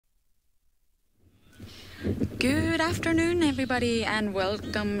Good afternoon, everybody, and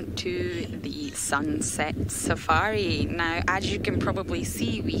welcome to the Sunset Safari. Now, as you can probably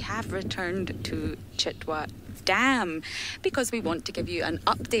see, we have returned to Chitwa Dam because we want to give you an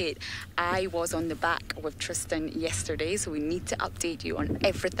update. I was on the back with Tristan yesterday, so we need to update you on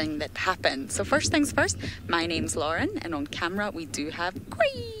everything that happened. So first things first, my name's Lauren, and on camera we do have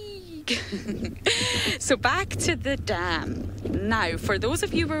Craig. So back to the dam. Now, for those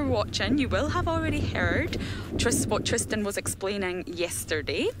of you who are watching, you will have already heard what Tristan was explaining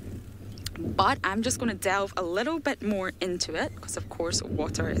yesterday. But I'm just going to delve a little bit more into it because, of course,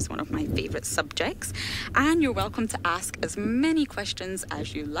 water is one of my favourite subjects. And you're welcome to ask as many questions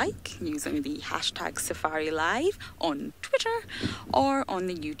as you like using the hashtag Safari Live on Twitter or on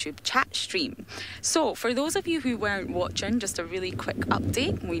the YouTube chat stream. So for those of you who weren't watching, just a really quick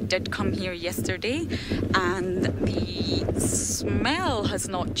update. We did come here yesterday and the smell has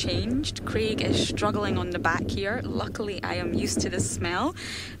not changed. Craig is struggling on the back here. Luckily, I am used to this smell.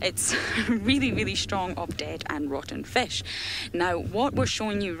 It's really strong of dead and rotten fish. Now, what we're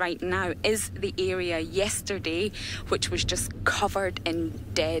showing you right now is the area yesterday which was just covered in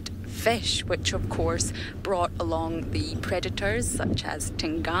dead fish, which of course brought along the predators such as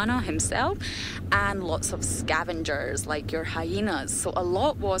Tingana himself and lots of scavengers like your hyenas. So a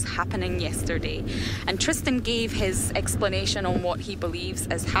lot was happening yesterday, and Tristan gave his explanation on what he believes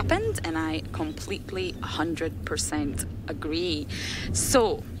has happened, and I completely 100% agree.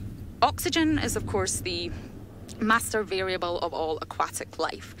 So oxygen is, of course, the master variable of all aquatic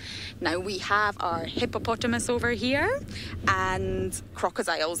life. Now, we have our hippopotamus over here and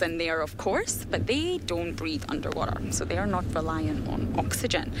crocodiles in there, of course, but they don't breathe underwater, so they are not reliant on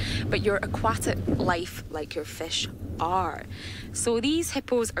oxygen. But your aquatic life, like your fish, are. So these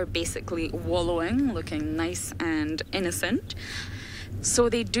hippos are basically wallowing, looking nice and innocent. So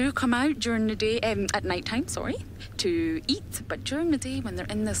they do come out during the day, at night time, to eat, but during the day when they're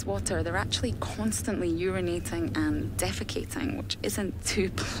in this water, they're actually constantly urinating and defecating, which isn't too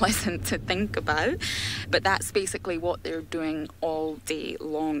pleasant to think about, but that's basically what they're doing all day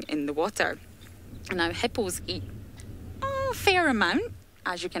long in the water. Now, hippos eat a fair amount,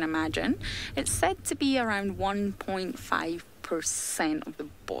 as you can imagine. It's said to be around 1.5% of the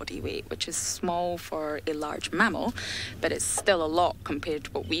body weight, which is small for a large mammal, but it's still a lot compared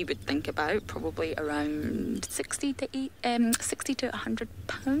to what we would think about, probably around 60 to 100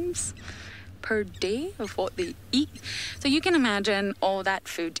 pounds per day of what they eat. So you can imagine all that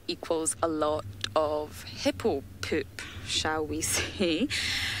food equals a lot of hippo poop, shall we say.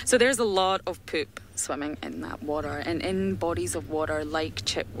 So there's a lot of poop swimming in that water, and in bodies of water like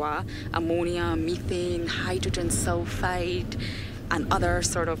Chitwa, ammonia, methane, hydrogen sulfide and other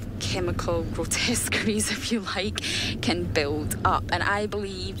sort of chemical grotesqueries, if you like, can build up, and I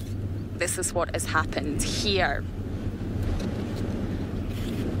believe this is what has happened here.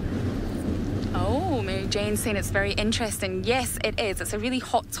 Oh, Mary Jane's saying it's very interesting. Yes, it is. It's a really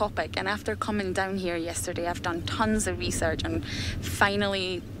hot topic, and after coming down here yesterday, I've done tons of research and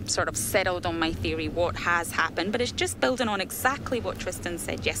finally sort of settled on my theory what has happened, but it's just building on exactly what Tristan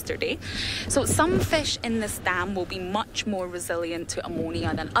said yesterday. So some fish in this dam will be much more resilient to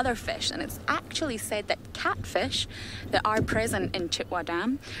ammonia than other fish, and it's actually said that catfish that are present in Chitwa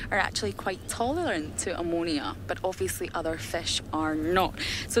Dam are actually quite tolerant to ammonia, but obviously other fish are not.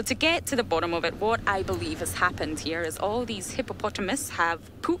 So to get to the bottom of it, what I believe has happened here is all these hippopotamus have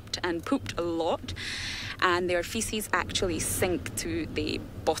pooped and pooped a lot, and their feces actually sink to the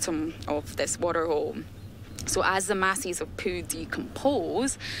bottom of this water hole. So as the masses of poo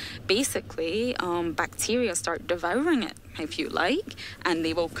decompose, basically bacteria start devouring it, if you like, and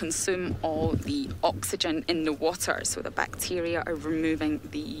they will consume all the oxygen in the water. So the bacteria are removing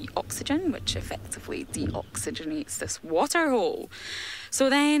the oxygen, which effectively deoxygenates this water hole. So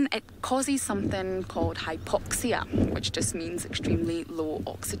then it causes something called hypoxia, which just means extremely low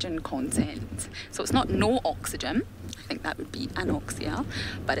oxygen content. So it's not no oxygen, I think that would be anoxia,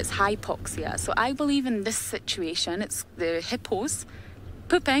 but it's hypoxia. So I believe in this situation, it's the hippos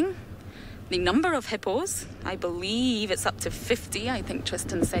pooping. The number of hippos, I believe it's up to 50. I think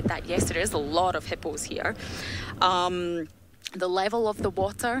Tristan said that yesterday. There's a lot of hippos here. The level of the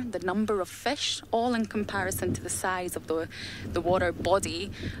water, the number of fish, all in comparison to the size of the water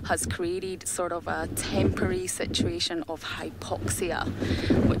body, has created sort of a temporary situation of hypoxia,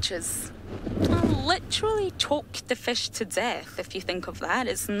 which is literally choked the fish to death. If you think of that,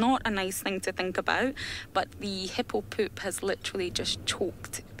 it's not a nice thing to think about, but the hippo poop has literally just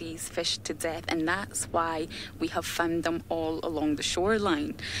choked these fish to death, and that's why we have found them all along the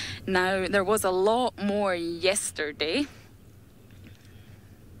shoreline. Now, there was a lot more yesterday.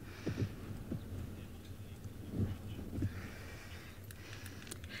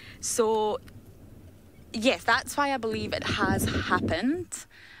 So yes, that's why I believe it has happened.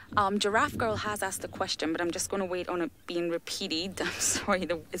 Giraffe Girl has asked a question, but I'm just going to wait on it being repeated. I'm sorry,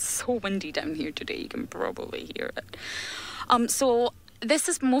 it's so windy down here today, you can probably hear it. So this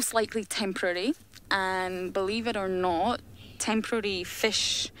is most likely temporary, and believe it or not, temporary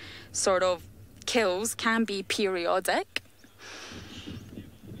fish sort of kills can be periodic.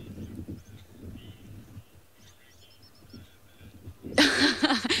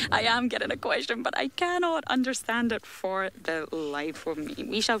 I am getting a question, but I cannot understand it for the life of me.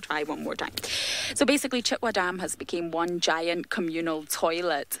 We shall try one more time. So basically, Chitwa Dam has become one giant communal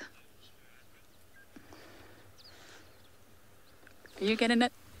toilet. Are you getting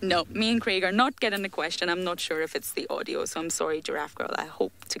it? No, me and Craig are not getting the question. I'm not sure if it's the audio, so I'm sorry, Giraffe Girl. I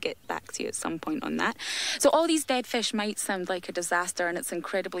hope to get back to you at some point on that. So all these dead fish might sound like a disaster, and it's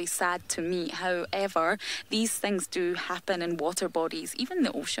incredibly sad to me. However, these things do happen in water bodies, even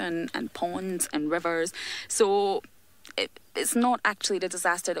the ocean and ponds and rivers. So it's not actually the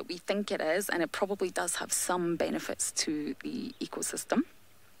disaster that we think it is, and it probably does have some benefits to the ecosystem.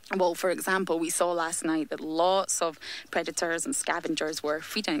 Well, for example, we saw last night that lots of predators and scavengers were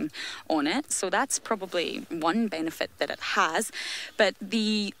feeding on it. So that's probably one benefit that it has. But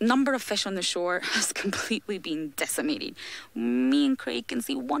the number of fish on the shore has completely been decimated. Me and Craig can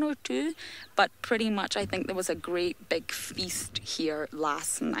see one or two, but pretty much I think there was a great big feast here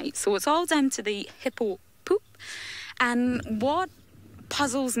last night. So it's all down to the hippo poop. And what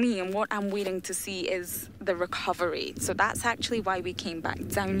puzzles me and what I'm waiting to see is the recovery. So that's actually why we came back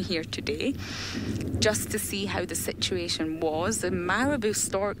down here today, just to see how the situation was. The marabou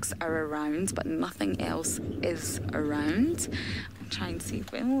storks are around, but nothing else is around. I'm trying to see,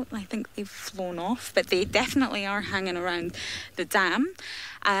 well, I think they've flown off, but they definitely are hanging around the dam.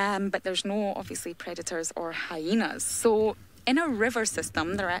 But there's no, obviously, predators or hyenas. So in a river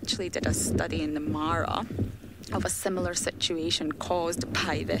system, they actually did a study in the Mara of a similar situation caused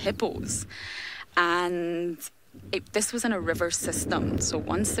by the hippos. And this was in a river system. So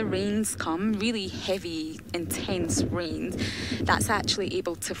once the rains come, really heavy, intense rains, that's actually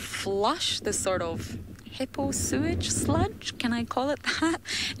able to flush the sort of hippo sewage sludge, can I call it that,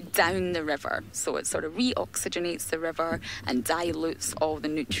 down the river. So it sort of reoxygenates the river and dilutes all the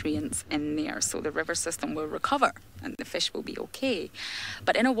nutrients in there. So the river system will recover and the fish will be okay.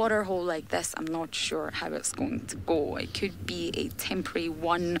 But in a water hole like this, I'm not sure how it's going to go. It could be a temporary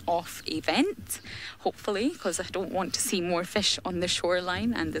one-off event, hopefully, because I don't want to see more fish on the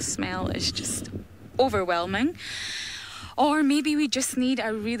shoreline and the smell is just overwhelming. Or maybe we just need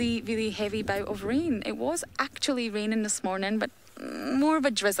a really, really heavy bout of rain. It was actually raining this morning, but more of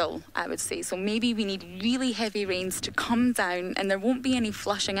a drizzle, I would say. So maybe we need really heavy rains to come down, and there won't be any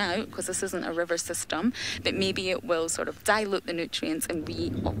flushing out because this isn't a river system, but maybe it will sort of dilute the nutrients and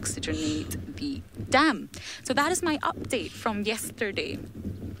re-oxygenate the dam. So that is my update from yesterday.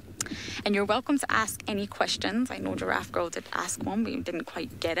 And you're welcome to ask any questions. I know Giraffe Girl did ask one, but we didn't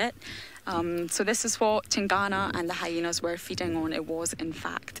quite get it. So this is what Tingana and the hyenas were feeding on. It was, in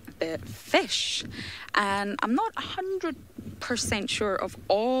fact, the fish. And I'm not 100% sure of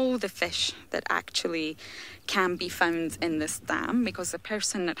all the fish that actually can be found in this dam, because the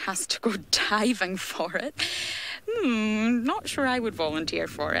person that has to go diving for it, not sure I would volunteer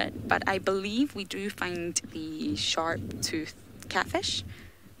for it. But I believe we do find the sharp-toothed catfish,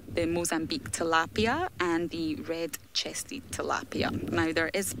 the Mozambique tilapia and the red-chested tilapia. Now, there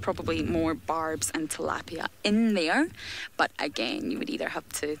is probably more barbs and tilapia in there, but again, you would either have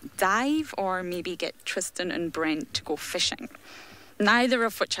to dive or maybe get Tristan and Brent to go fishing. Neither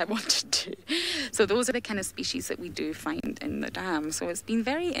of which I want to do. So those are the kind of species that we do find in the dam. So it's been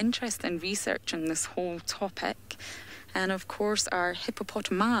very interesting researching this whole topic. And of course, our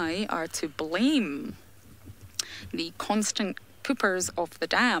hippopotami are to blame. The constant poopers of the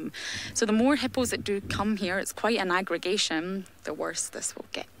dam. So the more hippos that do come here, it's quite an aggregation, the worse this will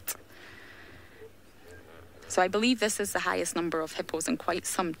get. So I believe this is the highest number of hippos in quite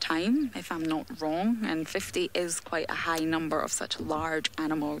some time, if I'm not wrong, and 50 is quite a high number of such large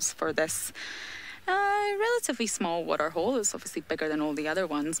animals for this relatively small water hole. It's obviously bigger than all the other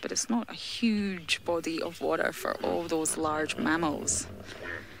ones, but it's not a huge body of water for all those large mammals.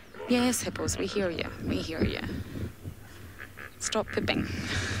 Yes, hippos, we hear you, we hear you. Stop pooping.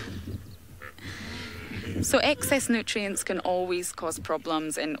 So excess nutrients can always cause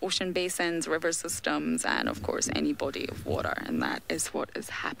problems in ocean basins, river systems, and of course any body of water. And that is what has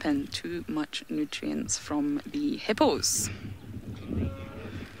happened. Too much nutrients from the hippos.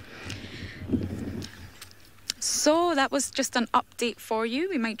 So that was just an update for you.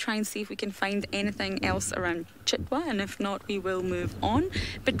 We might try and see if we can find anything else around Chitwa, and if not, we will move on.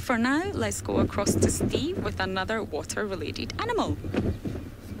 But for now, let's go across to Steve with another water-related animal.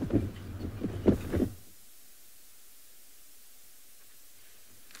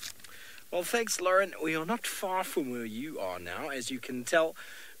 Well, thanks, Lauren. We are not far from where you are now. As you can tell,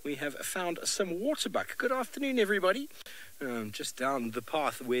 we have found some waterbuck. Good afternoon, everybody. Just down the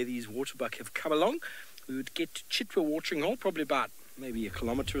path where these waterbuck have come along, we would get to Chitwa watering hole, probably about maybe a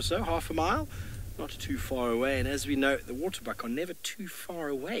kilometre or so, half a mile, not too far away. And as we know, the waterbuck are never too far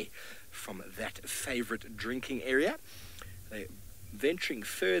away from that favourite drinking area. They're venturing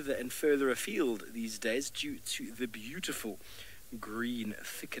further and further afield these days due to the beautiful green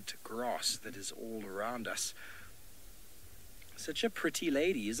thicket grass that is all around us. Such a pretty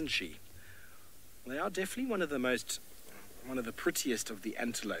lady, isn't she? They are definitely one of the prettiest of the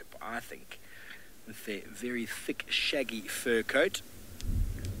antelope, I think, with their very thick, shaggy fur coat,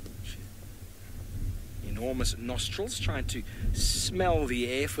 enormous nostrils trying to smell the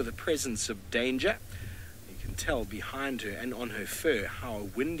air for the presence of danger. You can tell behind her and on her fur how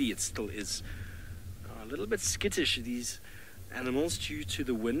windy it still is. A little bit skittish, these animals, due to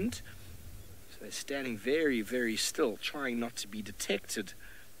the wind. So they're standing very, very still, trying not to be detected.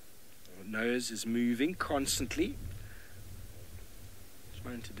 The nose is moving constantly,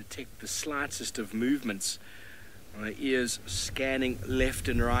 trying to detect the slightest of movements. My ears scanning left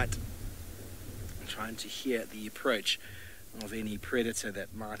and right, trying to hear the approach of any predator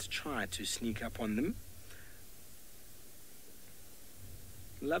that might try to sneak up on them.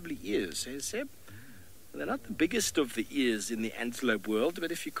 Lovely ears, eh, Seb? They're not the biggest of the ears in the antelope world,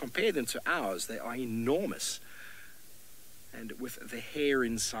 but if you compare them to ours, they are enormous. And with the hair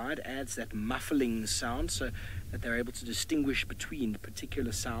inside, adds that muffling sound so that they're able to distinguish between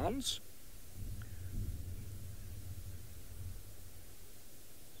particular sounds.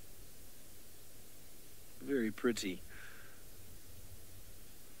 Very pretty.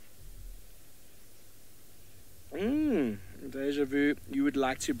 Deja vu, you would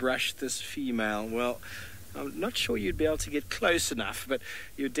like to brush this female. Well, I'm not sure you'd be able to get close enough, but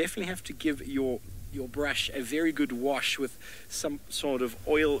you definitely have to give your brush a very good wash with some sort of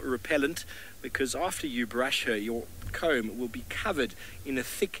oil repellent, because after you brush her, your comb will be covered in a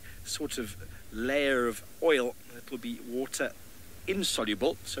thick sort of layer of oil that will be water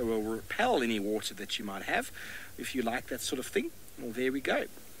insoluble, so it will repel any water that you might have if you like that sort of thing. Well, there we go.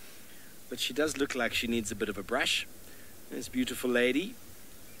 But she does look like she needs a bit of a brush. This beautiful lady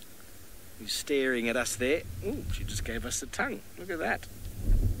who's staring at us there. Oh, she just gave us the tongue. Look at that.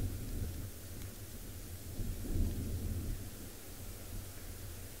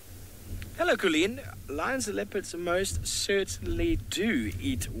 Hello, Colleen. Lions and leopards most certainly do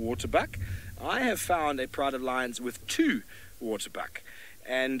eat waterbuck. I have found a pride of lions with 2 waterbuck.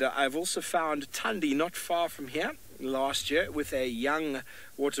 And I've also found Tundi not far from here last year with a young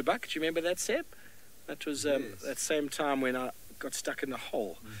waterbuck. Do you remember that, Seb? That was Yes. that same time when I got stuck in a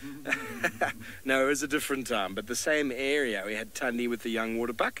hole. No, it was a different time, but the same area. We had Tundi with the young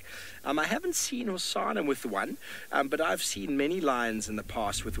waterbuck. I haven't seen Hosanna with the one, but I've seen many lions in the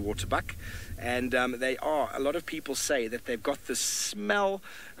past with the waterbuck, and a lot of people say that they've got the smell.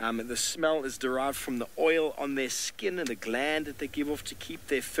 The smell is derived from the oil on their skin and the gland that they give off to keep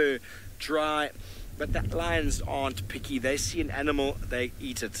their fur dry. But the lions aren't picky. They see an animal, they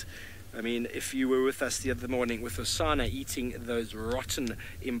eat it. I mean, if you were with us the other morning with Hosanna eating those rotten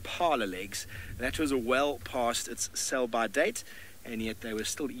impala legs, that was well past its sell-by date, and yet they were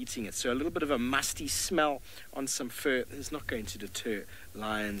still eating it. So a little bit of a musty smell on some fur is not going to deter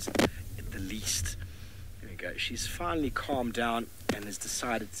lions at the least. There we go. She's finally calmed down and has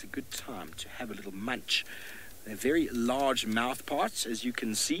decided it's a good time to have a little munch. They're very large mouth parts, as you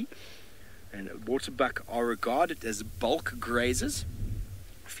can see, and waterbuck are regarded as bulk grazers,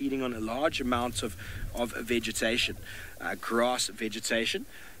 feeding on a large amount of vegetation, grass vegetation.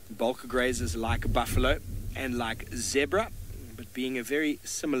 Bulk grazers like buffalo and like zebra, but being a very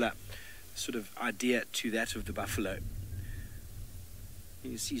similar sort of idea to that of the buffalo.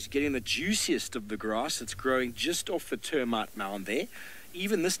 You see he's getting the juiciest of the grass that's growing just off the termite mound there.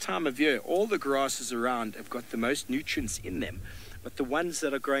 Even this time of year, all the grasses around have got the most nutrients in them, but the ones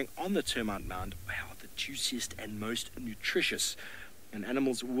that are growing on the termite mound are the juiciest and most nutritious. And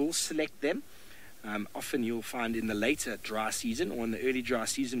animals will select them. Often you'll find in the later dry season or in the early dry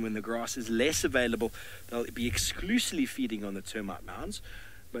season when the grass is less available, they'll be exclusively feeding on the termite mounds.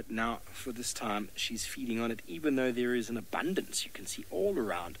 But now, for this time, she's feeding on it, even though there is an abundance. You can see all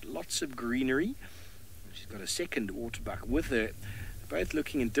around, lots of greenery. She's got a second waterbuck with her, both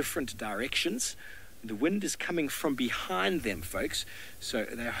looking in different directions. The wind is coming from behind them, folks, so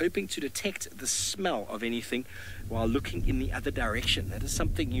they're hoping to detect the smell of anything while looking in the other direction. That is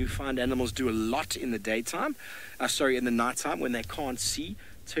something you find animals do a lot in the daytime, in the nighttime when they can't see,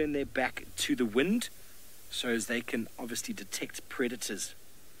 turn their back to the wind so as they can obviously detect predators.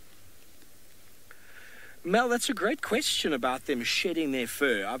 Mel, that's a great question about them shedding their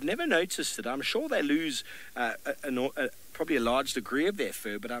fur. I've never noticed it. I'm sure they lose probably a large degree of their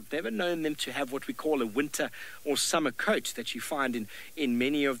fur, but I've never known them to have what we call a winter or summer coat that you find in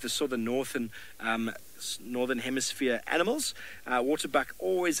many of the sort of northern hemisphere animals. Waterbuck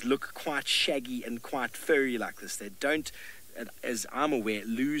always look quite shaggy and quite furry like this. They don't, as I'm aware,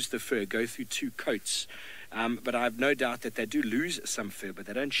 lose the fur, go through two coats. But I have no doubt that they do lose some fur, but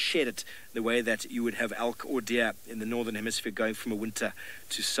they don't shed it the way that you would have elk or deer in the northern hemisphere going from a winter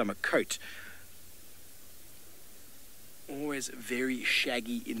to summer coat. Always very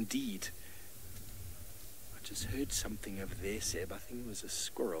shaggy indeed. I just heard something over there, Seb. I think it was a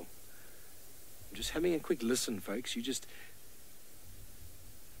squirrel. I'm just having a quick listen, folks. No,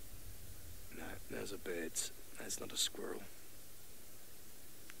 those are birds. That's not a squirrel.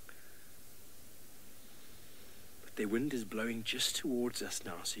 Their wind is blowing just towards us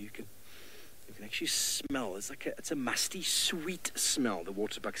now, so you can actually smell. It's a musty, sweet smell the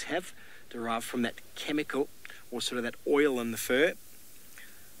waterbucks have, derived from that chemical or sort of that oil in the fur.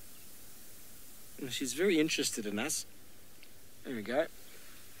 And she's very interested in us. There we go.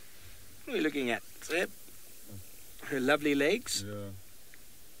 What are we looking at, Seb? Her lovely legs. Yeah.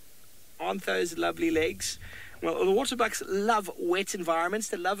 Aren't those lovely legs? Well, the waterbucks love wet environments.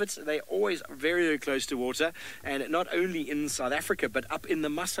 They love it. They're always very, very close to water. And not only in South Africa, but up in the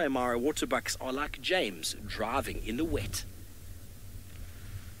Maasai Mara, waterbucks are like James, driving in the wet.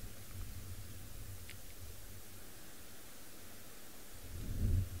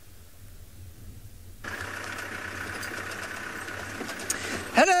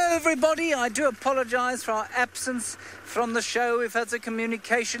 Hello everybody, I do apologise for our absence from the show. We've had some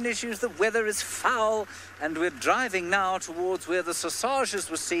communication issues, the weather is foul, and we're driving now towards where the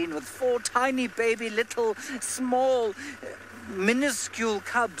sausages were seen with 4 tiny baby little small minuscule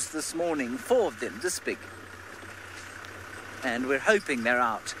cubs this morning, 4 of them this big, and we're hoping they're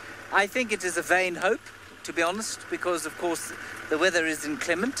out. I think it is a vain hope, to be honest, because of course the weather is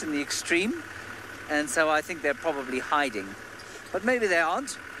inclement in the extreme, and so I think they're probably hiding. But maybe they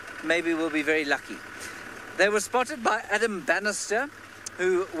aren't. Maybe we'll be very lucky. They were spotted by Adam Bannister,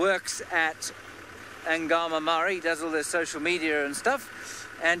 who works at Ngama Mara. He does all their social media and stuff.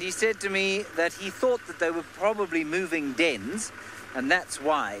 And he said to me that he thought that they were probably moving dens, and that's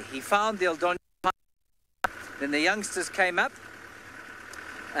why. He found the Eldonia. Then the youngsters came up,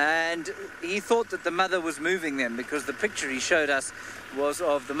 and he thought that the mother was moving them because the picture he showed us was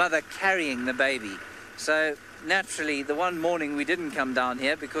of the mother carrying the baby. So naturally, the one morning we didn't come down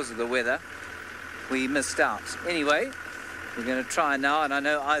here because of the weather, we missed out. Anyway, we're going to try now, and I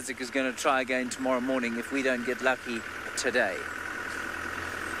know Isaac is going to try again tomorrow morning if we don't get lucky today.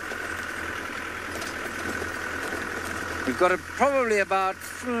 We've got probably about,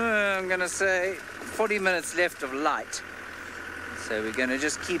 I'm going to say, 40 minutes left of light. So we're going to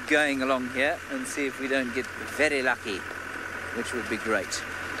just keep going along here and see if we don't get very lucky, which would be great.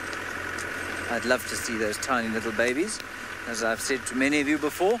 I'd love to see those tiny little babies. As I've said to many of you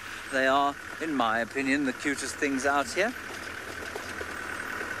before, they are, in my opinion, the cutest things out here.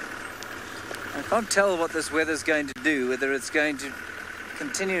 I can't tell what this weather's going to do, whether it's going to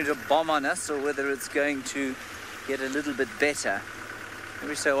continue to bomb on us or whether it's going to get a little bit better.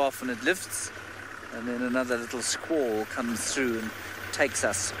 Every so often it lifts and then another little squall comes through and takes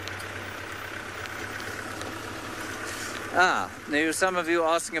us. There are some of you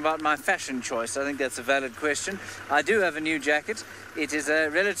asking about my fashion choice. I think that's a valid question. I do have a new jacket. It is a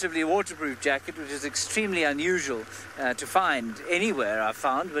relatively waterproof jacket, which is extremely unusual to find anywhere, I've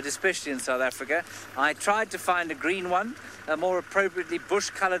found, but especially in South Africa. I tried to find a green one, a more appropriately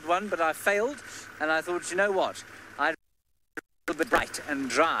bush-coloured one, but I failed. And I thought, you know what? I'd a little bit bright and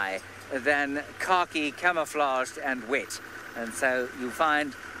dry than khaki, camouflaged and wet. And so you'll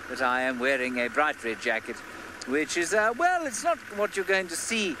find that I am wearing a bright red jacket, which is, well, it's not what you're going to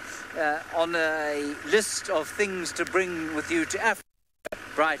see on a list of things to bring with you to Africa.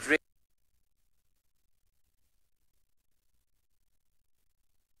 Bright red.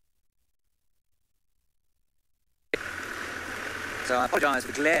 So I apologise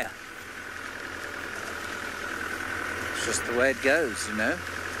for glare. It's just the way it goes, you know.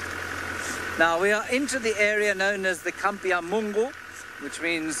 Now we are into the area known as the Kamp ya Mungu, which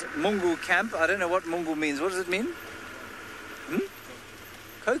means Mungu camp. I don't know what Mungu means. What does it mean?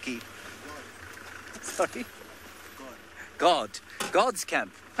 Koki. Sorry? God's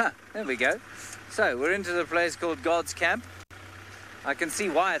Camp. Huh, there we go. So we're into the place called God's Camp. I can see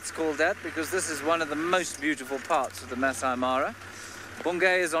why it's called that, because this is one of the most beautiful parts of the Maasai Mara.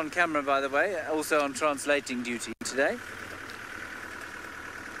 Bungay is on camera, by the way, also on translating duty today.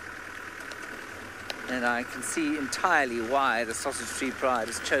 And I can see entirely why the Sausage Tree Pride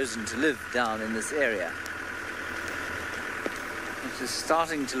has chosen to live down in this area. It is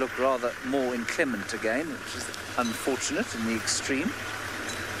starting to look rather more inclement again, which is unfortunate in the extreme.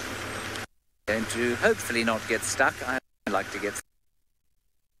 Going to hopefully not get stuck. I like to get stuck.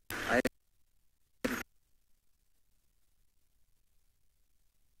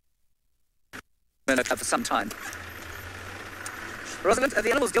 For some time. Rosalind, the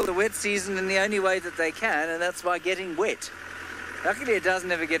animals deal with the wet season in the only way that they can, and that's by getting wet. Luckily, it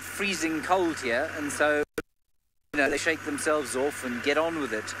doesn't ever get freezing cold here, and so, you know, they shake themselves off and get on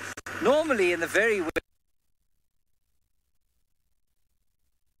with it. Normally, in the very wet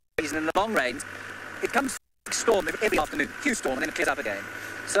season, in the long rains, it comes storm every afternoon, huge storm, and then it clears up again.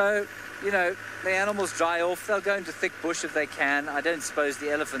 So, you know, the animals dry off. They'll go into thick bush if they can. I don't suppose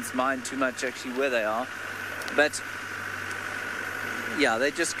the elephants mind too much actually where they are, but yeah,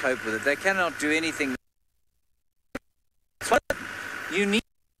 they just cope with it. They cannot do anything. It's what you need.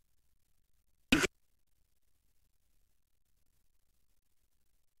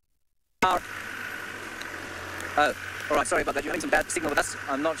 Oh, all right, sorry about that. You're having some bad signal with us.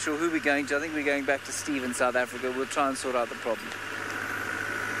 I'm not sure who we're going to. I think we're going back to Steve in South Africa. We'll try and sort out the problem.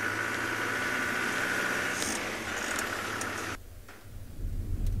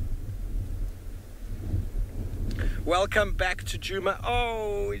 Welcome back to Djuma.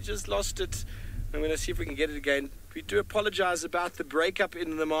 Oh, we just lost it. I'm going to see if we can get it again. We do apologize about the breakup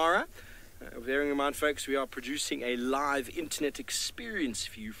in the Mara. Bearing in mind, folks, we are producing a live internet experience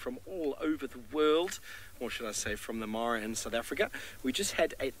for you from all over the world, or should I say from the Mara in South Africa. We just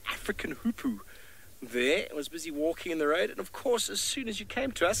had an African hoopoe there. It was busy walking in the road, and of course, as soon as you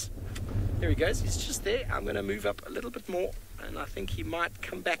came to us, there he goes. He's just there. I'm going to move up a little bit more, and I think he might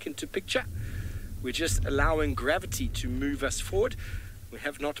come back into picture. We're just allowing gravity to move us forward. We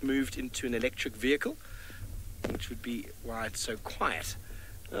have not moved into an electric vehicle, which would be why it's so quiet.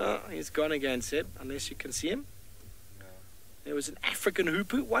 He's gone again, Seb, unless you can see him. No. There was an African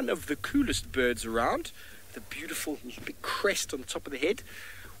hoopoe, one of the coolest birds around. The beautiful big crest on top of the head.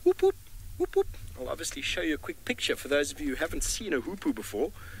 Whoop, whoop, whoop, whoop. I'll obviously show you a quick picture for those of you who haven't seen a hoopoe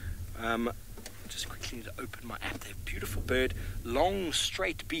before. Just quickly need to open my app. They're a beautiful bird, long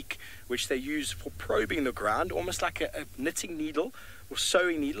straight beak, which they use for probing the ground, almost like a knitting needle or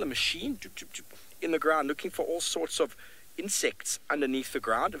sewing needle, a machine in the ground, looking for all sorts of insects underneath the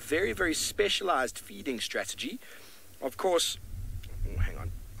ground. A very, very specialized feeding strategy. Of course,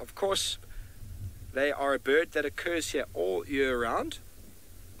 they are a bird that occurs here all year round.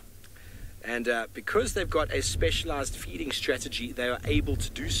 And because they've got a specialized feeding strategy, they are able to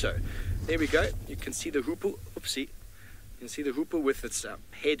do so. There we go. You can see the hoopoe. Oopsie. You can see the hoopoe with its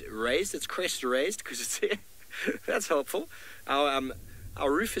head raised, its crest raised, because it's here. That's helpful. Our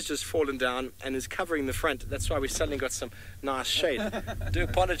roof has just fallen down and is covering the front. That's why we suddenly got some nice shade. I do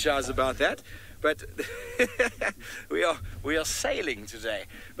apologize about that. But we are sailing today.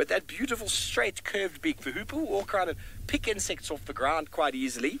 But that beautiful straight curved beak, the hoopoe will walk around and pick insects off the ground quite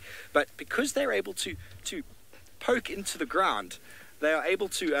easily. But because they're able to poke into the ground, they are able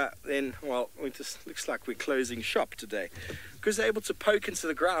to it just looks like we're closing shop today. Because they're able to poke into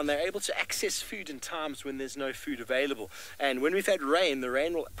the ground, they're able to access food in times when there's no food available. And when we've had rain, the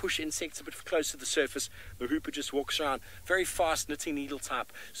rain will push insects a bit close to the surface. The hoopoe just walks around, very fast knitting needle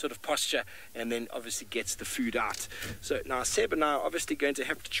type sort of posture, and then obviously gets the food out. So now Seb and I are obviously going to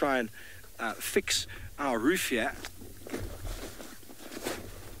have to try and fix our roof here.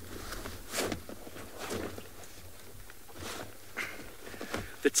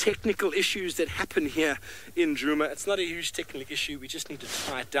 The technical issues that happen here in Djuma, it's not a huge technical issue, we just need to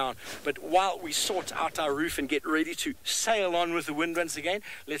tie it down. But while we sort out our roof and get ready to sail on with the wind once again,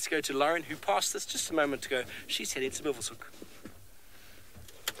 let's go to Lauren, who passed us just a moment ago. She's heading to Bivelshoek.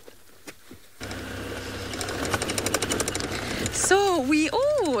 So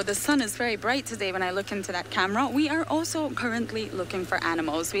the sun is very bright today when I look into that camera. We are also currently looking for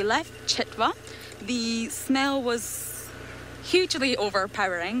animals. We left Chitwa. The smell was hugely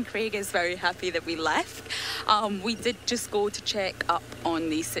overpowering. Craig is very happy that we left. We did just go to check up on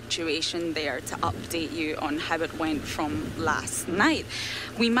the situation there to update you on how it went from last night.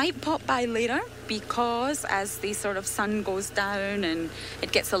 We might pop by later because as the sort of sun goes down and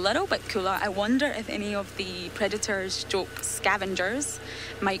it gets a little bit cooler, I wonder if any of the predators stroke scavengers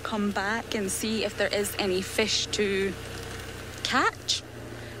might come back and see if there is any fish to catch.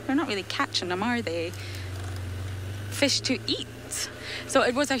 They're not really catching them, are they? Fish to eat. So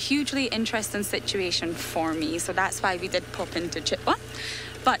it was a hugely interesting situation for me. So that's why we did pop into Chitwa.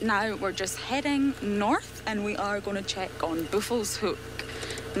 But now we're just heading north and we are going to check on Buffalo's Hook.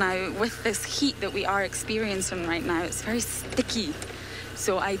 Now with this heat that we are experiencing right now, it's very sticky.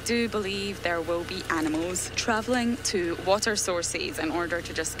 So I do believe there will be animals travelling to water sources in order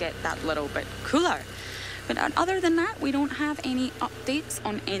to just get that little bit cooler. But other than that, we don't have any updates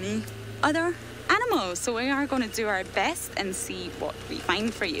on any other animals. So we are going to do our best and see what we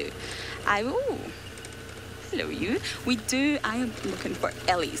find for you. Oh, hello you. I am looking for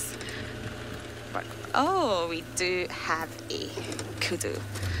Ellie's. But, oh, we do have a kudu.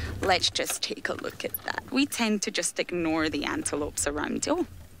 Let's just take a look at that. We tend to just ignore the antelopes around. Oh,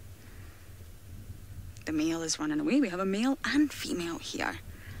 the male is running away. We have a male and female here.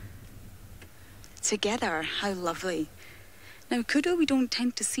 Together, how lovely. Now, kudu we don't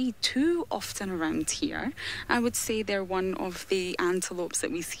tend to see too often around here. I would say they're one of the antelopes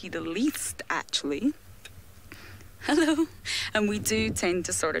that we see the least, actually. Hello. And we do tend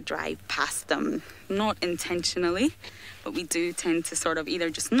to sort of drive past them, not intentionally, but we do tend to sort of either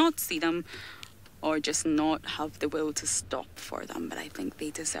just not see them or just not have the will to stop for them. But I think they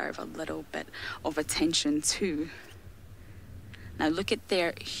deserve a little bit of attention too. Now, look at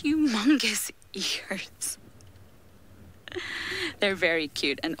their humongous ears. They're very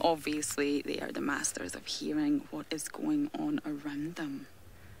cute, and obviously they are the masters of hearing what is going on around them.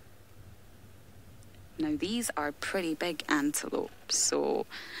 Now these are pretty big antelopes, so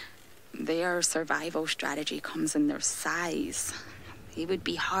their survival strategy comes in their size. They would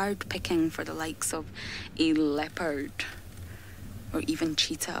be hard picking for the likes of a leopard or even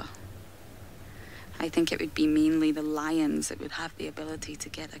cheetah. I think it would be mainly the lions that would have the ability to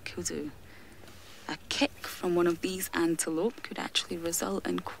get a kudu. A kick from one of these antelope could actually result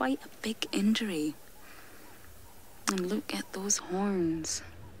in quite a big injury. And look at those horns.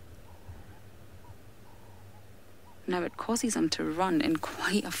 Now it causes them to run in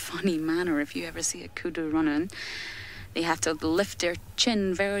quite a funny manner. If you ever see a kudu running, they have to lift their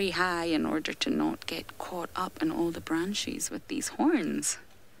chin very high in order to not get caught up in all the branches with these horns.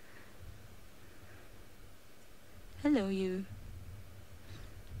 Hello, you.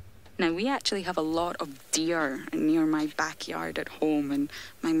 Now, we actually have a lot of deer near my backyard at home, and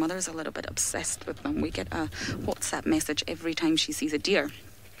my mother's a little bit obsessed with them. We get a WhatsApp message every time she sees a deer,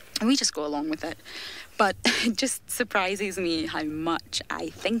 and we just go along with it. But it just surprises me how much I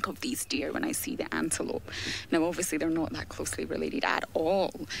think of these deer when I see the antelope. Now, obviously, they're not that closely related at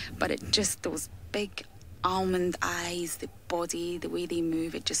all, but it just, those big almond eyes, the body, the way they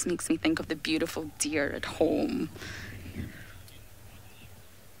move, it just makes me think of the beautiful deer at home.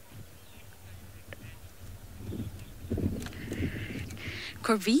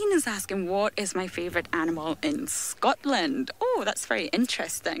 Corvine is asking, what is my favourite animal in Scotland? Oh, that's very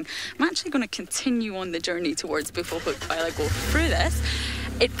interesting. I'm actually going to continue on the journey towards Buffalo Hook while I go through this.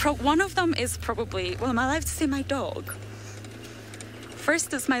 One of them is probably, well, am I allowed to say my dog?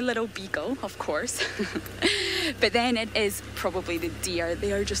 First is my little beagle, of course. But then it is probably the deer.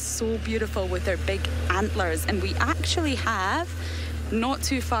 They are just so beautiful with their big antlers. And we actually have, not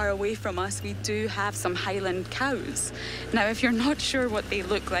too far away from us, we do have some Highland cows. Now, if you're not sure what they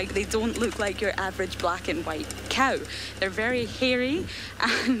look like, they don't look like your average black and white cow. They're very hairy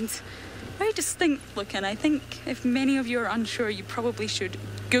and very distinct looking. I think if many of you are unsure, you probably should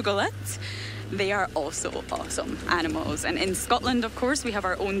Google it. They are also awesome animals. And in Scotland, of course, we have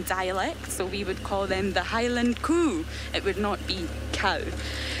our own dialect, so we would call them the Highland coo. It would not be cow.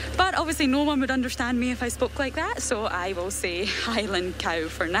 But obviously no one would understand me if I spoke like that, so I will say Highland cow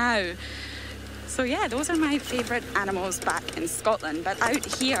for now. So yeah, those are my favourite animals back in Scotland. But out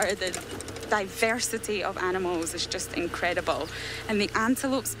here, the diversity of animals is just incredible. And the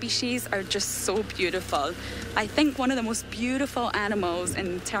antelope species are just so beautiful. I think one of the most beautiful animals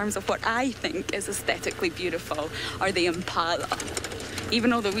in terms of what I think is aesthetically beautiful are the impala.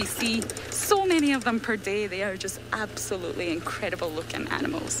 Even though that we see so many of them per day, they are just absolutely incredible looking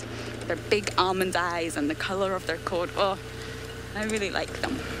animals. Their big almond eyes and the colour of their coat, oh, I really like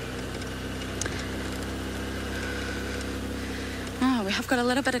them. Oh, we have got a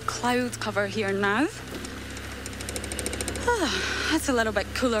little bit of cloud cover here now. Oh, that's a little bit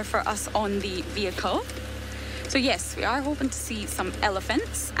cooler for us on the vehicle. So yes, we are hoping to see some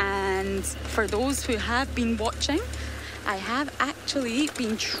elephants, and for those who have been watching, I have actually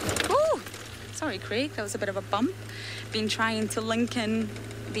been sorry Craig, that was a bit of a bump. Been trying to link in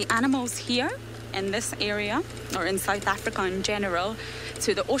the animals here in this area, or in South Africa in general,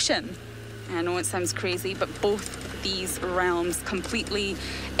 to the ocean. I know it sounds crazy, but both these realms completely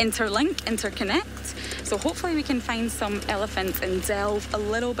interconnect. So hopefully we can find some elephants and delve a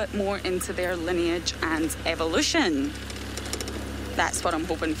little bit more into their lineage and evolution. That's what I'm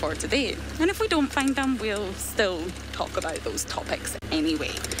hoping for today. And if we don't find them, we'll still talk about those topics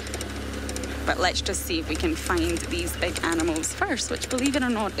anyway. But let's just see if we can find these big animals first, which, believe it or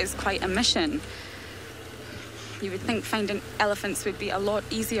not, is quite a mission. You would think finding elephants would be a lot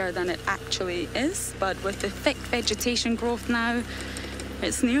easier than it actually is, but with the thick vegetation growth now,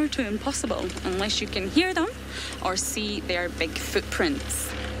 it's near to impossible unless you can hear them or see their big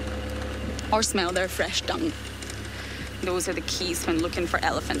footprints or smell their fresh dung. Those are the keys when looking for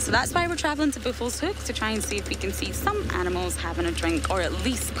elephants. So that's why we're traveling to Buffalo's Hook, to try and see if we can see some animals having a drink or at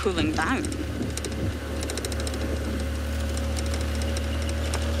least cooling down.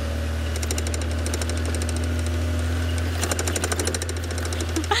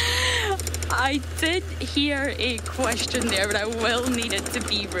 I did hear a question there, but I will need it to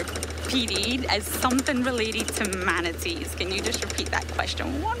be repeated as something related to manatees. Can you just repeat that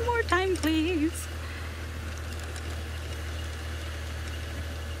question one more time, please?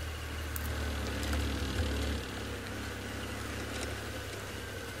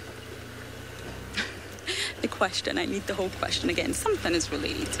 Question. I need the whole question again. Something is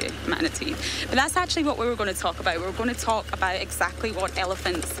related to manatee. But that's actually what we were going to talk about. We were going to talk about exactly what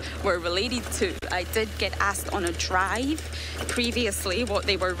elephants were related to. I did get asked on a drive previously what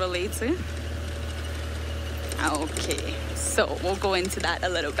they were related to. Okay, so we'll go into that a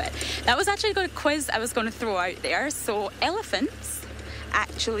little bit. That was actually a quiz I was going to throw out there. So elephants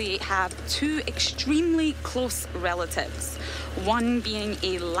actually have two extremely close relatives, one being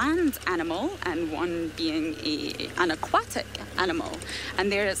a land animal and one being an aquatic animal, and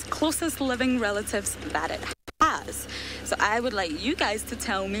they're its closest living relatives that it has. So I would like you guys to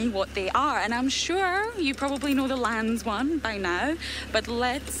tell me what they are, and I'm sure you probably know the land one by now, but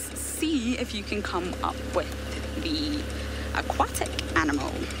let's see if you can come up with the aquatic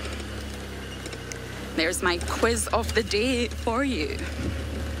animal. There's my quiz of the day for you.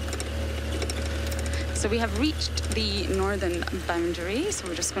 So we have reached the northern boundary, so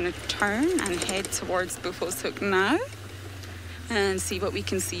we're just going to turn and head towards Buffalo's Hook now and see what we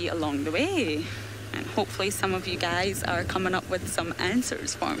can see along the way. And hopefully some of you guys are coming up with some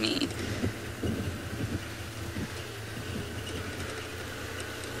answers for me.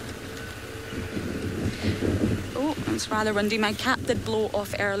 It's rather windy. My cap did blow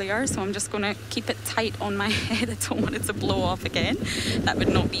off earlier, so I'm just going to keep it tight on my head. I don't want it to blow off again. That would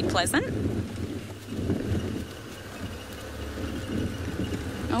not be pleasant.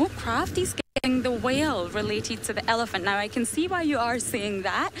 Oh, Crafty's getting the whale related to the elephant. Now, I can see why you are saying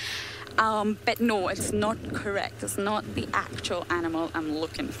that, but no, it's not correct. It's not the actual animal I'm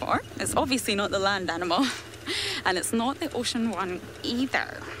looking for. It's obviously not the land animal, and it's not the ocean one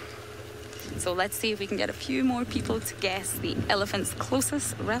either. So let's see if we can get a few more people to guess the elephant's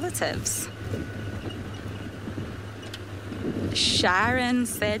closest relatives. Sharon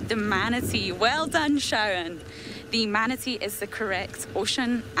said the manatee. Well done, Sharon. The manatee is the correct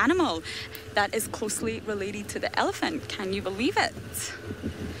ocean animal that is closely related to the elephant. Can you believe it?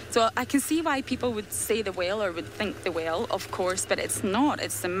 So I can see why people would say the whale or would think the whale, of course, but it's not.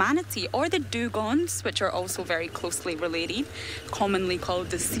 It's the manatee or the dugongs, which are also very closely related, commonly called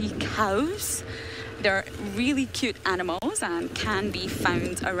the sea cows. They're really cute animals and can be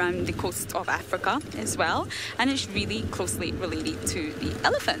found around the coast of Africa as well, and it's really closely related to the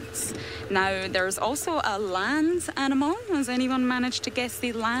elephants. Now, there's also a land animal. Has anyone managed to guess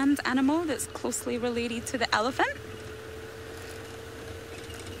the land animal that's closely related to the elephant?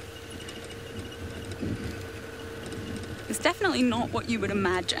 It's definitely not what you would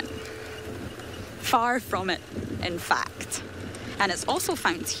imagine. Far from it, in fact. And it's also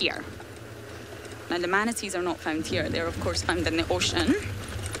found here. Now, the manatees are not found here. They're, of course, found in the ocean.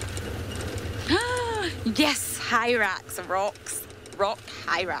 Yes, hyrax, rock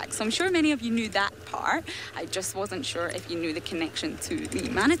hyrax. So I'm sure many of you knew that part. I just wasn't sure if you knew the connection to the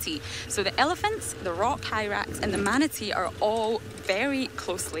manatee. So the elephants, the rock hyrax, and the manatee are all very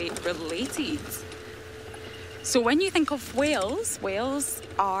closely related. So when you think of whales, whales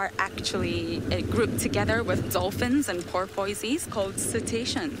are actually grouped together with dolphins and porpoises called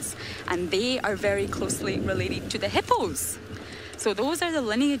cetaceans, and they are very closely related to the hippos. So those are the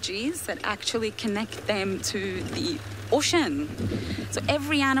lineages that actually connect them to the ocean. So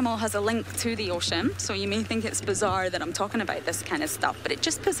every animal has a link to the ocean. So you may think it's bizarre that I'm talking about this kind of stuff, but it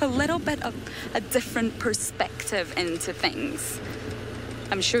just puts a little bit of a different perspective into things.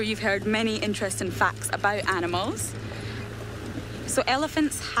 I'm sure you've heard many interesting facts about animals. So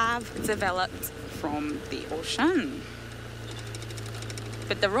elephants have developed from the ocean.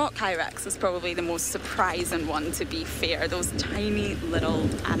 But the rock hyrax is probably the most surprising one, to be fair. Those tiny little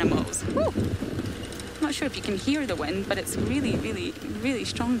animals. Whew. I'm not sure if you can hear the wind, but it's really, really, really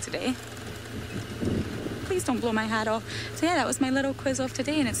strong today. Please don't blow my hat off. So yeah, that was my little quiz off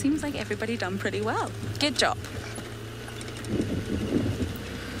today, and it seems like everybody done pretty well. Good job.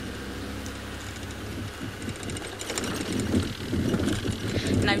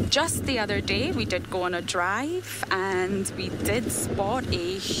 Now, just the other day, we did go on a drive and we did spot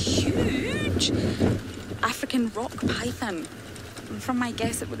a huge African rock python. From my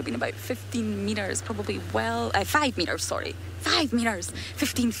guess, it would have been about 15 meters, probably 5 meters, sorry. 5 meters,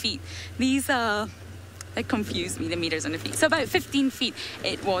 15 feet. These, it confused me, the meters and the feet. So about 15 feet.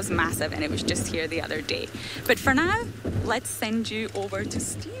 It was massive, and it was just here the other day. But for now, let's send you over to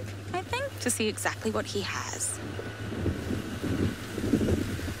Steve, I think, to see exactly what he has.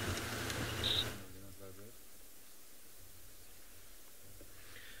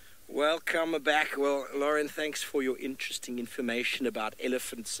 Welcome back. Well, Lauren, thanks for your interesting information about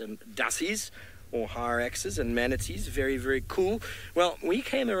elephants and dassies, or hyraxes and manatees. Very, very cool. Well, we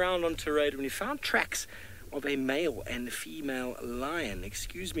came around onto a road and we found tracks of a male and female lion.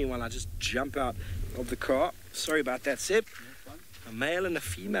 Excuse me while I just jump out of the car. Sorry about that, Seb. A male and a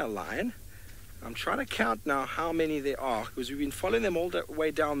female lion. I'm trying to count now how many there are, because we've been following them all the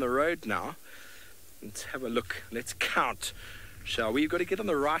way down the road now. Let's have a look. Let's count. Shall we? You've got to get on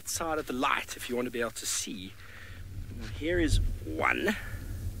the right side of the light if you want to be able to see. Here is one.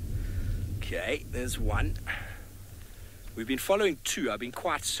 Okay, there's one. We've been following two. I've been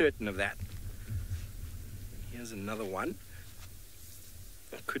quite certain of that. Here's another one.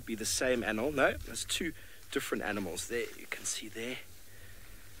 It could be the same animal. No, there's two different animals there. You can see there.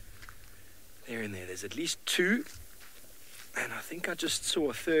 There and there. There's at least two. And I think I just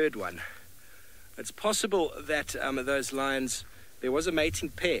saw a third one. It's possible that those lions, there was a mating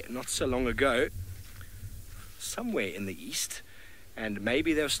pair not so long ago, somewhere in the east, and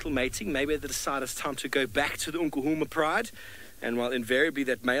maybe they were still mating. Maybe they decided it's time to go back to the Nkuhuma pride, and well, invariably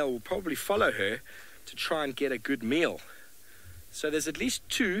that male will probably follow her to try and get a good meal. So there's at least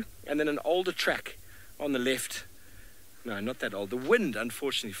two, and then an older track on the left. No, not that old. The wind,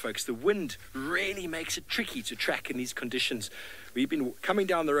 unfortunately, folks, the wind really makes it tricky to track in these conditions. We've been coming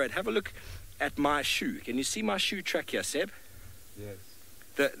down the road. Have a look at my shoe. Can you see my shoe track here, Seb? Yes.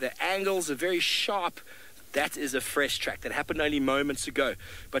 The angles are very sharp. That is a fresh track. That happened only moments ago.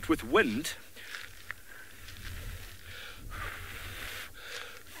 But with wind,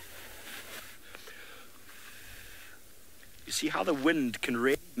 you see how the wind can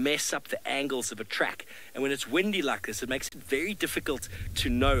really mess up the angles of a track. And when it's windy like this, it makes it very difficult to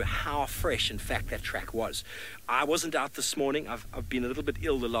know how fresh, in fact, that track was. I wasn't out this morning. I've been a little bit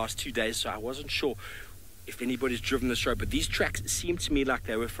ill the last 2 days, so I wasn't sure if anybody's driven this road. But these tracks seem to me like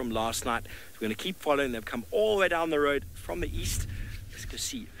they were from last night. So we're going to keep following. They've come all the way down the road from the east. Let's go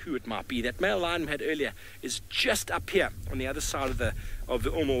see who it might be. That male lion we had earlier is just up here on the other side of the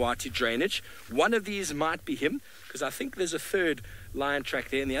Umawati drainage. One of these might be him, because I think there's a third lion track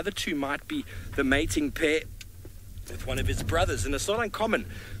there, and the other two might be the mating pair with one of his brothers. And it's not uncommon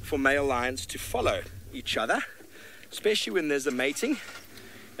for male lions to follow each other, especially when there's a mating,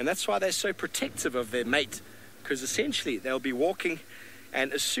 and that's why they're so protective of their mate, because essentially they'll be walking,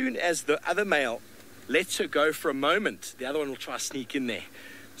 and as soon as the other male lets her go for a moment, the other one will try to sneak in there.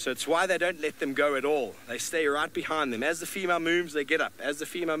 So it's why they don't let them go at all. They stay right behind them. As the female moves, they get up. As the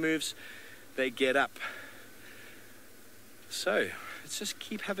female moves, they get up. So let's just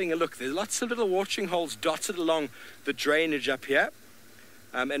keep having a look. There's lots of little watering holes dotted along the drainage up here.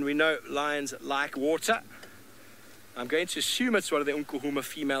 And we know lions like water. I'm going to assume it's one of the Nkuhuma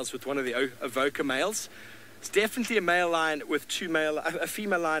females with one of the Avoca males. It's definitely a male lion with a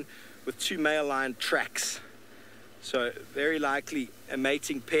female lion with two male lion tracks. So very likely a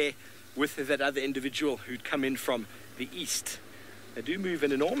mating pair with that other individual who'd come in from the east. They do move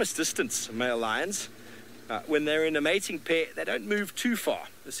an enormous distance, male lions. When they're in a mating pair, they don't move too far.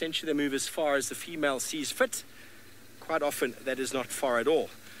 Essentially, they move as far as the female sees fit. Quite often, that is not far at all.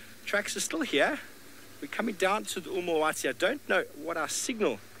 Tracks are still here. We're coming down to the Umawati. I don't know what our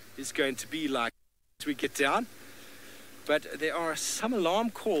signal is going to be like as we get down. But there are some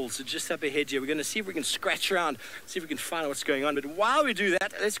alarm calls just up ahead here. We're going to see if we can scratch around, see if we can find out what's going on. But while we do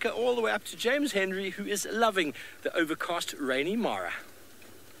that, let's go all the way up to James Henry, who is loving the overcast, rainy Mara.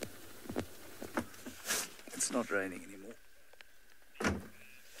 It's not raining anymore.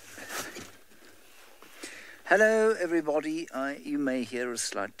 Hello, everybody. You may hear a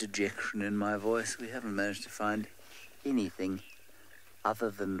slight dejection in my voice. We haven't managed to find anything other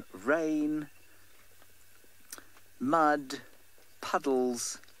than rain, mud,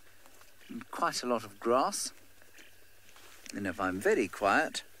 puddles, and quite a lot of grass. And if I'm very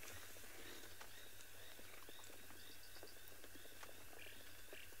quiet,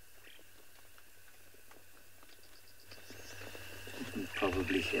 you can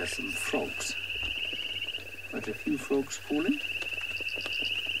probably hear some frogs. Quite a few frogs calling.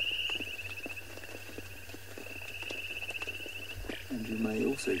 And you may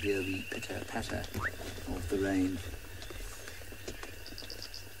also hear the pitter-patter of the rain.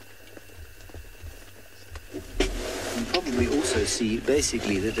 You probably also see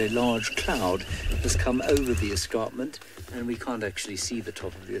basically that a large cloud has come over the escarpment and we can't actually see the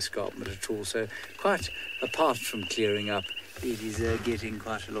top of the escarpment at all. So quite apart from clearing up, it is getting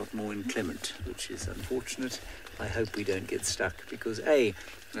quite a lot more inclement, which is unfortunate. I hope we don't get stuck because A,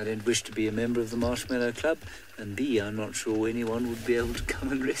 I don't wish to be a member of the Marshmallow Club, and B, I'm not sure anyone would be able to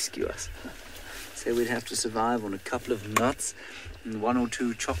come and rescue us. So we'd have to survive on a couple of nuts and 1 or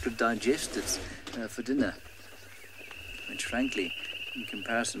 2 chocolate digestives for dinner, which frankly, in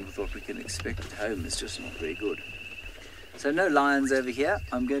comparison with what we can expect at home, is just not very good. So no lions over here.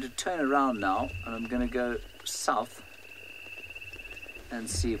 I'm going to turn around now and I'm going to go south and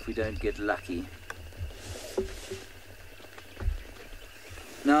see if we don't get lucky.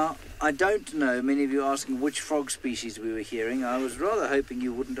 Now, I don't know, many of you are asking which frog species we were hearing. I was rather hoping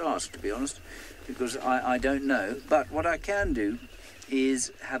you wouldn't ask, to be honest, because I don't know. But what I can do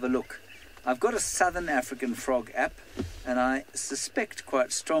is have a look. I've got a Southern African frog app, and I suspect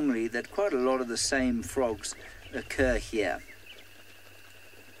quite strongly that quite a lot of the same frogs occur here.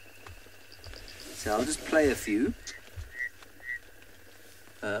 So I'll just play a few.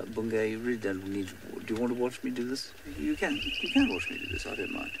 Bunga, you really don't need... Do you want to watch me do this? You can watch me do this, I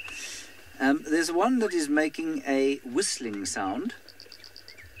don't mind. There's one that is making a whistling sound,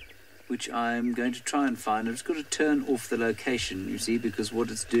 which I'm going to try and find. I've just got to turn off the location, you see, because what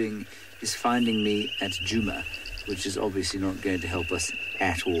it's doing is finding me at Djuma, which is obviously not going to help us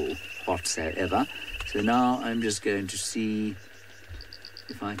at all whatsoever. So now I'm just going to see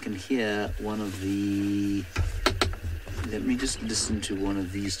if I can hear one of the... Let me just listen to one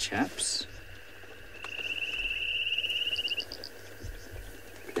of these chaps.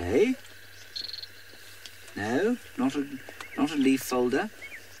 Play. No, not a leaf folder.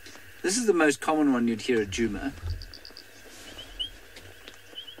 This is the most common one you'd hear at Djuma.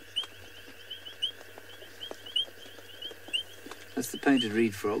 That's the painted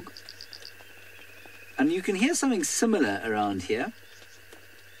reed frog. And you can hear something similar around here.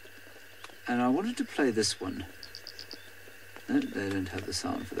 And I wanted to play this one. No, they don't have the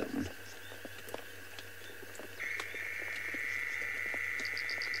sound for that one.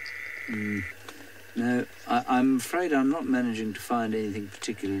 No, I'm afraid I'm not managing to find anything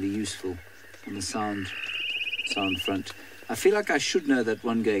particularly useful on the sound front. I feel like I should know that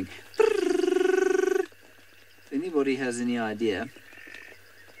one going... If anybody has any idea...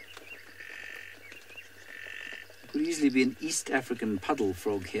 It could easily be an East African puddle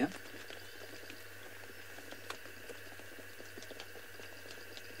frog here.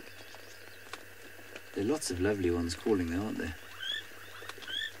 There are lots of lovely ones calling there, aren't there?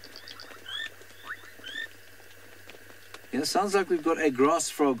 Yeah, sounds like we've got a grass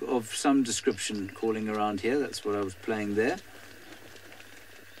frog of some description calling around here. That's what I was playing there.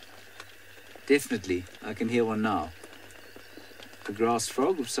 Definitely, I can hear one now. A grass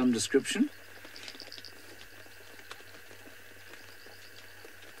frog of some description.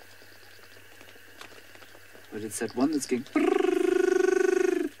 But it's that one that's going...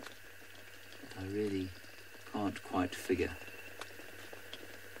 I really can't quite figure.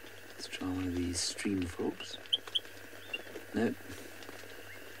 Let's try one of these stream frogs. No.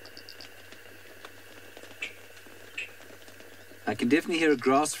 I can definitely hear a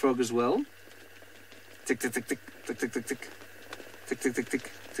grass frog as well. Tick, tick, tick, tick, tick, tick, tick, tick. Tick, tick, tick,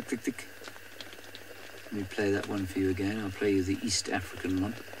 tick, tick, tick, tick. Let me play that one for you again. I'll play you the East African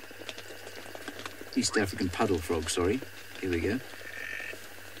one. East African puddle frog, sorry. Here we go.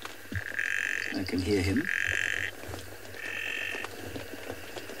 I can hear him.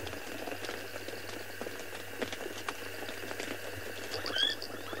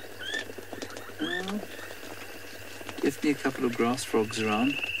 definitely a couple of grass frogs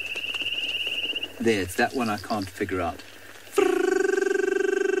around. There, it's that one I can't figure out.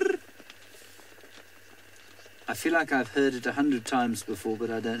 I feel like I've heard it 100 times before,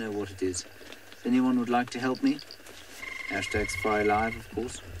 but I don't know what it is. If anyone would like to help me, hashtag Safari Live, of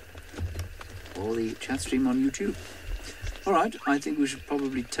course, or the chat stream on YouTube. All right, I think we should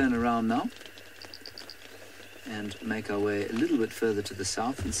probably turn around now and make our way a little bit further to the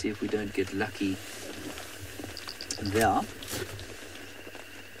south and see if we don't get lucky there.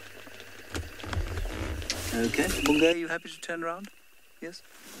 Okay, Bunga, are you happy to turn around? Yes?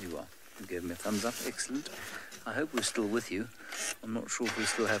 You are. You gave me a thumbs up. Excellent. I hope we're still with you. I'm not sure if we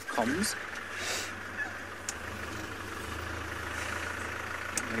still have comms.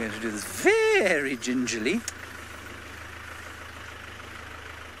 We're going to do this very gingerly.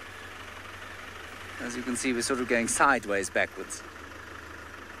 As you can see, we're sort of going sideways backwards.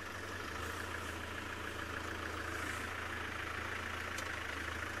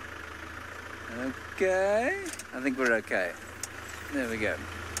 Okay, I think we're okay. There we go.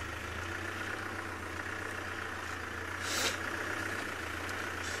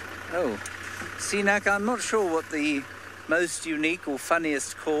 Oh, Sinak, I'm not sure what the most unique or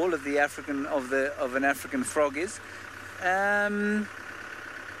funniest call of the of an African frog is. I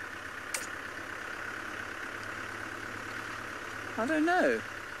don't know.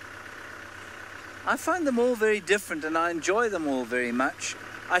 I find them all very different and I enjoy them all very much.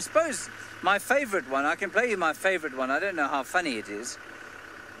 I suppose my favourite one, I can play you my favourite one. I don't know how funny it is.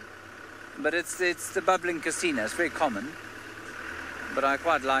 But it's the bubbling casino. It's very common. But I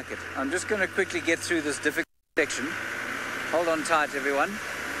quite like it. I'm just going to quickly get through this difficult section. Hold on tight, everyone.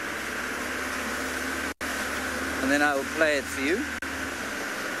 And then I will play it for you.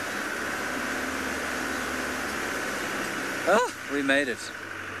 Oh, we made it.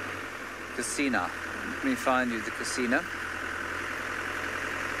 Casino. Let me find you the casino.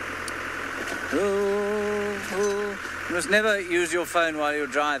 Oh. You must never use your phone while you're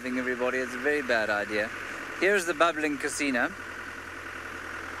driving, everybody. It's a very bad idea. Here's the bubbling casino.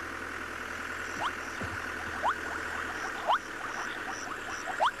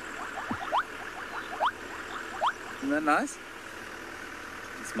 Isn't that nice?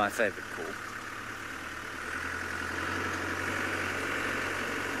 It's my favorite call.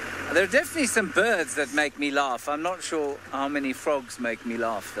 There are definitely some birds that make me laugh. I'm not sure how many frogs make me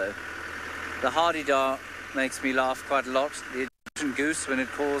laugh, though. The hardy-dar makes me laugh quite a lot. The Egyptian goose, when it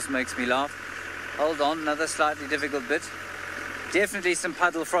calls, makes me laugh. Hold on, another slightly difficult bit. Definitely some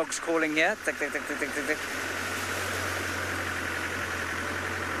puddle frogs calling here. Tick, tick, tick, tick, tick, tick, tick.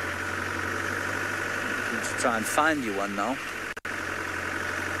 Try and find you one now.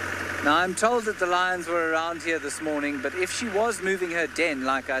 Now, I'm told that the lions were around here this morning, but if she was moving her den,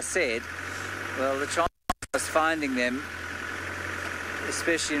 like I said, well, the chance of us finding them,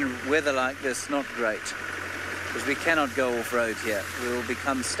 especially in weather like this, not great. Because we cannot go off-road here. We will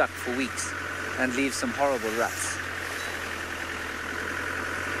become stuck for weeks and leave some horrible ruts.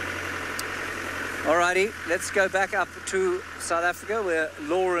 Alrighty, let's go back up to South Africa, where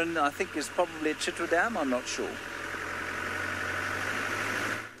Lauren, I think, is probably at Chitwa Dam. I'm not sure.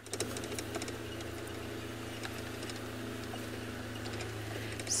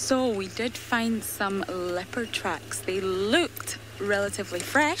 So we did find some leopard tracks. They looked relatively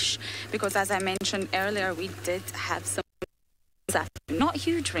fresh because, as I mentioned earlier, we did have some not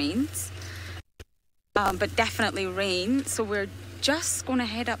huge rains, but definitely rain. So we're just going to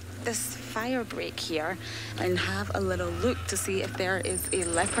head up this fire break here and have a little look to see if there is a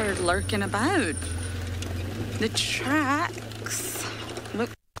leopard lurking about. The tracks look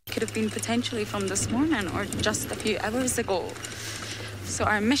like could have been potentially from this morning or just a few hours ago. So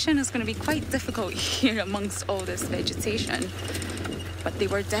our mission is going to be quite difficult here amongst all this vegetation, but they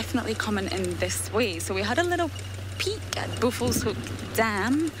were definitely coming in this way. So we had a little peek at Buffelshoek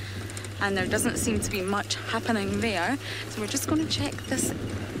Dam, and there doesn't seem to be much happening there. So we're just going to check this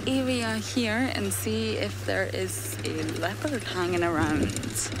area here and see if there is a leopard hanging around.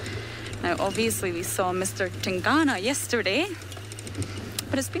 Now, obviously, we saw Mr. Tingana yesterday,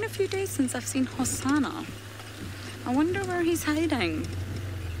 but it's been a few days since I've seen Hosanna. I wonder where he's hiding.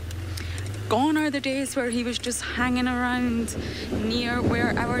 Gone are the days where he was just hanging around near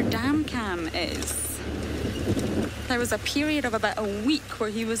where our dam cam is. There was a period of about a week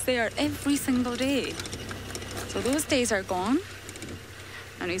where he was there every single day. So those days are gone.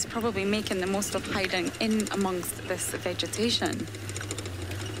 And he's probably making the most of hiding in amongst this vegetation.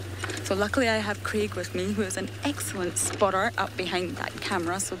 So luckily I have Craig with me, who is an excellent spotter up behind that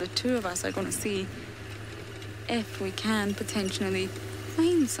camera. So the two of us are going to see if we can potentially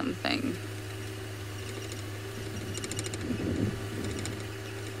find something.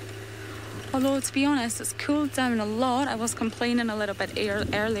 Although, to be honest, it's cooled down a lot. I was complaining a little bit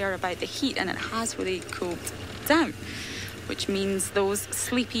earlier about the heat, and it has really cooled down, which means those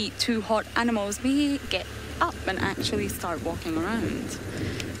sleepy, too hot animals may get up and actually start walking around,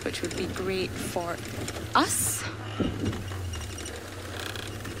 which would be great for us.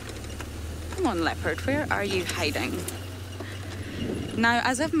 Come on, leopard, where are you hiding? Now,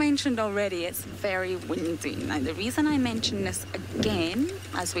 as I've mentioned already, it's very windy. Now, the reason I mention this again,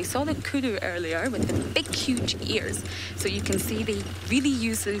 as we saw the kudu earlier with the big, huge ears, so you can see they really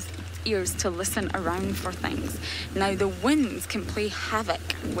use those ears to listen around for things. Now, the winds can play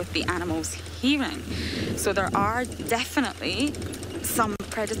havoc with the animals' hearing, so there are definitely some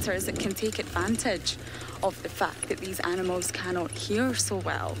predators that can take advantage of the fact that these animals cannot hear so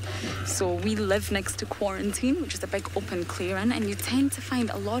well. So we live next to quarantine, which is a big open clearing, and you tend to find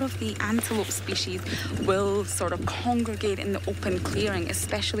a lot of the antelope species will sort of congregate in the open clearing,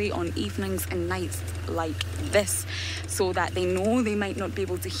 especially on evenings and nights like this, so that they know they might not be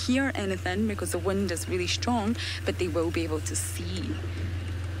able to hear anything because the wind is really strong, but they will be able to see.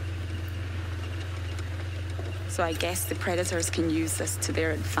 So I guess the predators can use this to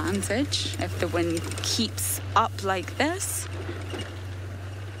their advantage if the wind keeps up like this.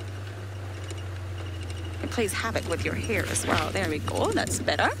 It plays havoc with your hair as well. There we go, that's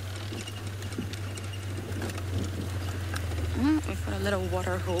better. We've got a little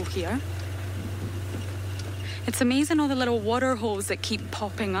water hole here. It's amazing all the little water holes that keep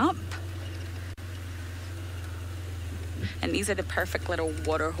popping up. And these are the perfect little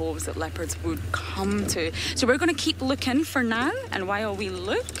water holes that leopards would come to. So we're going to keep looking for now, and while we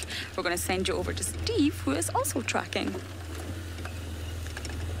look, we're going to send you over to Steve, who is also tracking.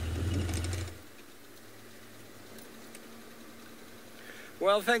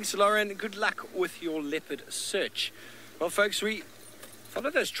 Well, thanks, Lauren. Good luck with your leopard search. Well, folks, we follow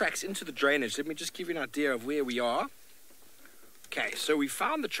those tracks into the drainage. Let me just give you an idea of where we are. Okay, so we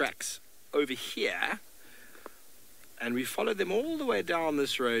found the tracks over here, and we followed them all the way down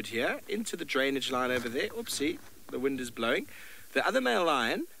this road here into the drainage line over there. Oopsie, the wind is blowing. The other male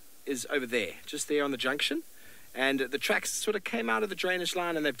lion is over there, just there on the junction. And the tracks sort of came out of the drainage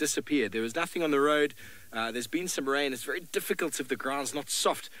line and they've disappeared. There was nothing on the road. There's been some rain. It's very difficult if the ground's not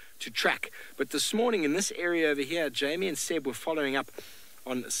soft to track. But this morning in this area over here, Jamie and Seb were following up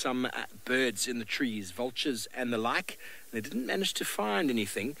on some birds in the trees, vultures and the like. They didn't manage to find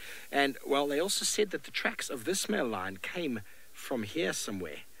anything. And, well, they also said that the tracks of this male lion came from here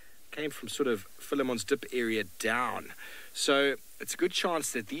somewhere. Came from sort of Philemon's Dip area down. So it's a good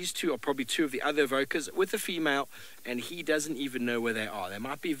chance that these two are probably two of the other evokers with a female, and he doesn't even know where they are. They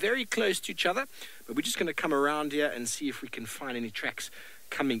might be very close to each other, but we're just going to come around here and see if we can find any tracks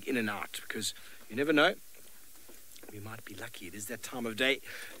coming in and out, because you never know. We might be lucky. It is that time of day.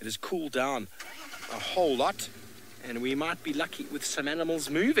 It has cooled down a whole lot, and we might be lucky with some animals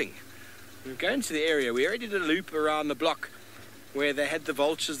moving. We're going to the area. We already did a loop around the block where they had the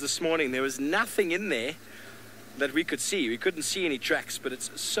vultures this morning. There was nothing in there that we could see. We couldn't see any tracks, but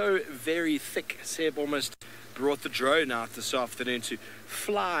it's so very thick. Seb almost brought the drone out this afternoon to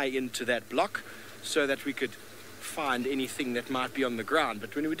fly into that block so that we could find anything that might be on the ground.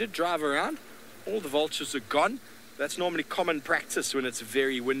 But when we did drive around, all the vultures are gone. That's normally common practice when it's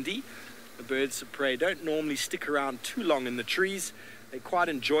very windy. The birds of prey don't normally stick around too long in the trees. They quite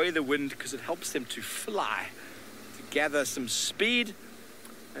enjoy the wind because it helps them to fly, to gather some speed,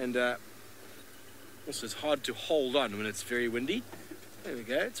 and also it's hard to hold on when it's very windy. There we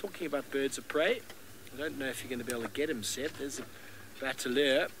go, talking about birds of prey. I don't know if you're going to be able to get him, Seb. There's a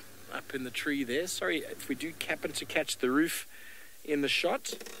bataleur up in the tree there. Sorry if we do happen to catch the roof in the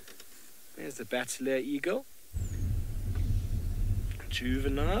shot. There's the bataleur eagle.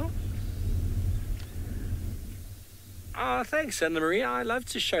 Juvenile. Oh, thanks, Anna Marie. I love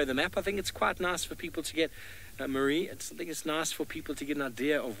to show the map. I think it's quite nice for people to get, Marie, I think it's nice for people to get an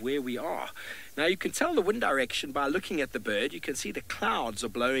idea of where we are. Now, you can tell the wind direction by looking at the bird. You can see the clouds are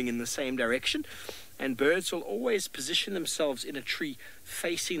blowing in the same direction, and birds will always position themselves in a tree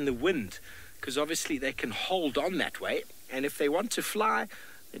facing the wind, because obviously they can hold on that way, and if they want to fly,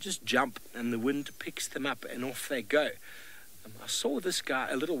 they just jump, and the wind picks them up, and off they go. I saw this guy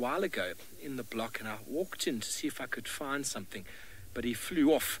a little while ago in the block, and I walked in to see if I could find something, but he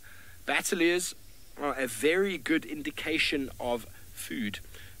flew off. Bataleurs are a very good indication of food,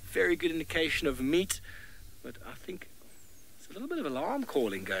 very good indication of meat, but I think there's a little bit of alarm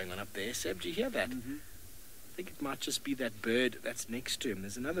calling going on up there. Seb, do you hear that? Mm-hmm. I think it might just be that bird that's next to him.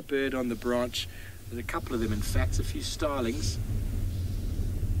 There's another bird on the branch. There's a couple of them, in fact, a few starlings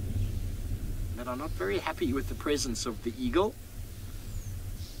that are not very happy with the presence of the eagle.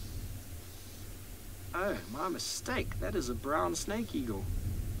 Oh, my mistake. That is a brown snake eagle.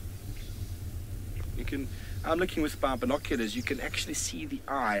 I'm looking with my binoculars. You can actually see the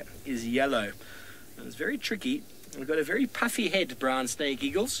eye is yellow. And it's very tricky. We've got a very puffy head, brown snake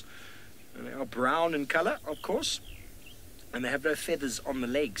eagles. And they are brown in color, of course. And they have no feathers on the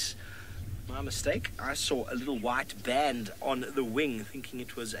legs. My mistake. I saw a little white band on the wing, thinking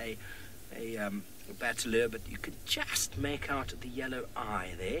it was a bateleur, but you could just make out the yellow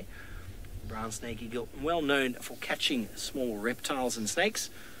eye there. Brown snake eagle, well known for catching small reptiles and snakes,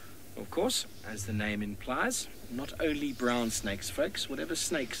 of course, as the name implies. Not only brown snakes, folks, whatever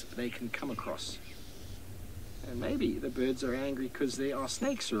snakes they can come across. And maybe the birds are angry because there are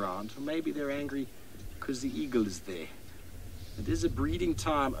snakes around, or maybe they're angry because the eagle is there. It is a breeding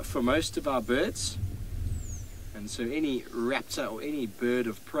time for most of our birds, and so any raptor or any bird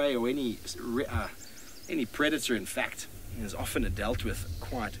of prey or any predator, in fact, is often dealt with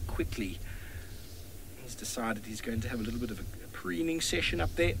quite quickly. He's decided he's going to have a little bit of a preening session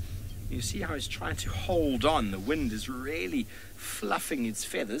up there. You see how he's trying to hold on. The wind is really fluffing its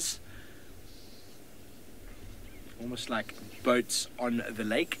feathers, almost like boats on the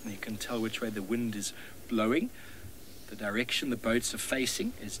lake. You can tell which way the wind is blowing. The direction the boats are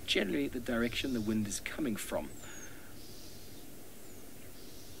facing is generally the direction the wind is coming from.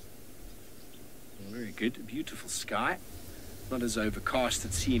 Very good, beautiful sky. Not as overcast,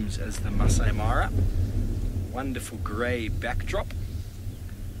 it seems, as the Maasai Mara. Wonderful grey backdrop.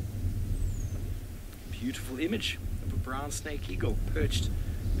 Beautiful image of a brown snake eagle perched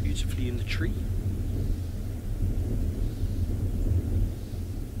beautifully in the tree.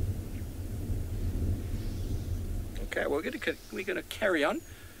 Okay, we're going to carry on.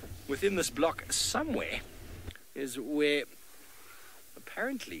 Within this block somewhere is where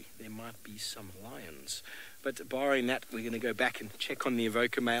apparently there might be some lions. But barring that, we're going to go back and check on the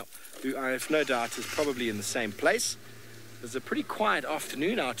evoker male, who I have no doubt is probably in the same place. There's a pretty quiet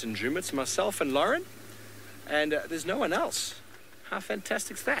afternoon out in Djoom. It's myself and Lauren, and there's no one else. How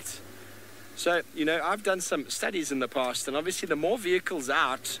fantastic is that? So, you know, I've done some studies in the past, and obviously the more vehicles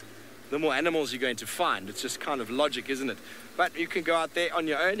out, the more animals you're going to find. It's just kind of logic, isn't it? But you can go out there on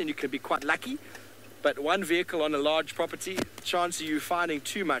your own and you can be quite lucky. But one vehicle on a large property, chance of you finding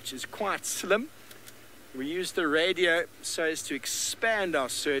too much is quite slim. We use the radio so as to expand our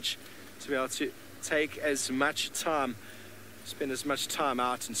search, to be able to take as much time, spend as much time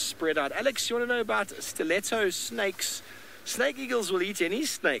out and spread out. Alex, you want to know about stiletto snakes? Snake eagles will eat any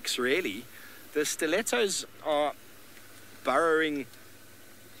snakes, really. The stilettos are burrowing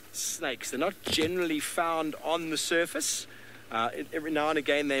snakes. They're not generally found on the surface. Every now and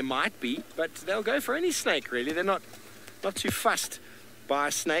again they might be, but they'll go for any snake, really. They're not too fussed by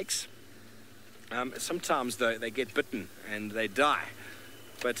snakes. Sometimes, though, they get bitten and they die.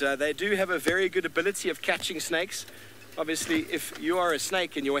 But they do have a very good ability of catching snakes. Obviously, if you are a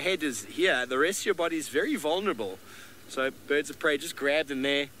snake and your head is here, the rest of your body is very vulnerable. So birds of prey, just grab them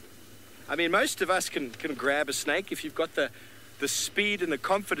there. I mean, most of us can grab a snake if you've got the speed and the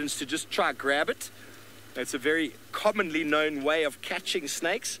confidence to just try grab it. It's a very commonly known way of catching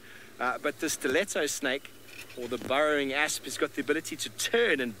snakes. But the stiletto snake, or the burrowing asp, has got the ability to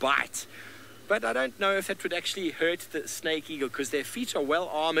turn and bite. But I don't know if that would actually hurt the snake eagle, because their feet are well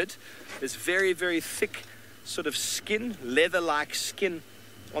armored. There's very, very thick sort of skin, leather-like skin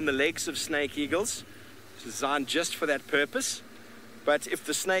on the legs of snake eagles. It's designed just for that purpose. But if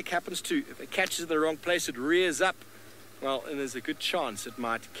the snake happens to, if it catches in the wrong place, it rears up, well, and there's a good chance it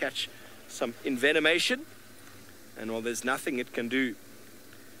might catch some envenomation. And well, there's nothing it can do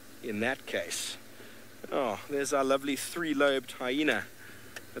in that case. Oh, there's our lovely three-lobed hyena.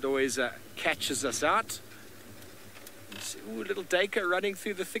 It always catches us out. Ooh, little Dacre running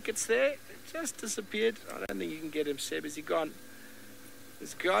through the thickets there. It just disappeared. I don't think you can get him, Seb. Is he gone?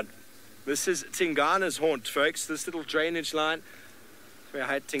 He's gone. This is Tingana's haunt, folks. This little drainage line where I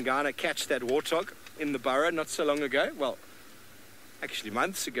had Tingana catch that warthog in the burrow not so long ago. Well, actually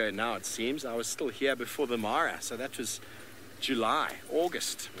months ago now, it seems. I was still here before the Mara. So that was July,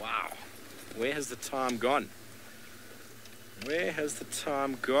 August. Wow. Where has the time gone? Where has the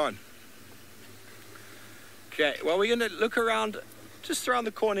time gone? Okay, well, we're going to look around, just around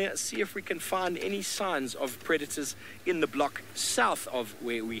the corner, see if we can find any signs of predators in the block south of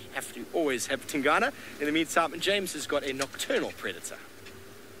where we have to always have Tingana. In the meantime, James has got a nocturnal predator.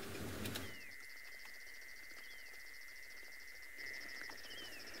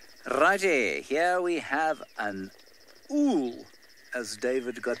 Righty, here we have an ool, as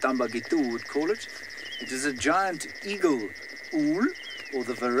David Gatambagitu would call it. It is a giant eagle ool, or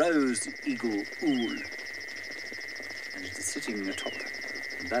the Varro's eagle ool. And it is sitting atop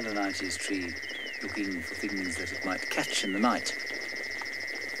the Balanites tree looking for things that it might catch in the night.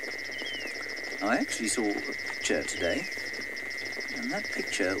 I actually saw a picture today, and that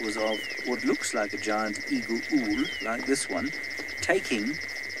picture was of what looks like a giant eagle owl, like this one, taking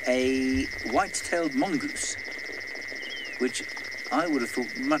a white-tailed mongoose, which I would have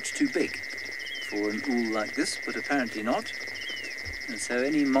thought much too big for an owl like this, but apparently not. And so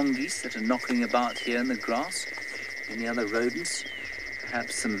any mongoose that are knocking about here in the grass, any other rodents,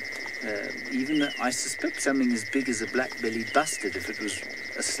 perhaps some, even I suspect something as big as a black-bellied bustard, if it was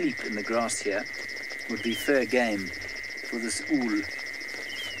asleep in the grass here, would be fair game for this owl.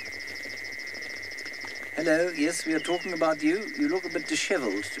 Hello, yes, we are talking about you. You look a bit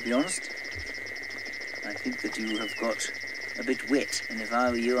dishevelled, to be honest. I think that you have got a bit wet, and if I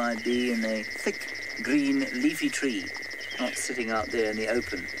were you, I'd be in a thick, green, leafy tree, not sitting out there in the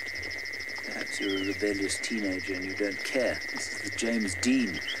open. Perhaps you're a rebellious teenager and you don't care. This is the James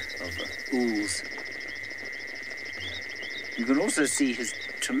Dean of owls. You can also see his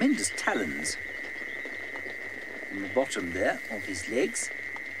tremendous talons on the bottom there of his legs.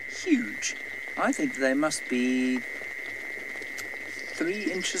 Huge. I think they must be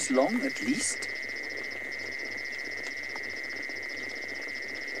 3 inches long at least.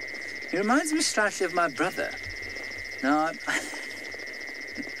 He reminds me slightly of my brother. Now,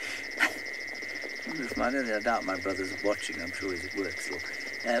 I doubt my brother's watching. I'm sure he's at work still.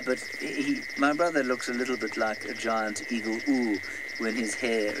 But my brother looks a little bit like a giant eagle owl when his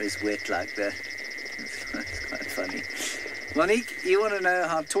hair is wet like that. It's quite funny. Monique, you want to know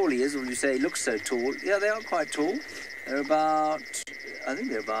how tall he is, or you say he looks so tall? Yeah, they are quite tall. They're about, I think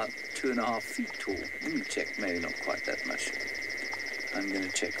they're about 2.5 feet tall. Let me check, maybe not quite that much. I'm going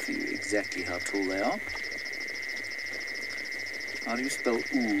to check for you exactly how tall they are. How do you spell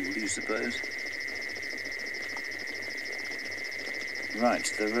owl, do you suppose? Right,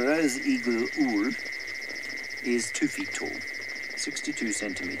 the rose eagle owl is 2 feet tall, 62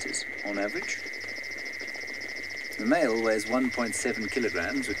 centimeters on average. The male weighs 1.7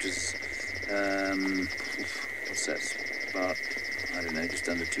 kilograms, which is, what's that, about, I don't know, just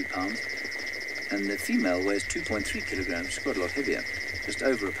under 2 pounds. And the female weighs 2.3 kilograms, which is quite a lot heavier, just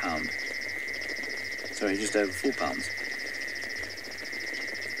over a pound. Sorry, just over 4 pounds.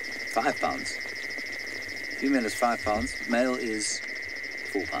 5 pounds. Female is 5 pounds, male is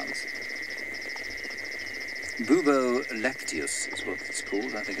 4 pounds. Bubo lacteus is what it's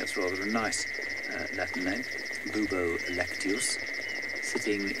called. I think that's rather a nice Latin name. Bubo lacteus,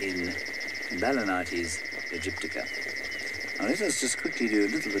 sitting in Balanites aegyptica. Now let us just quickly do a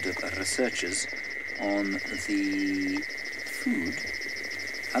little bit of researches on the food.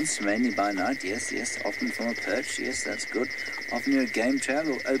 Hunts mainly by night, yes, often from a perch, yes, that's good. Often near a game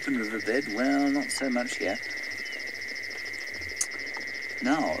trail or open riverbed, well, not so much here.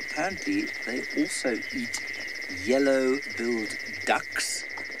 Now, apparently, they also eat yellow-billed ducks.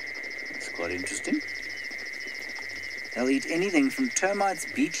 That's quite interesting. They'll eat anything from termites,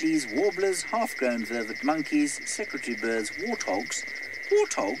 beetles, warblers, half-grown vervet monkeys, secretary birds, warthogs,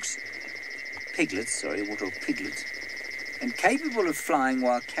 warthog piglets, and capable of flying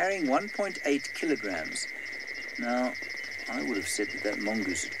while carrying 1.8 kilograms. Now, I would have said that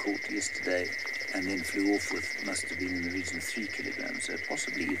mongoose had caught yesterday and then flew off with must have been in the region of 3 kilograms, so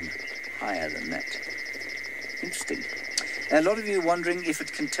possibly even higher than that. Interesting. A lot of you wondering if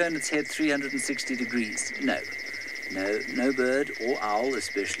it can turn its head 360 degrees. No bird or owl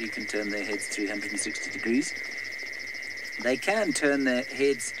especially can turn their heads 360 degrees. They can turn their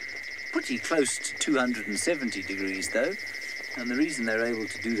heads pretty close to 270 degrees though, and the reason they're able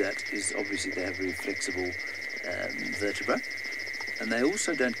to do that is obviously they have very flexible vertebra, and they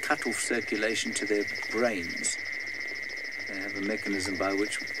also don't cut off circulation to their brains. They have a mechanism by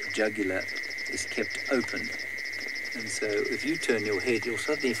which the jugular is kept open, and so if you turn your head, you'll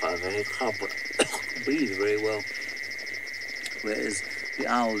suddenly find that it can't breathe very well, whereas the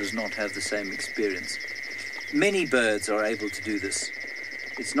owl does not have the same experience. Many birds are able to do this.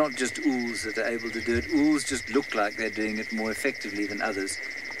 It's not just owls that are able to do it. Owls just look like they're doing it more effectively than others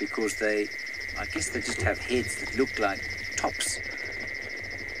because I guess they just have heads that look like tops.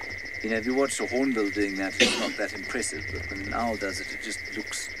 You know, if you watch a hornbill doing that, it's not that impressive, but when an owl does it, it just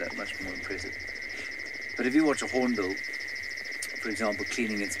looks that much more impressive. But if you watch a hornbill, for example,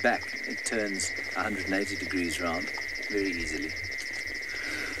 cleaning its back, it turns 180 degrees round very easily.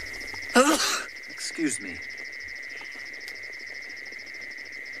 Excuse me.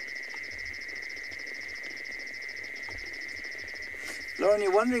 Lauren,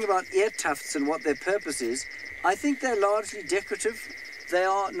 you're wondering about ear tufts and what their purpose is. I think they're largely decorative. They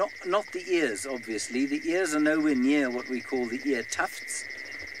are not the ears, obviously. The ears are nowhere near what we call the ear tufts.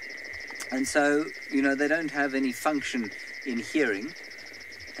 And so, you know, they don't have any function in hearing,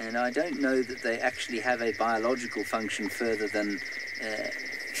 and I don't know that they actually have a biological function further than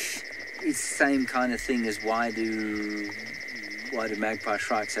it's the same kind of thing as why do magpie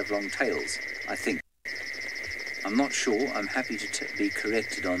shrikes have long tails, I think. I'm not sure. I'm happy to be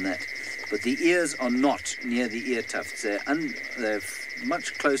corrected on that. But the ears are not near the ear tufts. They're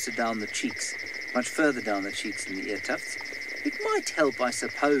much closer down the cheeks, much further down the cheeks than the ear tufts. It might help, I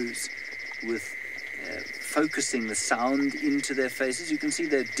suppose, with focusing the sound into their faces. You can see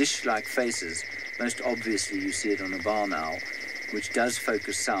their dish-like faces. Most obviously, you see it on a barn owl, which does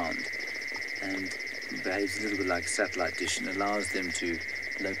focus sound and behaves a little bit like a satellite dish and allows them to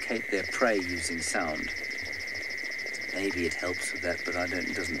locate their prey using sound. Maybe it helps with that, but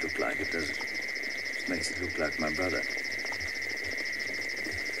it doesn't look like it, does it? It makes it look like my brother.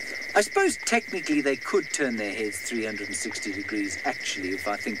 I suppose technically they could turn their heads 360 degrees, actually, if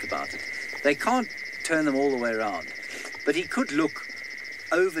I think about it. They can't turn them all the way around, but he could look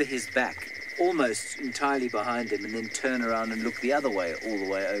over his back, almost entirely behind him, and then turn around and look the other way, all the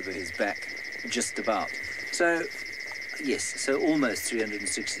way over his back, just about. So, yes, so almost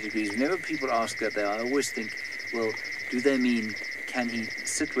 360 degrees. Whenever people ask that, I always think, well, do they mean, can he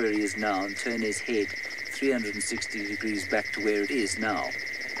sit where he is now and turn his head 360 degrees back to where it is now?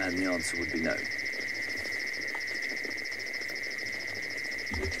 And the answer would be no.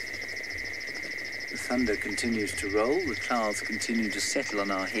 The thunder continues to roll, the clouds continue to settle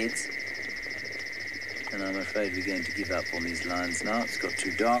on our heads, and I'm afraid we're going to give up on these lines now. It's got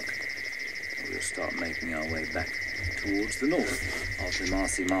too dark. We'll start making our way back towards the north of the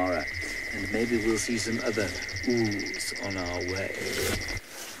Maasai Mara, and maybe we'll see some other ools on our way.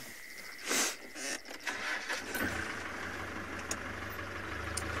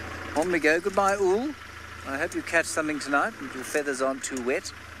 On we go. Goodbye, ool. I hope you catch something tonight and your feathers aren't too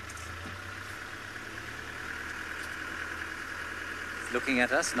wet. Looking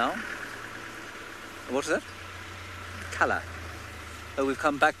at us now. What's that? Colour. Oh, we've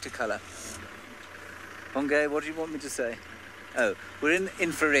come back to colour. Bonge, what do you want me to say? Oh, we're in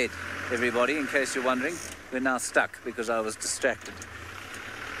infrared, everybody, in case you're wondering. We're now stuck because I was distracted.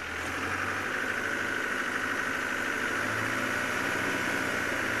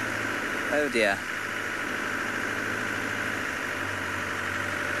 Oh dear.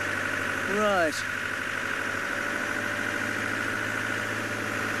 Right.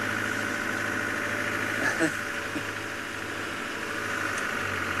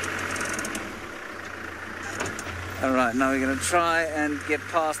 All right, now we're going to try and get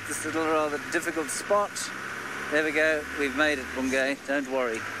past this little rather difficult spot. There we go. We've made it, Bungay. Don't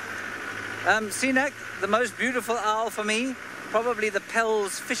worry. Sinak, the most beautiful owl for me, probably the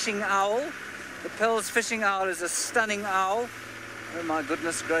Pell's fishing owl. The Pell's fishing owl is a stunning owl. Oh my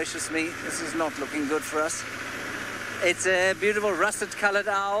goodness gracious me, this is not looking good for us. It's a beautiful russet-coloured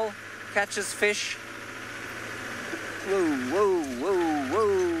owl, catches fish. Whoa, whoa, whoa,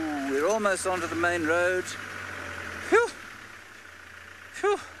 whoa. We're almost onto the main road. Phew!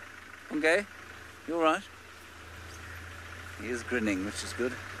 Phew! Okay, you all right? He is grinning, which is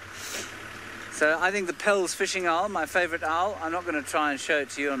good. So I think the Pell's fishing owl, my favourite owl. I'm not going to try and show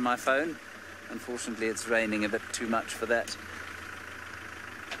it to you on my phone. Unfortunately, it's raining a bit too much for that.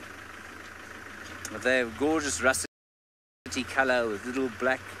 But they're gorgeous russet colour with little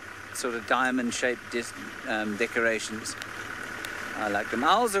black sort of diamond-shaped decorations. I like them.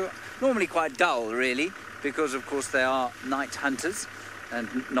 Owls are normally quite dull, really, because, of course, they are night hunters and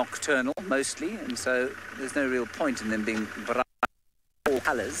nocturnal, mostly, and so there's no real point in them being bright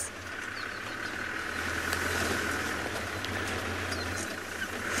colours.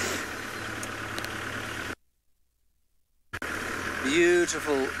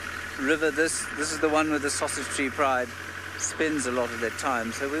 Beautiful river. This is the one with the sausage tree pride. Spends a lot of their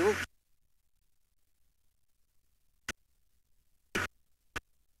time, so we will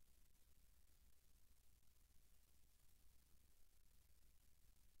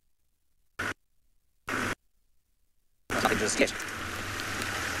just get.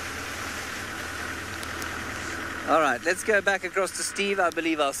 All right, let's go back across to Steve. I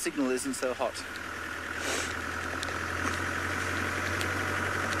believe our signal isn't so hot.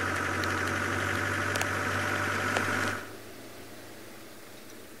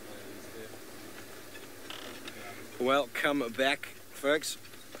 Welcome back, folks.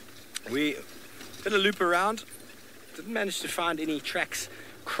 We did a loop around. Didn't manage to find any tracks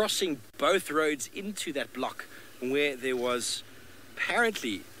crossing both roads into that block where there was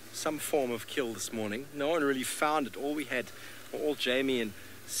apparently some form of kill this morning. No one really found it. All Jamie and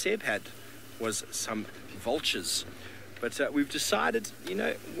Seb had was some vultures. But we've decided, you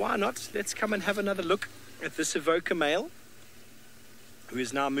know, why not? Let's come and have another look at this evoker male, who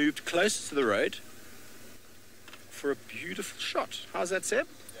is now moved closer to the road for a beautiful shot. How's that, Seb?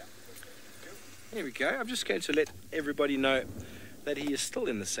 Yeah. Here we go. I'm just going to let everybody know that he is still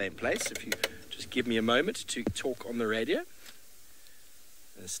in the same place. If you just give me a moment to talk on the radio.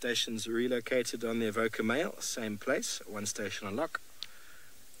 The station's relocated on the evoker male, same place, one station on lock.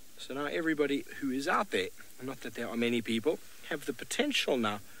 So now everybody who is out there, not that there are many people, have the potential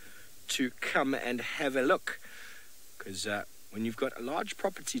now to come and have a look. Because when you've got a large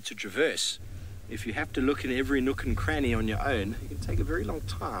property to traverse, if you have to look in every nook and cranny on your own, it can take a very long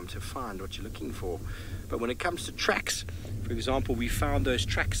time to find what you're looking for. But when it comes to tracks, for example, we found those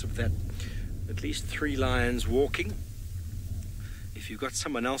tracks of that at least 3 lions walking. If you've got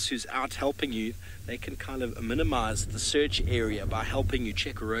someone else who's out helping you, they can kind of minimize the search area by helping you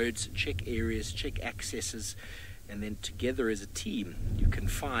check roads, check areas, check accesses, and then together as a team, you can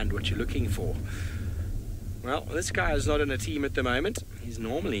find what you're looking for. Well, this guy is not in a team at the moment. He's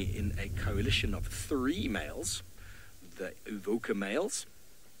normally in a coalition of 3 males, the evoker males.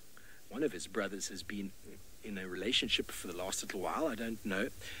 One of his brothers has been in a relationship for the last little while. I don't know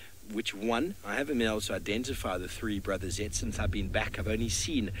which one. I haven't been able to identify the 3 brothers yet since I've been back. I've only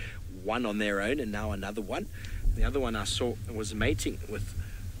seen one on their own and now another one. The other one I saw was mating with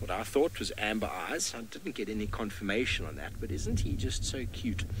what I thought was amber eyes. I didn't get any confirmation on that, but isn't he just so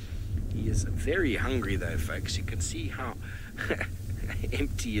cute? He is very hungry though, folks. You can see how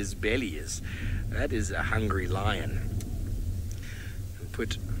empty his belly is. That is a hungry lion.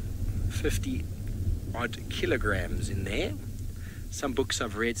 Put 50 odd kilograms in there. Some books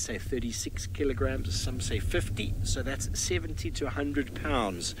I've read say 36 kilograms, some say 50, so that's 70 to 100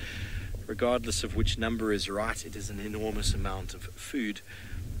 pounds. Regardless of which number is right, it is an enormous amount of food.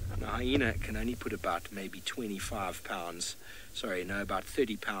 A hyena can only put about maybe 25 pounds, about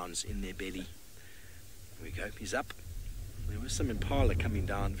 30 pounds in their belly. There we go, he's up. There was some impala coming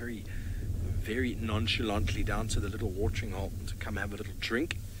down very, very nonchalantly down to the little watering hole to come have a little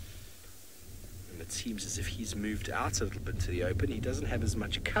drink. And it seems as if he's moved out a little bit to the open. He doesn't have as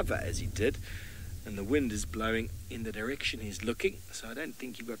much cover as he did, and the wind is blowing in the direction he's looking, so I don't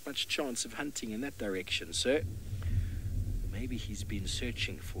think you've got much chance of hunting in that direction, sir. Maybe he's been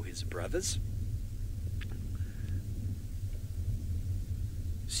searching for his brothers.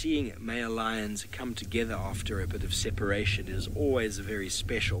 Seeing male lions come together after a bit of separation is always very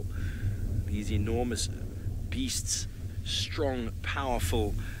special. These enormous beasts, strong,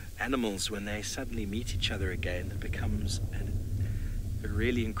 powerful animals, when they suddenly meet each other again, it becomes a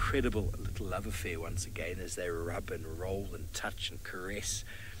really incredible little love affair once again as they rub and roll and touch and caress.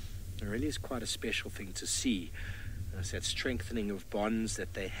 It really is quite a special thing to see. It's that strengthening of bonds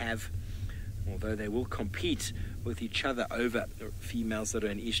that they have, although they will compete with each other over females that are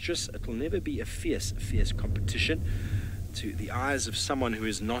in estrus. It will never be a fierce competition. To the eyes of someone who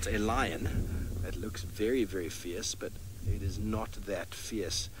is not a lion, it looks very, very fierce, but it is not that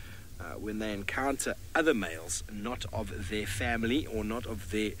fierce. When they encounter other males not of their family or not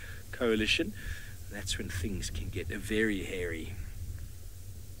of their coalition, that's when things can get very hairy.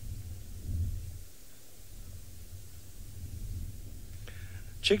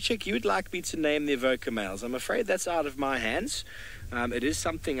 Chick, you would like me to name the evoker males. I'm afraid that's out of my hands. It is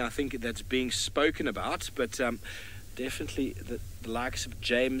something I think that's being spoken about, but definitely the likes of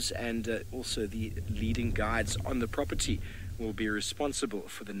James and also the leading guides on the property will be responsible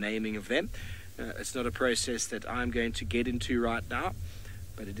for the naming of them. It's not a process that I'm going to get into right now,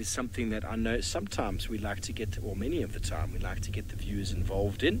 but it is something that I know sometimes we like to get, or many of the time, we like to get the viewers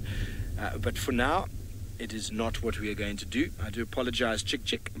involved in. But for now, it is not what we are going to do. I do apologize,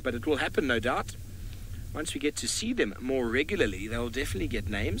 Chick, but it will happen, no doubt. Once we get to see them more regularly, they'll definitely get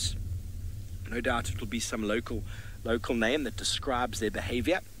names. No doubt it will be some local name that describes their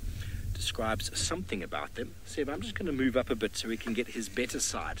behavior, describes something about them. Seb, I'm just going to move up a bit so we can get his better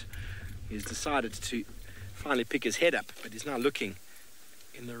side. He's decided to finally pick his head up, but he's now looking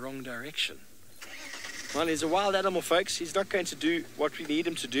in the wrong direction. Well, he's a wild animal, folks. He's not going to do what we need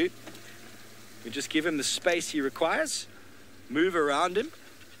him to do. We just give him the space he requires, move around him.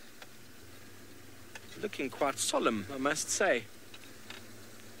 Looking quite solemn, I must say.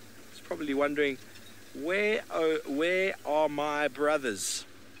 He's probably wondering, where are my brothers?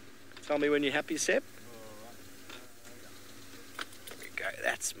 Tell me when you're happy, Seb. There we go,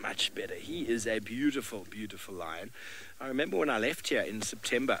 that's much better. He is a beautiful, beautiful lion. I remember when I left here in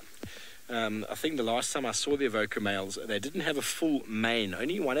September, I think the last time I saw the evoker males, they didn't have a full mane.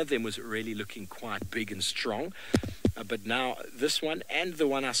 Only one of them was really looking quite big and strong. But now this one and the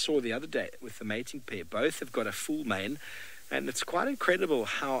one I saw the other day with the mating pair, both have got a full mane. And it's quite incredible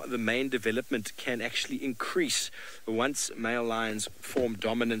how the mane development can actually increase once male lions form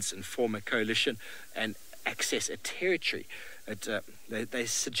dominance and form a coalition and access a territory. They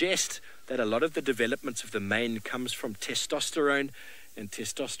suggest that a lot of the development of the mane comes from testosterone, and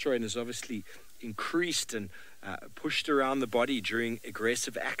testosterone is obviously increased and pushed around the body during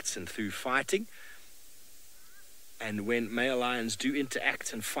aggressive acts and through fighting. And when male lions do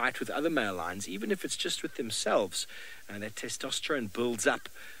interact and fight with other male lions, even if it's just with themselves, that testosterone builds up.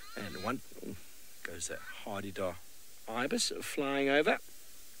 And one goes a hardy-dar ibis flying over.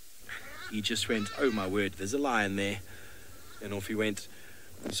 He just went, oh my word, there's a lion there. And off he went.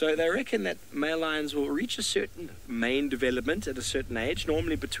 So they reckon that male lions will reach a certain mane development at a certain age,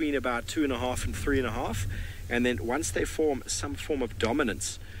 normally between about 2.5 and 3.5. And then once they form some form of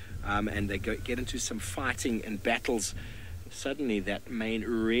dominance, and they get into some fighting and battles, suddenly that mane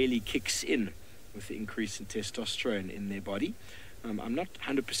really kicks in with the increase in testosterone in their body. I'm not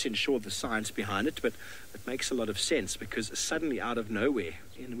 100% sure the science behind it, but it makes a lot of sense, because suddenly out of nowhere,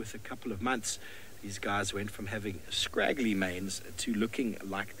 in with a couple of months, these guys went from having scraggly manes to looking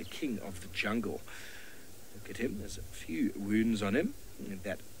like the king of the jungle. Look at him, there's a few wounds on him.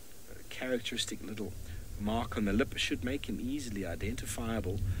 That characteristic little mark on the lip should make him easily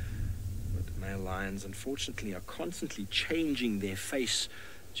identifiable. But male lions, unfortunately, are constantly changing their face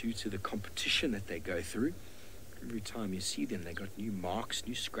due to the competition that they go through. Every time you see them, they got new marks,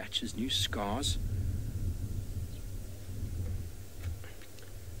 new scratches, new scars.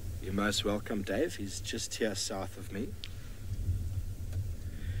 You're most welcome, Dave. He's just here south of me.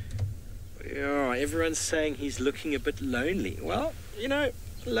 Yeah, everyone's saying he's looking a bit lonely. Well, you know,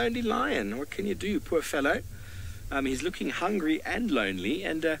 lonely lion, what can you do, poor fellow? He's looking hungry and lonely,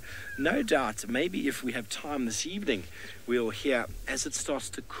 and no doubt, maybe if we have time this evening, we'll hear, as it starts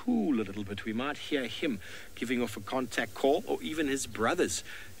to cool a little bit, we might hear him giving off a contact call, or even his brothers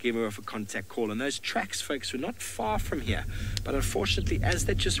giving off a contact call. And those tracks, folks, were not far from here. But unfortunately, as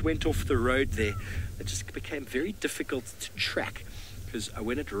they just went off the road there, it just became very difficult to track, because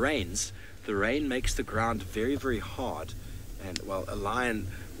when it rains, the rain makes the ground very, very hard. And, well, a lion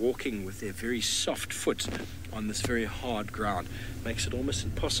walking with their very soft foot on this very hard ground makes it almost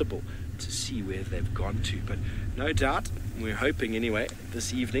impossible to see where they've gone to. But no doubt, we're hoping anyway,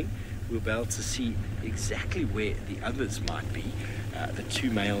 this evening we'll be able to see exactly where the others might be. The two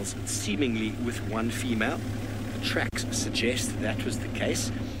males seemingly with one female. The tracks suggest that was the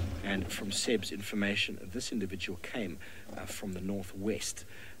case. And from Seb's information, this individual came from the northwest.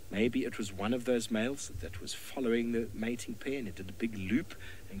 Maybe it was one of those males that was following the mating pair, and it did a big loop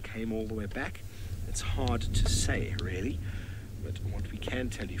and came all the way back. It's hard to say, really. But what we can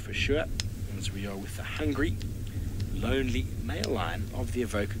tell you for sure is we are with the hungry, lonely male lion of the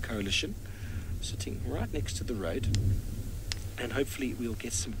Avoca Coalition, sitting right next to the road. And hopefully we'll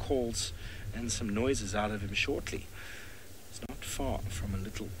get some calls and some noises out of him shortly. It's not far from a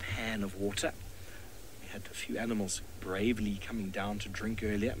little pan of water. Had a few animals bravely coming down to drink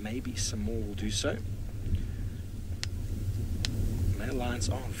earlier. Maybe some more will do so. Male lions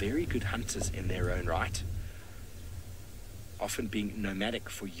are very good hunters in their own right, often being nomadic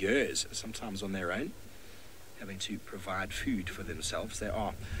for years, sometimes on their own, having to provide food for themselves. They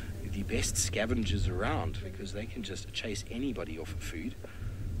are the best scavengers around, because they can just chase anybody off of food.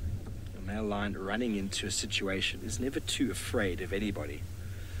 A male lion running into a situation is never too afraid of anybody.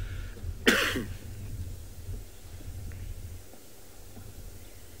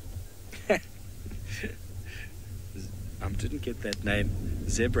 Didn't get that name.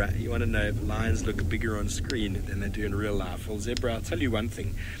 Zebra. You want to know if lions look bigger on screen than they do in real life? Well, zebra, I'll tell you one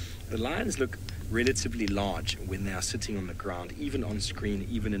thing. The lions look relatively large when they are sitting on the ground, even on screen,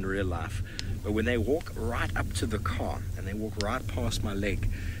 even in real life. But when they walk right up to the car and they walk right past my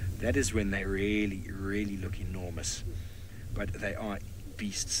leg, that is when they really, really look enormous. But they are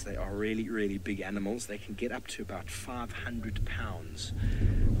beasts. They are really, really big animals. They can get up to about 500 pounds.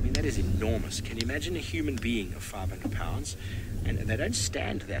 I mean, that is enormous. Can you imagine a human being of 500 pounds? And they don't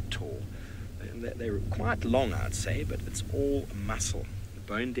stand that tall. They're quite long, I'd say, but it's all muscle,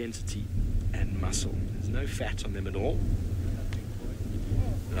 bone density and muscle. There's no fat on them at all.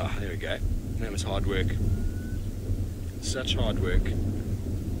 Oh, there we go. That was hard work. Such hard work.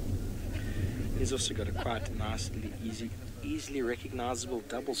 He's also got a quite nice, easily recognizable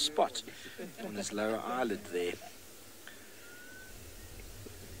double spot on his lower eyelid there.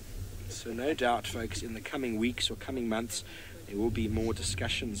 So no doubt, folks, in the coming weeks or coming months, there will be more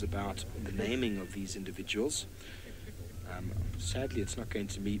discussions about the naming of these individuals. Sadly, it's not going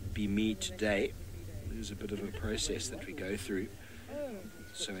to be me today. There's a bit of a process that we go through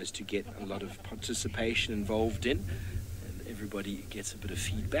so as to get a lot of participation involved in, and everybody gets a bit of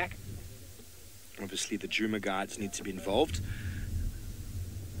feedback. Obviously the Djuma guides need to be involved.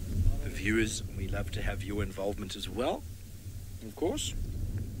 The viewers, we love to have your involvement as well, of course.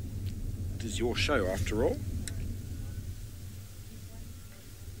 It is your show after all.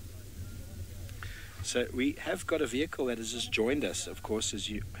 So we have got a vehicle that has just joined us, of course, as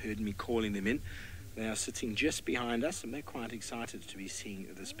you heard me calling them in. They are sitting just behind us, and they're quite excited to be seeing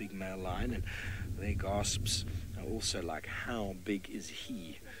this big male lion, and their gasps are also like, how big is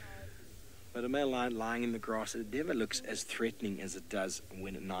he? But a male lion lying in the grass, it never looks as threatening as it does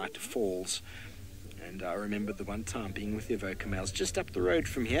when night falls. And I remember the one time being with the Avoca males just up the road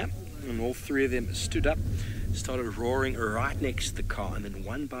from here, and all three of them stood up, started roaring right next to the car, and then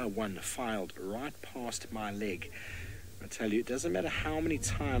one by one filed right past my leg. I tell you, it doesn't matter how many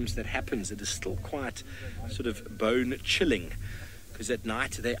times that happens, it is still quite sort of bone chilling, because at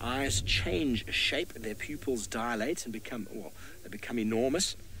night their eyes change shape, their pupils dilate and become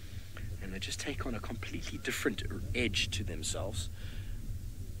enormous, and they just take on a completely different edge to themselves.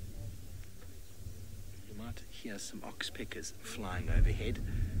 You might hear some oxpeckers flying overhead.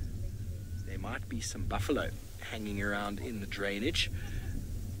 There might be some buffalo hanging around in the drainage.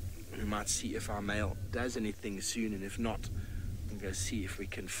 We might see if our male does anything soon, and if not, we'll go see if we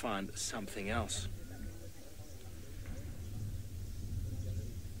can find something else.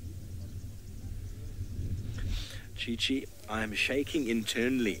 Chi-Chi, I am shaking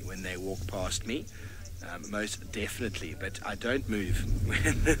internally when they walk past me, most definitely, but I don't move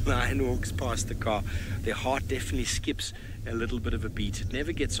when the lion walks past the car. Their heart definitely skips a little bit of a beat. It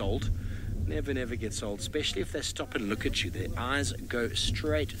never gets old. Never gets old, especially if they stop and look at you. Their eyes go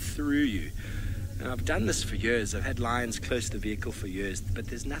straight through you. And I've done this for years. I've had lions close to the vehicle for years, but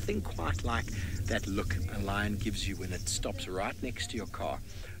there's nothing quite like that look a lion gives you when it stops right next to your car,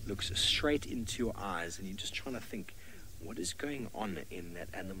 looks straight into your eyes, and you're just trying to think, what is going on in that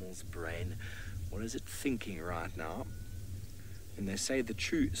animal's brain? What is it thinking right now? And they say the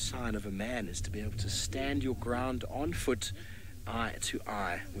true sign of a man is to be able to stand your ground on foot, eye to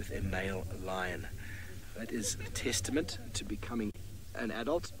eye with a male lion. That is a testament to becoming an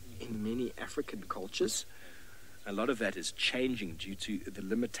adult in many African cultures. A lot of that is changing due to the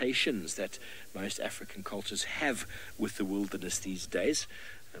limitations that most African cultures have with the wilderness these days.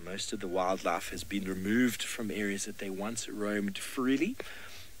 And most of the wildlife has been removed from areas that they once roamed freely.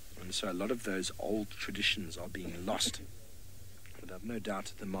 And so a lot of those old traditions are being lost. But I've no doubt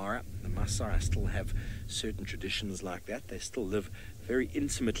that the Mara, the Maasai, still have certain traditions like that. They still live very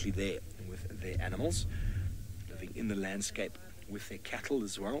intimately there with their animals, living in the landscape with their cattle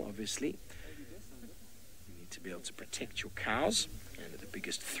as well, obviously. You need to be able to protect your cows, and the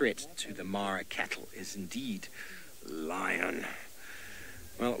biggest threat to the Mara cattle is indeed lion.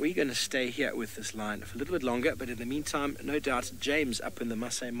 Well, we're going to stay here with this lion for a little bit longer, but in the meantime, no doubt James up in the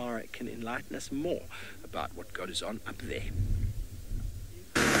Maasai Mara can enlighten us more about what goes on up there.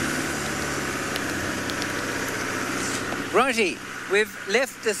 Righty, we've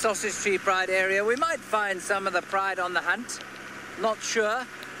left the Sausage Tree Pride area. We might find some of the pride on the hunt. Not sure.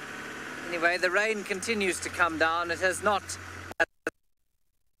 Anyway, the rain continues to come down. It has not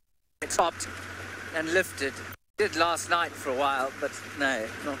stopped and lifted. It did last night for a while, but no,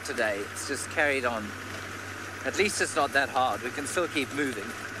 not today. It's just carried on. At least it's not that hard. We can still keep moving.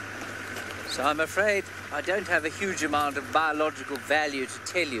 So I'm afraid I don't have a huge amount of biological value to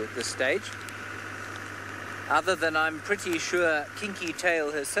tell you at this stage. Other than I'm pretty sure Kinky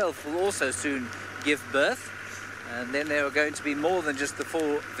Tail herself will also soon give birth. And then there are going to be more than just the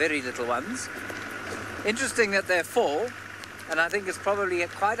 4 very little ones. Interesting that they're 4, and I think it's probably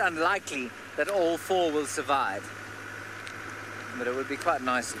quite unlikely that all 4 will survive. But it would be quite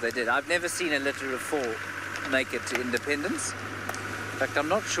nice if they did. I've never seen a litter of 4 make it to independence. In fact, I'm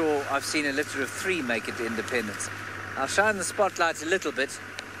not sure I've seen a litter of 3 make it to independence. I'll shine the spotlight a little bit.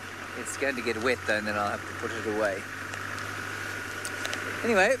 It's going to get wet though, and then I'll have to put it away.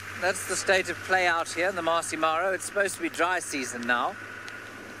 Anyway, that's the state of play out here in the Maasai Mara. It's supposed to be dry season now,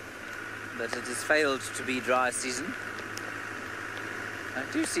 but it has failed to be dry season. I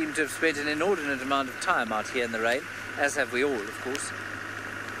do seem to have spent an inordinate amount of time out here in the rain, as have we all, of course.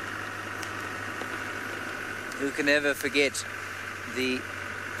 Who can ever forget the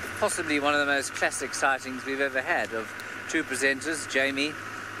possibly one of the most classic sightings we've ever had of 2 presenters, Jamie,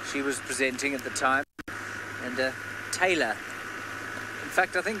 she was presenting at the time, and Taylor. In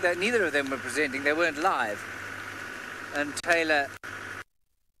fact, I think that neither of them were presenting, they weren't live. And Taylor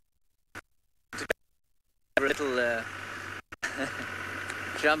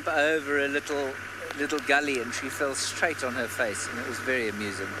jump over a little little gully and she fell straight on her face, and it was very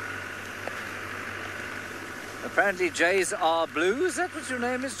amusing. Apparently jays are blue. Is that what your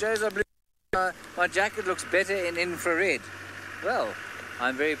name is? Jays are blue. My jacket looks better in infrared. Well,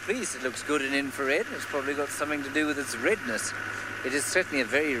 I'm very pleased it looks good in infrared. It's probably got something to do with its redness. It is certainly a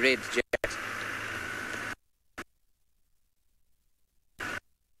very red jacket.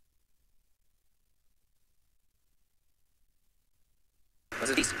 But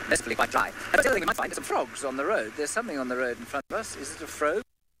at least mercifully quite dry. And the other thing we might find is some frogs on the road. There's something on the road in front of us. Is it a frog?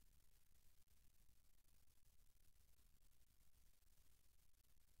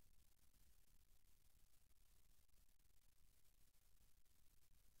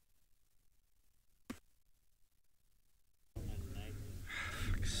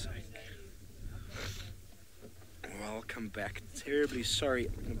 Welcome back. Terribly sorry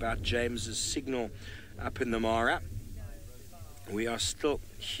about James's signal up in the Mara. We are still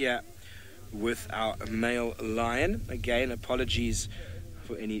here with our male lion. Again, apologies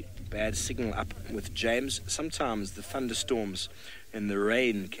for any bad signal up with James. Sometimes the thunderstorms and the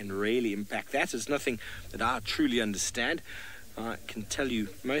rain can really impact that. It's nothing that I truly understand. I can tell you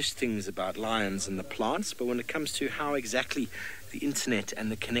most things about lions and the plants, but when it comes to how exactly the internet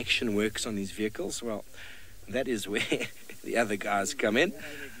and the connection works on these vehicles, well, that is where the other guys come in.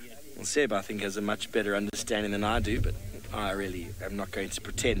 Well, Seb, I think, has a much better understanding than I do, but I really am not going to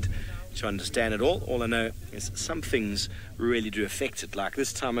pretend to understand it all. All I know is some things really do affect it, like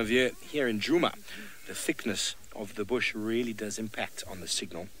this time of year here in Djuma. The thickness of the bush really does impact on the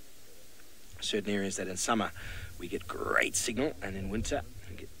signal. Certain areas that in summer we get great signal, and in winter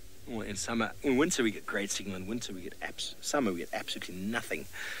we get, well, in winter we get great signal, in winter we get summer we get absolutely nothing.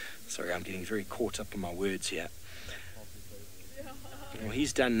 Sorry, I'm getting very caught up in my words here. Well,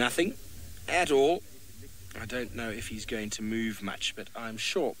 he's done nothing at all. I don't know if he's going to move much, but I'm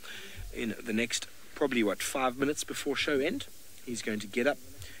sure in the next, probably, 5 minutes before show end, he's going to get up,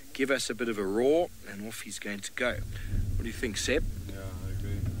 give us a bit of a roar, and off he's going to go. What do you think, Seb? Yeah, I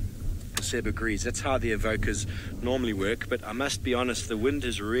agree. Seb agrees. That's how the evokers normally work, but I must be honest, the wind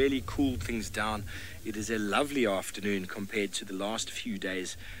has really cooled things down. It is a lovely afternoon compared to the last few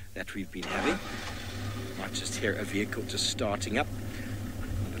days that we've been having. Might just hear a vehicle just starting up.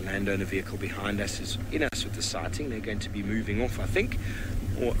 The landowner vehicle behind us is in us with the sighting. They're going to be moving off, I think,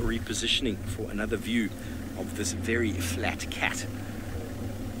 or repositioning for another view of this very flat cat.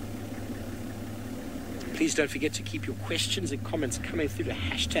 Please don't forget to keep your questions and comments coming through the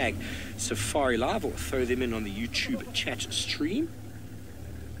hashtag Safari Live, or throw them in on the YouTube chat stream.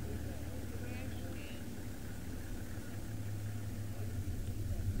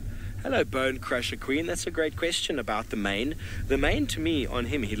 Hello, Bone Crusher Queen. That's a great question about the mane. The mane, to me, on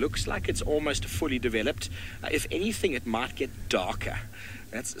him, he looks like it's almost fully developed. If anything, it might get darker.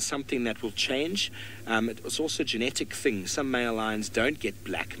 That's something that will change. It's also a genetic thing. Some male lions don't get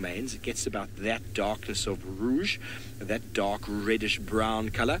black manes. It gets about that darkness of rouge, that dark reddish brown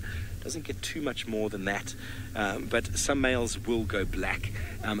color. Doesn't get too much more than that. But some males will go black.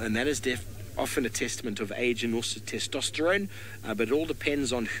 And that is often a testament of age and also testosterone, but it all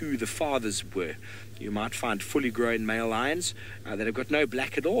depends on who the fathers were. You might find fully grown male lions that have got no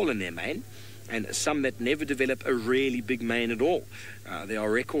black at all in their mane, and some that never develop a really big mane at all. There are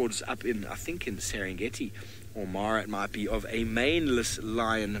records up in, I think in Serengeti or Mara it might be, of a maneless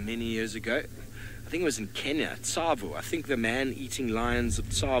lion many years ago. I think it was in Kenya, Tsavo. I think the man-eating lions of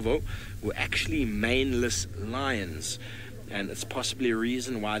Tsavo were actually maneless lions. And it's possibly a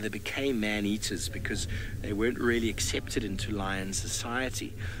reason why they became man-eaters, because they weren't really accepted into lion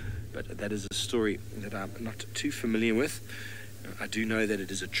society. But that is a story that I'm not too familiar with. I do know that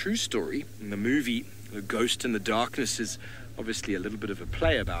it is a true story. In the movie, The Ghost in the Darkness is obviously a little bit of a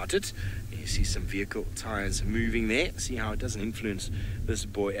play about it. You see some vehicle tires moving there. See how it doesn't influence this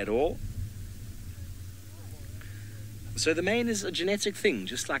boy at all. So the mane is a genetic thing,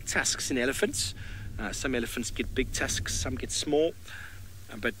 just like tusks in elephants. Some elephants get big tusks, some get small,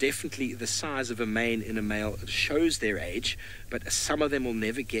 but definitely the size of a mane in a male shows their age, but some of them will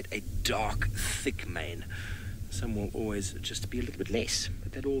never get a dark, thick mane. Some will always just be a little bit less,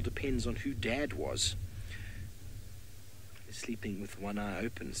 but that all depends on who Dad was. He's sleeping with one eye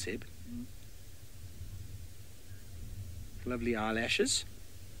open, Seb. Lovely eyelashes.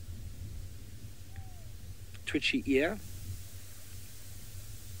 Twitchy ear.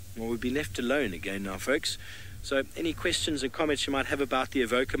 Well, we've been left alone again now, folks. So any questions and comments you might have about the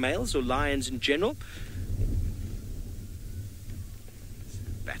evoker males or lions in general?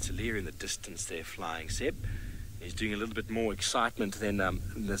 Battalier in the distance there flying, Seb. He's doing a little bit more excitement than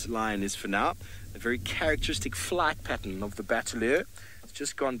this lion is for now. A very characteristic flight pattern of the Battalier. It's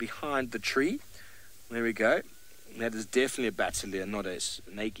just gone behind the tree. There we go. That is definitely a bateleur, not a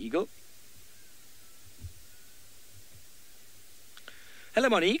snake eagle. Hello,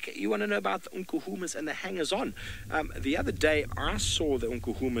 Monique. You want to know about the unkuhumas and the hangers-on? The other day, I saw the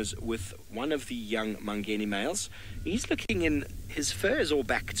unkuhumas with one of the young Mangeni males. He's looking in, his fur is all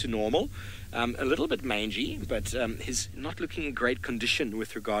back to normal, a little bit mangy, but he's not looking in great condition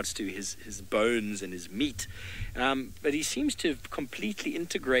with regards to his bones and his meat. But he seems to have completely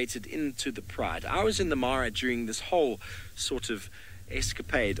integrated into the pride. I was in the Mara during this whole sort of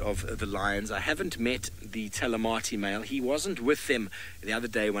escapade of the lions. I haven't met the Talamati male. He wasn't with them the other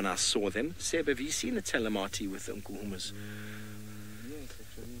day when I saw them. Seb, have you seen the Talamati with the unkuhumas? Yes,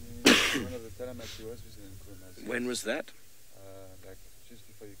 actually, one of the Talamati was with the unkuhumas. When was that? Like just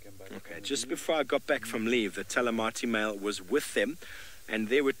before you came back. Okay, just before I got back from leave, the Talamati male was with them, and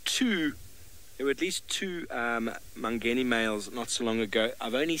there were at least two Mangeni males not so long ago.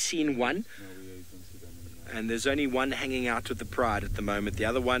 I've only seen one. No, we don't see them anymore. And there's only one hanging out with the pride at the moment. The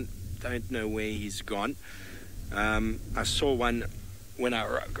other one, don't know where he's gone. I saw one when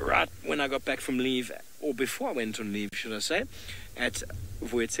I got back from leave, or before I went on leave, should I say, at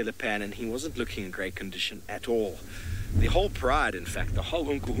Vuetelepan, and he wasn't looking in great condition at all. The whole pride, in fact, the whole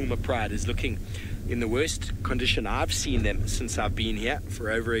Unkuhuma pride is looking in the worst condition I've seen them since I've been here for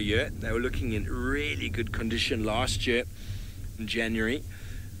over a year. They were looking in really good condition last year in January.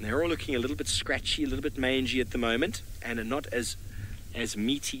 They're all looking a little bit scratchy, a little bit mangy at the moment, and are not as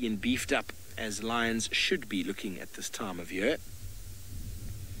meaty and beefed up as lions should be looking at this time of year.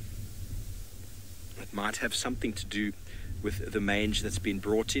 It might have something to do with the mange that's been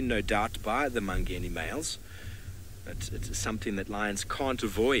brought in, no doubt, by the Mangeni males. But it's something that lions can't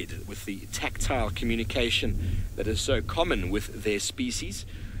avoid with the tactile communication that is so common with their species.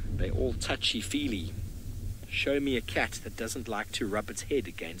 They're all touchy-feely. Show me a cat that doesn't like to rub its head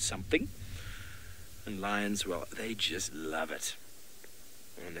against something. And lions, well, they just love it.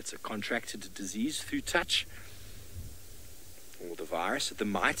 And it's a contracted disease through touch. Or the virus, the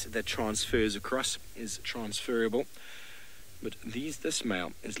mite that transfers across is transferable. But this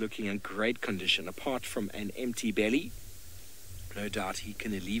male is looking in great condition. Apart from an empty belly, no doubt he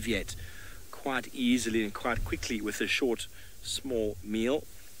can alleviate quite easily and quite quickly with a short, small meal.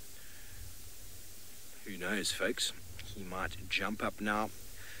 Who knows, folks? He might jump up now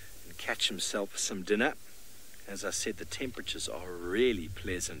and catch himself some dinner. As I said, the temperatures are really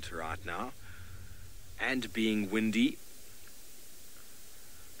pleasant right now. And being windy.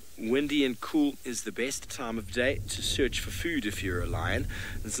 Windy and cool is the best time of day to search for food if you're a lion.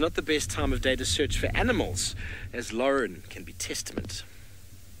 It's not the best time of day to search for animals, as Lauren can be testament.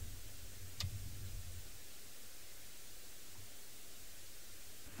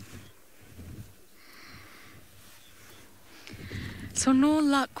 So no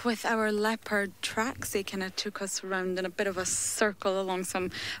luck with our leopard tracks. They kind of took us around in a bit of a circle along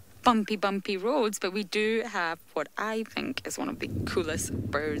some bumpy roads, but we do have what I think is one of the coolest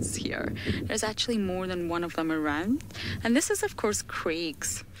birds here. There's actually more than one of them around, and this is of course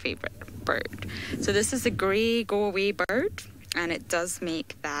Craig's favorite bird. So this is the grey go-away bird, and it does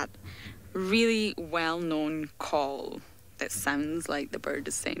make that really well-known call that sounds like the bird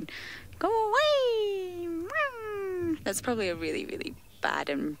is saying, "Go away!" That's probably a really bad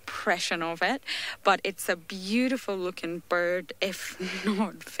impression of it, but it's a beautiful looking bird, if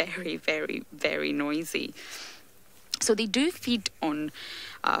not very noisy. So they do feed on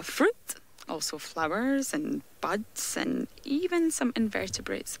fruit, also flowers and buds, and even some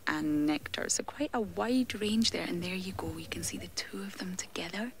invertebrates and nectar. So quite a wide range there. And there you go, you can see the two of them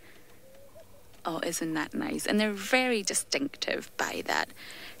together. Oh, isn't that nice? And they're very distinctive by that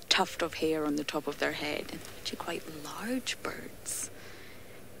tuft of hair on the top of their head. Actually quite large birds.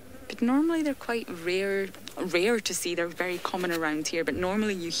 But normally they're quite rare to see. They're very common around here, but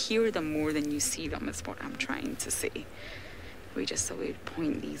normally you hear them more than you see them, is what I'm trying to say. We just thought we'd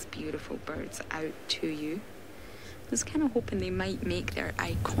point these beautiful birds out to you. I was kind of hoping they might make their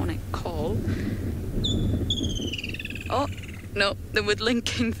iconic call. Oh, no, the woodland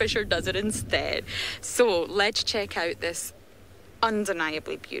kingfisher does it instead. So let's check out this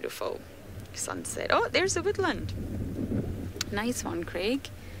undeniably beautiful sunset. Oh, there's the woodland. Nice one, Craig.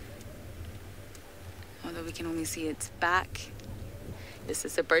 Although we can only see its back. This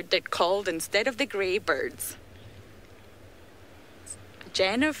is a bird that called instead of the grey birds.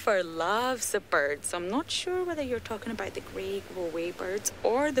 Jennifer loves the birds, so I'm not sure whether you're talking about the grey go-away birds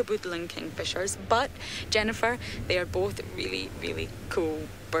or the woodland kingfishers, but Jennifer, they are both really cool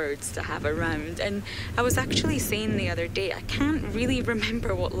birds to have around. And I was actually saying the other day, I can't really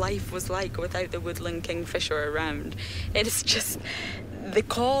remember what life was like without the woodland kingfisher around. It is just, the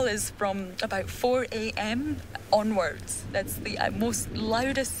call is from about 4 a.m. onwards. That's the most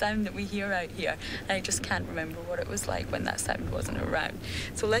loudest sound that we hear out here. And I just can't remember what it was like when that sound wasn't around.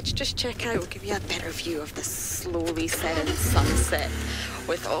 So let's just check out, we'll give you a better view of the slowly setting sunset.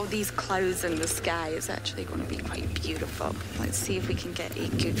 With all these clouds in the sky, it's actually going to be quite beautiful. Let's see if we can get a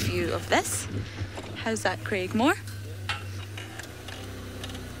good view of this. How's that, Craig Moore?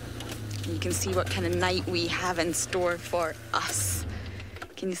 You can see what kind of night we have in store for us.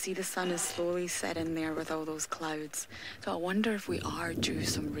 Can you see the sun is slowly setting there with all those clouds? So I wonder if we are due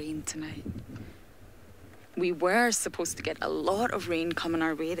some rain tonight. We were supposed to get a lot of rain coming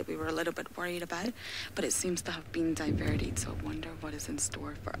our way that we were a little bit worried about, but it seems to have been diverted, so I wonder what is in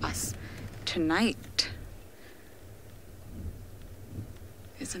store for us tonight.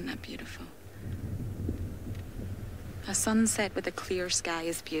 Isn't that beautiful? A sunset with a clear sky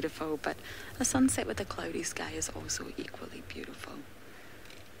is beautiful, but a sunset with a cloudy sky is also equally beautiful.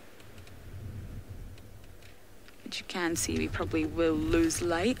 But you can see we probably will lose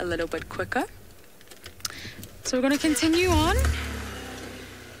light a little bit quicker. So we're going to continue on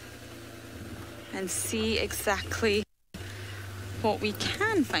and see exactly what we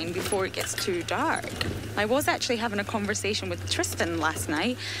can find before it gets too dark. I was actually having a conversation with Tristan last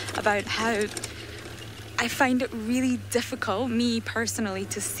night about how I find it really difficult, me personally,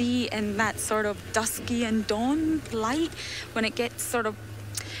 to see in that sort of dusky and dawn light when it gets sort of,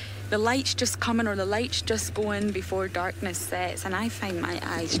 the light's just coming or the light's just going before darkness sets, and I find my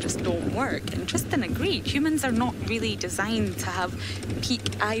eyes just don't work. And Tristan agreed, humans are not really designed to have peak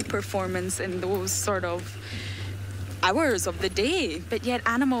eye performance in those sort of hours of the day, but yet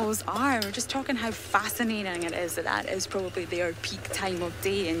animals are. We're just talking how fascinating it is that that is probably their peak time of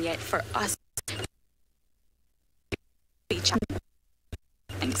day, and yet for us,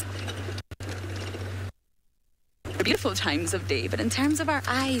 beautiful times of day, but in terms of our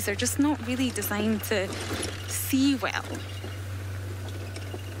eyes, they're just not really designed to see well.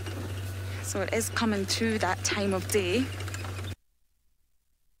 So it is coming to that time of day.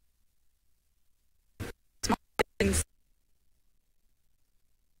 So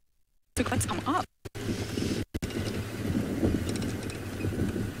let's come up.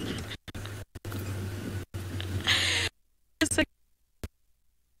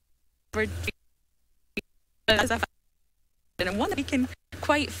 And one that we can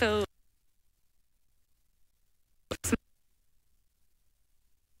quite fill.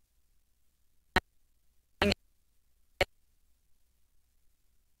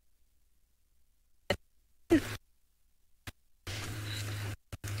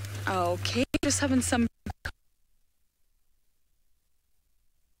 Okay, just having some.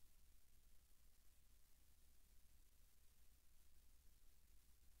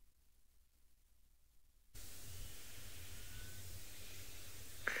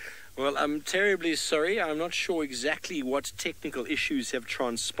 Well, I'm terribly sorry. I'm not sure exactly what technical issues have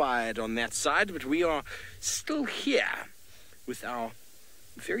transpired on that side, but we are still here with our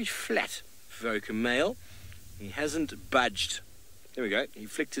very flat vocal male. He hasn't budged. There we go. He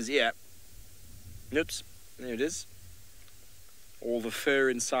flicked his ear. Oops. There it is. All the fur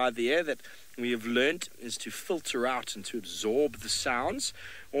inside the ear that we have learnt is to filter out and to absorb the sounds,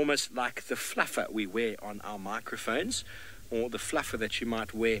 almost like the fluffer we wear on our microphones, or the fluffer that you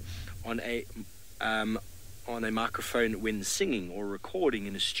might wear on a microphone when singing or recording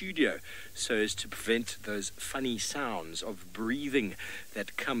in a studio, so as to prevent those funny sounds of breathing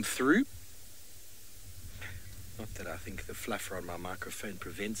that come through. Not that I think the fluffer on my microphone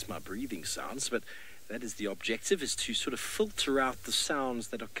prevents my breathing sounds, but that is the objective, is to sort of filter out the sounds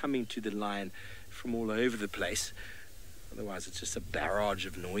that are coming to the line from all over the place. Otherwise it's just a barrage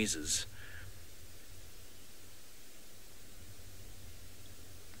of noises.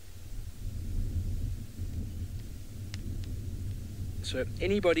 So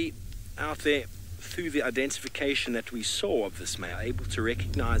anybody out there, through the identification that we saw of this male, able to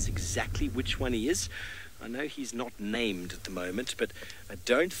recognize exactly which one he is? I know he's not named at the moment, but I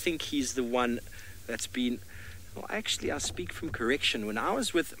don't think he's the one that's been... Well, actually, I speak from correction. When I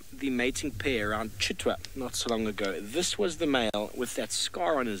was with the mating pair around Chitwa not so long ago, this was the male with that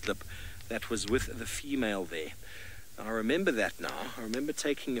scar on his lip that was with the female there. I remember that now. I remember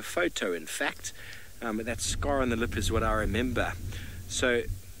taking a photo, in fact. That scar on the lip is what I remember. So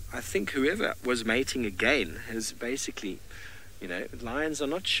I think whoever was mating again has basically, you know, lions are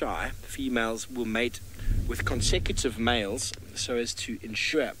not shy. Females will mate with consecutive males so as to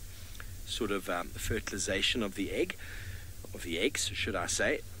ensure sort of fertilization of the eggs, should I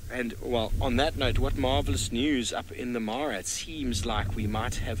say. And, well, on that note, what marvelous news up in the Mara. It seems like we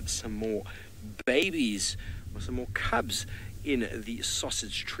might have some more babies or some more cubs in the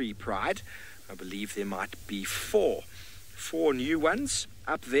Sausage Tree Pride. I believe there might be four new ones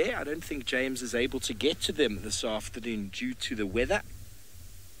up there. I don't think James is able to get to them this afternoon due to the weather.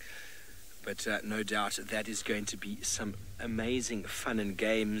 But no doubt that is going to be some amazing fun and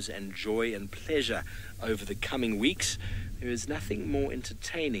games and joy and pleasure over the coming weeks. There is nothing more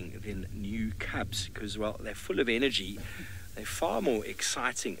entertaining than new cubs because, well, they're full of energy. They're far more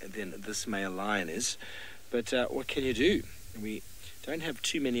exciting than this male lion is. But what can you do? We don't have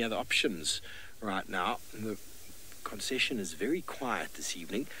too many other options right now. The concession is very quiet this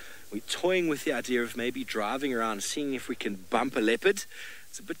evening. We're toying with the idea of maybe driving around, seeing if we can bump a leopard.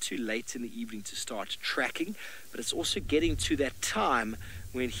 It's a bit too late in the evening to start tracking, but it's also getting to that time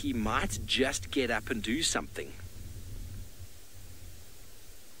when he might just get up and do something.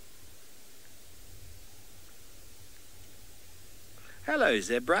 Hello,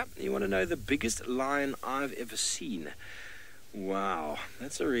 Zebra. You want to know the biggest lion I've ever seen? Wow,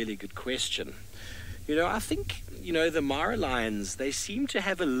 that's a really good question. You know, I think, the Mara lions, they seem to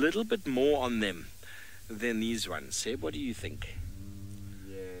have a little bit more on them than these ones. Seb, what do you think?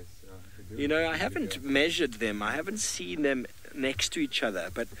 Yes. I haven't measured them. I haven't seen them next to each other,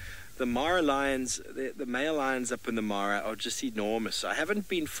 but the Mara lions, the male lions up in the Mara are just enormous. I haven't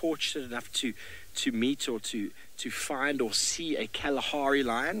been fortunate enough to meet or to find or see a Kalahari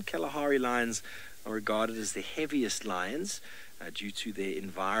lion. Kalahari lions are regarded as the heaviest lions due to their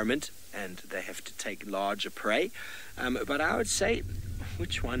environment, and they have to take larger prey. But I would say,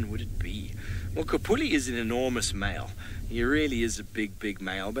 which one would it be? Well, Kapuli is an enormous male. He really is a big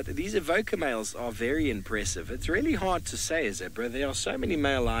male, but these evoker males are very impressive. It's really hard to say, Zebra. There are so many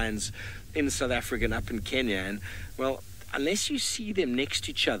male lions in South Africa and up in Kenya, and, well, unless you see them next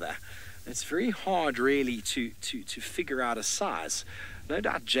to each other, it's very hard really to figure out a size. No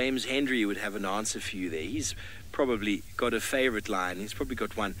doubt James Hendry would have an answer for you there. He's probably got a favorite lion. He's probably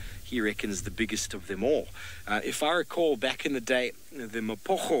got one he reckons the biggest of them all. If I recall back in the day, the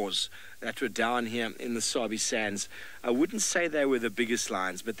Mapogos that were down here in the Sabi Sands, I wouldn't say they were the biggest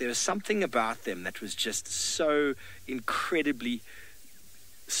lions, but there was something about them that was just so incredibly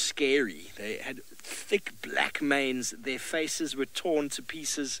scary. They had thick black manes. Their faces were torn to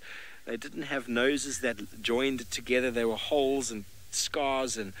pieces. They didn't have noses that joined together. There were holes and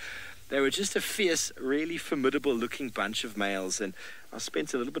scars, and they were just a fierce, really formidable looking bunch of males. And I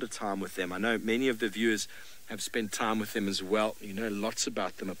spent a little bit of time with them. I know many of the viewers have spent time with them as well. You know lots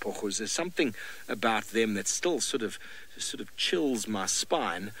about the Mapogos. There's something about them that still sort of chills my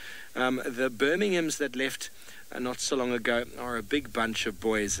spine. The Birminghams that left not so long ago are a big bunch of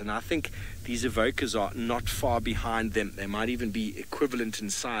boys, and I think these evokers are not far behind them. They might even be equivalent in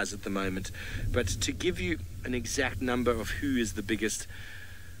size at the moment. But to give you an exact number of who is the biggest,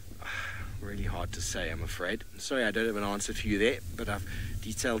 really hard to say, I'm afraid. Sorry, I don't have an answer for you there, but I've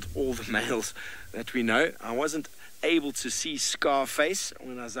detailed all the males that we know. I wasn't able to see Scarface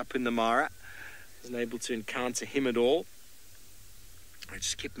when I was up in the Mara. I wasn't able to encounter him at all. I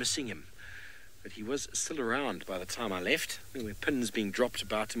just kept missing him. But he was still around by the time I left. There were pins being dropped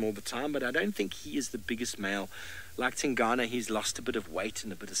about him all the time, but I don't think he is the biggest male. Like Tingana, he's lost a bit of weight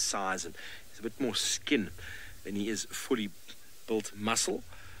and a bit of size, and he's a bit more skin than he is fully built muscle.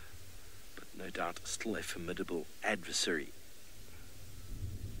 But no doubt still a formidable adversary.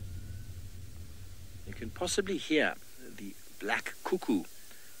 You can possibly hear the black cuckoo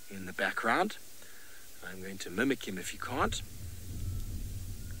in the background. I'm going to mimic him if you can't.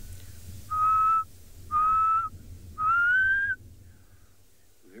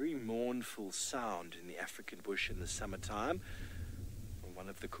 Very mournful sound in the African bush in the summertime from one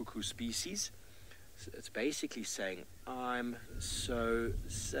of the cuckoo species. So it's basically saying, I'm so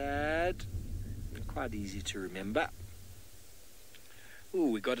sad. Quite easy to remember. Ooh,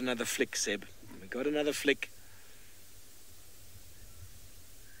 we got another flick, Seb. We got another flick.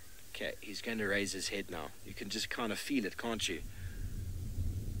 Okay, he's going to raise his head now. You can just kind of feel it, can't you?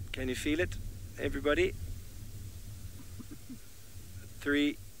 Can you feel it, everybody?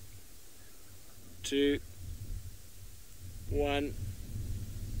 3, 2, 1.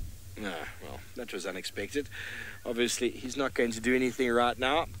 Ah, well, that was unexpected. Obviously, he's not going to do anything right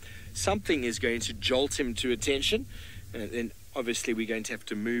now. Something is going to jolt him to attention, and then obviously we're going to have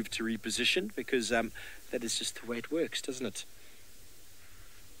to move to reposition, because that is just the way it works, doesn't it?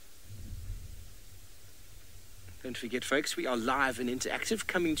 Don't forget, folks, we are live and interactive,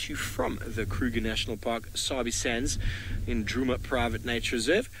 coming to you from the Kruger National Park, Sabi Sands in Druma Private Nature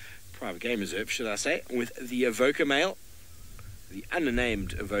Reserve, Private Game Reserve, should I say, with the evoker male, the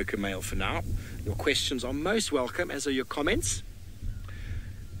unnamed evoker male for now. Your questions are most welcome, as are your comments.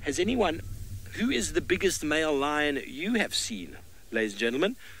 Has anyone Who is the biggest male lion you have seen, ladies and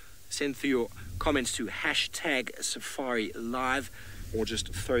gentlemen? Send through your comments to #SafariLive or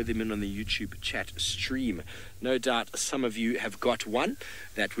just throw them in on the YouTube chat stream. No doubt some of you have got one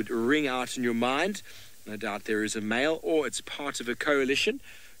that would ring out in your mind. No doubt there is a male or it's part of a coalition.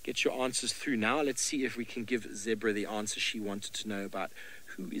 Get your answers through now. Let's see if we can give Zebra the answer she wanted to know about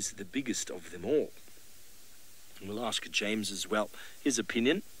who is the biggest of them all. And we'll ask James as well his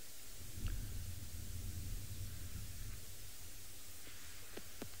opinion.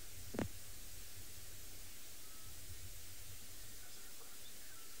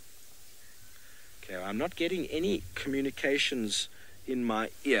 Okay, I'm not getting any communications in my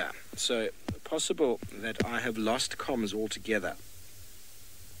ear, so possible that I have lost comms altogether.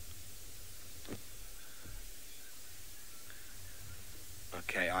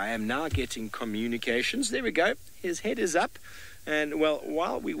 Okay, I am now getting communications. There we go. His head is up. And, well,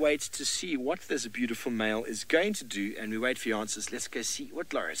 while we wait to see what this beautiful male is going to do, and we wait for your answers, let's go see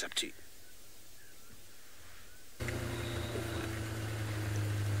what Laura's up to.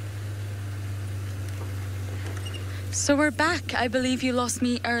 So we're back. I believe you lost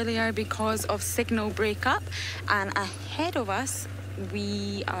me earlier because of signal breakup, and ahead of us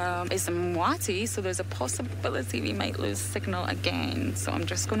is Mwati, so there's a possibility we might lose signal again. So I'm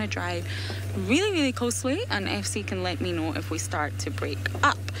just going to drive really closely, and FC can let me know if we start to break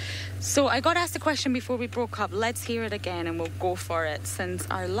up. So I got asked a question before we broke up. Let's hear it again and we'll go for it, since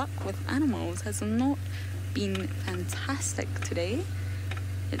our luck with animals has not been fantastic today.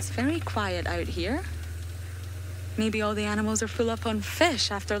 It's very quiet out here. Maybe all the animals are full up on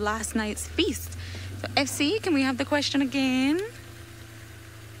fish after last night's feast. So FC, can we have the question again?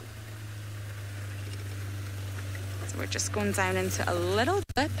 So we're just going down into a little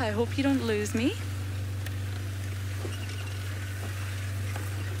dip. I hope you don't lose me.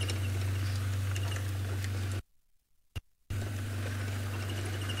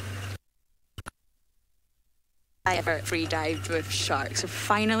 I ever free dived with sharks. We're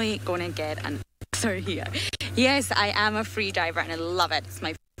finally going to get an answer here. Yes, I am a free diver and I love it. It's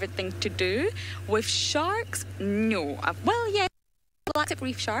my favorite thing to do. With sharks, no. Well, yeah, Atlantic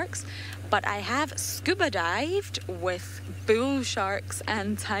reef sharks, but I have scuba dived with bull sharks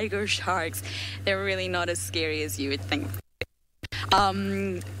and tiger sharks. They're really not as scary as you would think.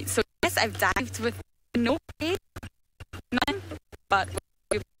 So yes, I've dived with no pain, none, but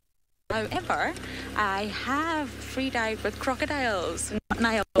however, I have free dived with crocodiles, not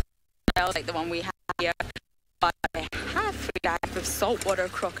Nile crocodiles like the one we have here, but I have free dived with saltwater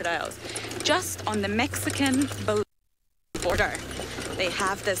crocodiles just on the Mexican border. They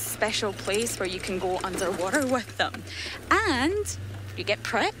have this special place where you can go underwater with them, and you get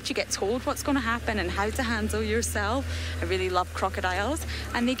prepped, you get told what's going to happen and how to handle yourself. I really love crocodiles,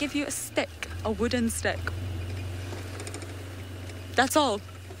 and they give you a stick, a wooden stick. That's all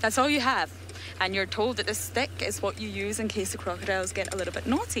you have. And you're told that the stick is what you use in case the crocodiles get a little bit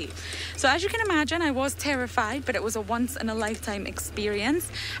naughty. So as you can imagine, I was terrified, but it was a once-in-a-lifetime experience.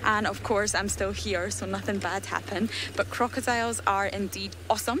 And of course, I'm still here, so nothing bad happened. But crocodiles are indeed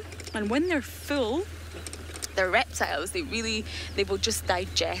awesome. And when they're full, they're reptiles. They will just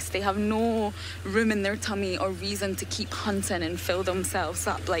digest. They have no room in their tummy or reason to keep hunting and fill themselves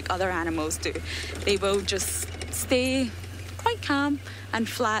up like other animals do. They will just stay quite calm and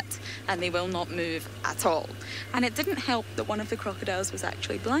flat, and they will not move at all. And it didn't help that one of the crocodiles was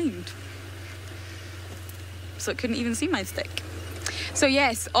actually blind, so it couldn't even see my stick. So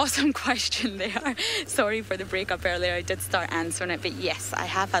yes, awesome question there. Sorry for the breakup earlier. I did start answering it, but yes, I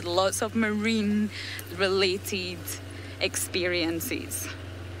have had lots of marine related experiences.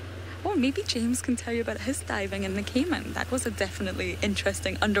 Oh, maybe James can tell you about his diving in the Cayman. That was a definitely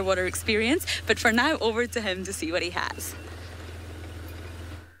interesting underwater experience, but for now, over to him to see what he has.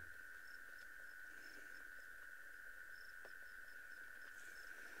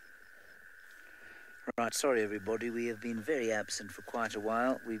 Right, sorry everybody, we have been very absent for quite a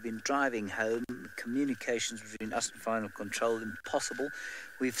while. We've been driving home, communications between us and final control impossible.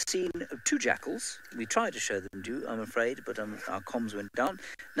 We've seen 2 jackals. We tried to show them to you, I'm afraid, but our comms went down.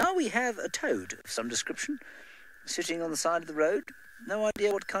 Now we have a toad of some description sitting on the side of the road. No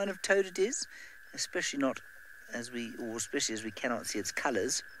idea what kind of toad it is, especially as we cannot see its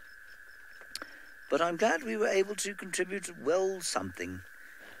colours. But I'm glad we were able to contribute something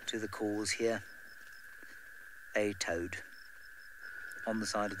to the cause here. A toad on the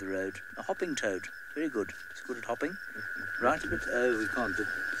side of the road. A hopping toad. Very good. It's good at hopping. Right a bit. Oh, we can't put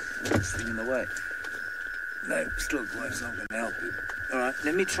this thing in the way. No, still it's not going to help it. All right,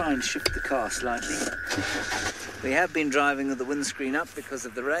 let me try and shift the car slightly. We have been driving with the windscreen up because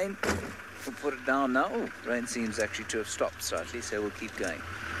of the rain. We'll put it down now. Oh, rain seems actually to have stopped slightly, so we'll keep going.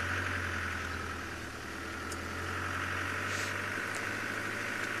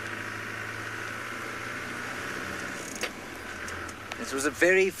 This was a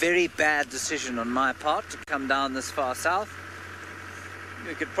very, very bad decision on my part to come down this far south.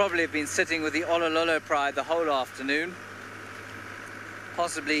 We could probably have been sitting with the Olololo pride the whole afternoon.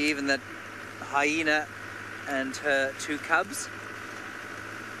 Possibly even the hyena and her 2 cubs.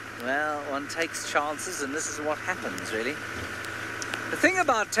 Well, one takes chances, and this is what happens, really. The thing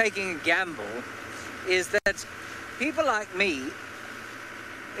about taking a gamble is that people like me,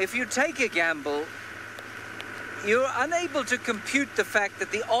 if you take a gamble, you're unable to compute the fact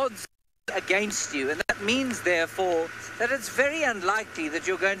that the odds are against you, and that means, therefore, that it's very unlikely that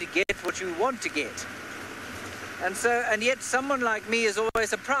you're going to get what you want to get. And yet someone like me is always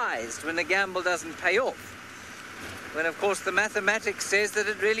surprised when the gamble doesn't pay off. When, of course, the mathematics says that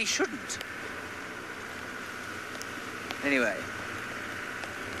it really shouldn't. Anyway,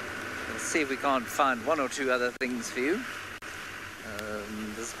 let's see if we can't find 1 or 2 other things for you.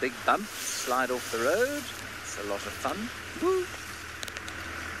 This big bump, slide off the road. It's a lot of fun. Woo.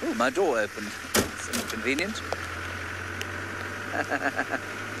 Oh, my door opened. It's inconvenient.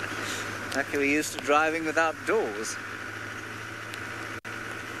 Lucky we're used to driving without doors.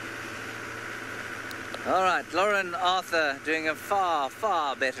 All right, Lauren Arthur doing a far,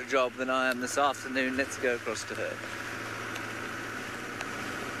 far better job than I am this afternoon. Let's go across to her.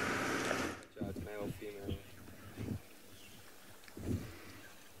 Male, female.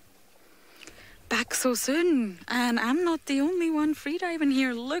 Back so soon, and I'm not the only one freediving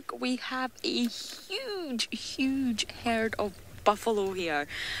here. Look, we have a huge herd of buffalo here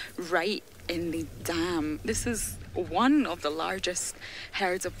right in the dam. This is one of the largest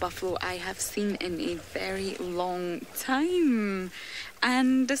herds of buffalo I have seen in a very long time,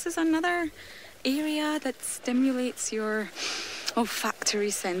 and this is another area that stimulates your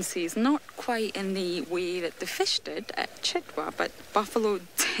olfactory senses, not quite in the way that the fish did at Chitwa, but buffalo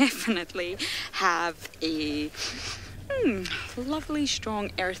definitely have a lovely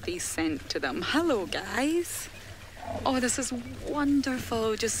strong earthy scent to them. Hello guys. Oh, this is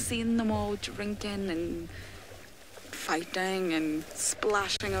wonderful, just seeing them all drinking and fighting and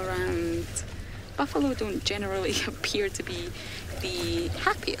splashing around. Buffalo don't generally appear to be the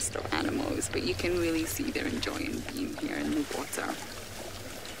happiest of animals, but you can really see they're enjoying being here in the water.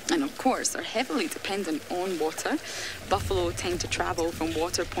 And of course, they're heavily dependent on water. Buffalo tend to travel from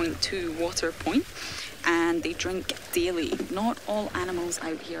water point to water point, and they drink daily. Not all animals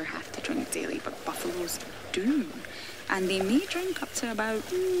out here have to drink daily, but buffaloes do. And they may drink up to about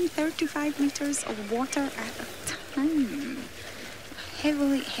 35 litres of water at a time.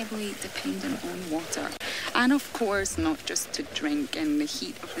 Heavily dependent on water. And of course, not just to drink. In the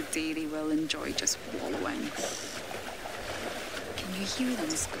heat of the day, they will enjoy just wallowing. Can you hear them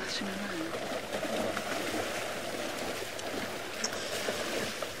splashing around?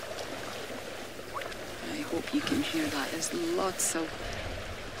 I hope you can hear that. There's lots of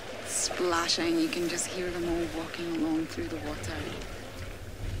splashing. You can just hear them all walking along through the water.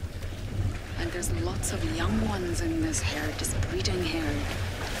 And there's lots of young ones in this herd, this breeding herd.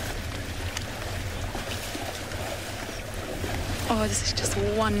 Oh, this is just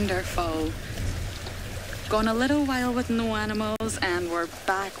wonderful. Gone a little while with no animals, and we're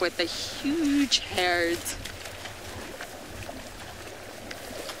back with a huge herd.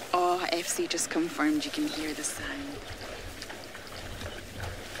 Oh, FC just confirmed you can hear the sound.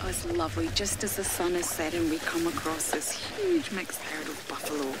 Oh, it's lovely. Just as the sun is setting, we come across this huge mixed herd of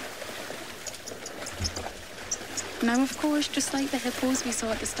buffalo. Now, of course, just like the hippos we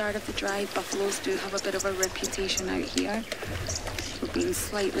saw at the start of the drive, buffaloes do have a bit of a reputation out here for being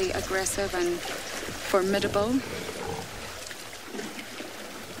slightly aggressive and formidable.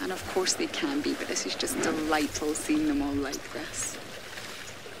 And of course they can be, but this is just delightful seeing them all like this.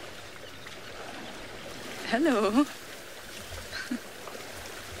 Hello.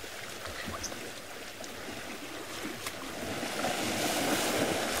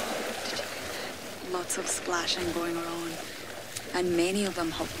 Lots of splashing going around, and many of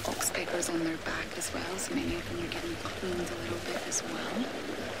them have oxpeckers on their back as well, so many of them are getting cleaned a little bit as well.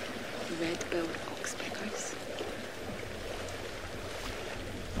 Red-billed oxpeckers.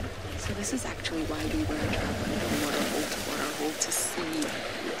 So this is actually why we were traveling from waterhole to waterhole, to see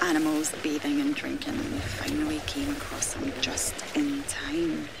animals bathing and drinking, and we finally came across them just in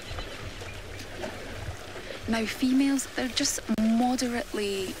time. Now females, they're just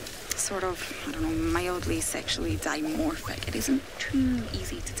moderately sort of, I don't know, mildly sexually dimorphic. It isn't too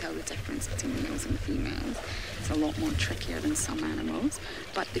easy to tell the difference between males and females. It's a lot more trickier than some animals,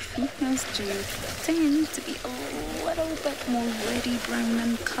 but the females do tend to be a little bit more reddy brown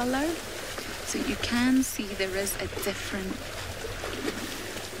in colour. So you can see there is a different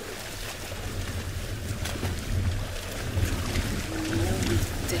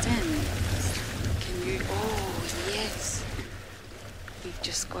didn't. Can you? Oh, yes. We've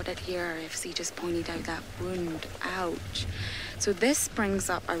just got it here. FC just pointed out that wound. Ouch. So this brings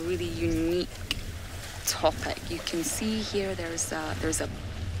up a really unique topic. You can see here there's a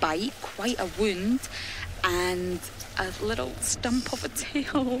bite, quite a wound, and a little stump of a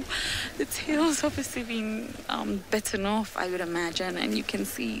tail. The tail's obviously been bitten off, I would imagine, and you can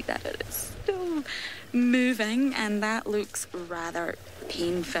see that it is still moving, and that looks rather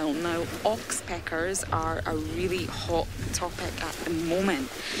painful. Now, oxpeckers are a really hot topic at the moment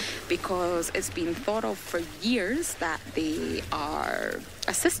because it's been thought of for years that they are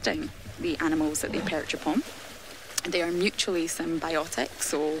assisting the animals that they perch upon. They are mutually symbiotic,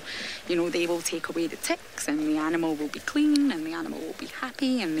 so, you know, they will take away the ticks and the animal will be clean and the animal will be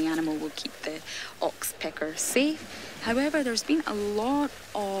happy and the animal will keep the oxpecker safe. However, there's been a lot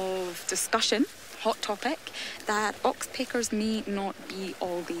of discussion, hot topic, that oxpeckers may not be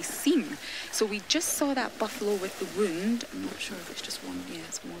all they seem. So we just saw that buffalo with the wound. I'm not sure if it's just one. Yeah,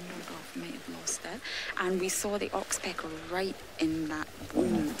 it's wandered off. Might have lost it. And we saw the oxpecker right in that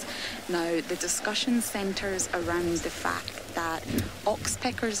wound. Now, the discussion centres around the fact that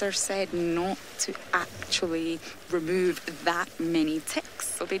oxpeckers are said not to actually remove that many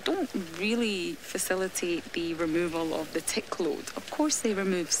ticks. So they don't really facilitate the removal of the tick load. Of course, they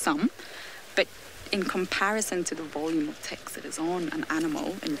remove some, but in comparison to the volume of ticks that is on an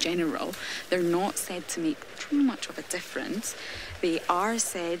animal in general, they're not said to make too much of a difference. They are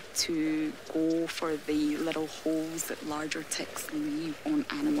said to go for the little holes that larger ticks leave on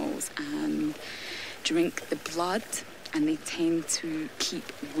animals and drink the blood, and they tend to keep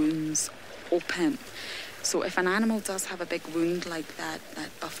wounds open. So if an animal does have a big wound like that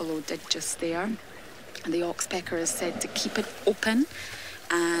buffalo did just there, the oxpecker is said to keep it open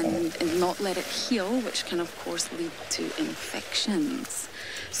and not let it heal, which can of course lead to infections.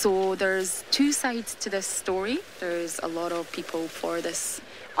 So there's two sides to this story. There's a lot of people for this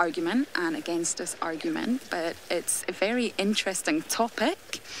argument and against this argument, but it's a very interesting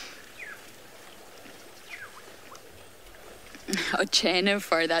topic. Oh,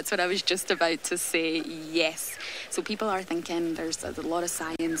 Jennifer, that's what I was just about to say. Yes. So people are thinking there's a lot of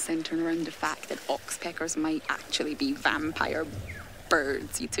science centering around the fact that oxpeckers might actually be vampire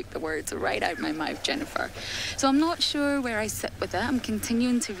birds. You took the words right out of my mouth, Jennifer. So I'm not sure where I sit with it. I'm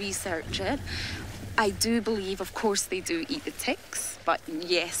continuing to research it. I do believe, of course, they do eat the ticks, but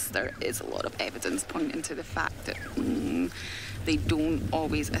yes, there is a lot of evidence pointing to the fact that they don't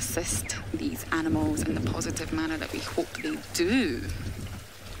always assist these animals in the positive manner that we hope they do.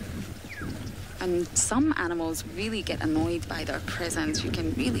 And some animals really get annoyed by their presence. You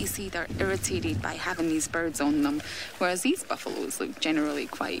can really see they're irritated by having these birds on them, whereas these buffaloes look generally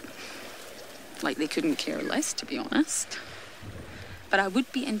quite like they couldn't care less, to be honest. But I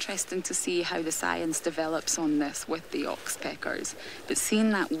would be interested to see how the science develops on this with the oxpeckers. But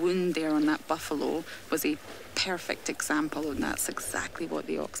seeing that wound there on that buffalo was a perfect example, and that's exactly what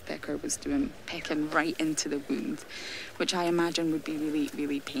the oxpecker was doing, pecking right into the wound, which I imagine would be really,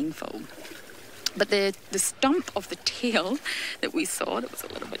 really painful. But the stump of the tail that we saw, that was a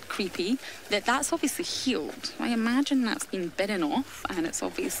little bit creepy, that's obviously healed. I imagine that's been bitten off and it's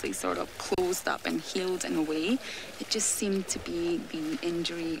obviously sort of closed up and healed in a way. It just seemed to be the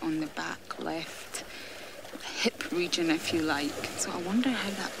injury on the back left hip region, if you like. So I wonder how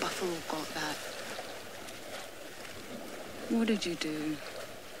that buffalo got that. What did you do?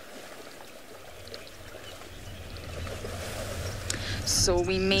 So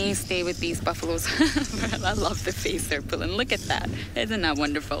we may stay with these buffaloes. I love the face they're pulling. Look at that. Isn't that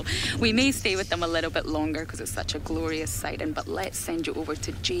wonderful? We may stay with them a little bit longer because it's such a glorious sighting. But let's send you over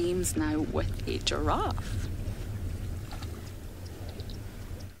to James now with a giraffe.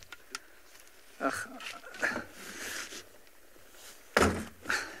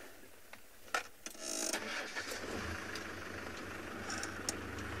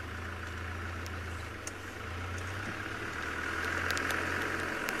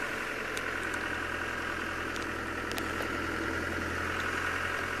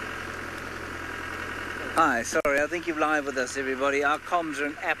 Hi, sorry, I think you're live with us, everybody. Our comms are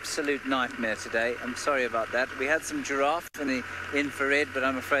an absolute nightmare today. I'm sorry about that. We had some giraffe in the infrared, but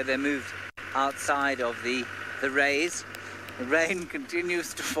I'm afraid they moved outside of the rays. The rain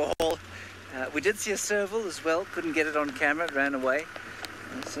continues to fall. We did see a serval as well, couldn't get it on camera, it ran away.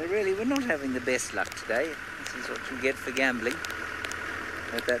 So really, we're not having the best luck today. This is what you get for gambling.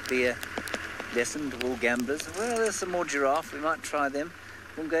 Let that be a lesson to all gamblers. Well, there's some more giraffe, we might try them.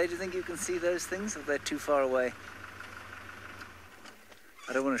 Bungay, do you think you can see those things, or they're too far away?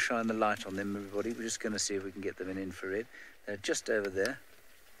 I don't want to shine the light on them, everybody. We're just going to see if we can get them in infrared. They're just over there.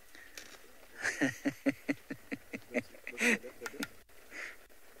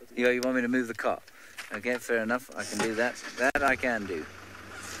 You want me to move the car? Okay, fair enough. I can do that. That I can do.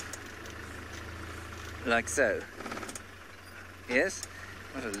 Like so. Yes?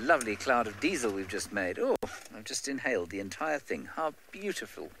 What a lovely cloud of diesel we've just made. Oh, I've just inhaled the entire thing. How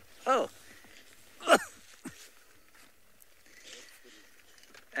beautiful. Oh.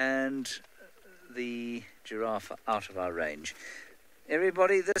 And the giraffe out of our range.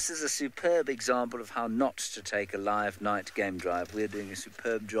 Everybody, this is a superb example of how not to take a live night game drive. We're doing a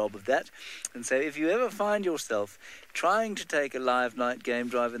superb job of that. And so if you ever find yourself trying to take a live night game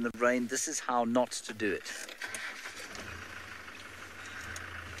drive in the rain, this is how not to do it.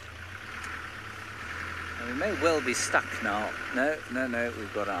 And we may well be stuck now. No,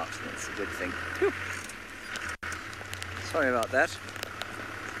 we've got out. That's a good thing. Whew. Sorry about that.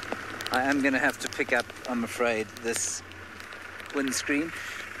 I am going to have to pick up, I'm afraid, this windscreen.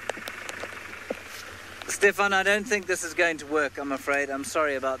 Stefan, I don't think this is going to work, I'm afraid. I'm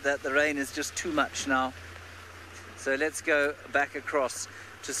sorry about that. The rain is just too much now. So let's go back across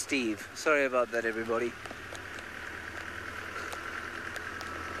to Steve. Sorry about that, everybody.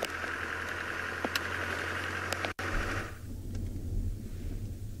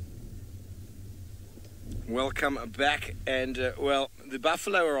 Welcome back, and well, the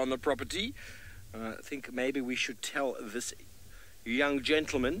buffalo are on the property. I think maybe we should tell this young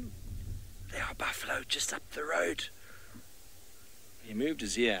gentleman there are buffalo just up the road. He moved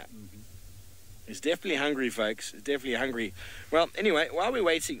his ear. He's definitely hungry, folks. He's definitely hungry. Well, anyway, while we're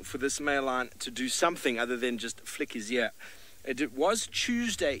waiting for this male lion to do something other than just flick his ear, it was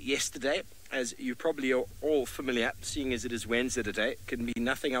Tuesday yesterday, as you probably are all familiar, seeing as it is Wednesday today. It can be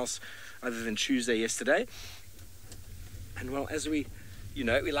nothing else other than Tuesday yesterday. And well, as we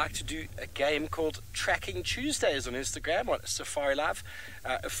like to do a game called Tracking Tuesdays on Instagram, on Safari Live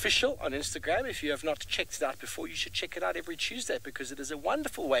official on Instagram. If you have not checked it out before, you should check it out every Tuesday, because it is a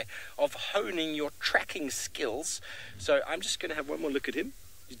wonderful way of honing your tracking skills. So I'm just going to have one more look at him.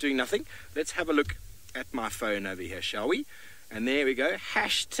 He's doing nothing. Let's have a look at my phone over here, shall we? And there we go.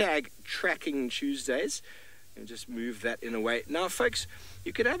 Hashtag Tracking Tuesdays. And just move that in a way. Now, folks,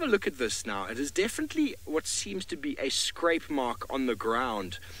 you can have a look at this now. It is definitely what seems to be a scrape mark on the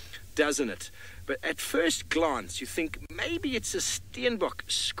ground, doesn't it? But at first glance, you think maybe it's a steenbok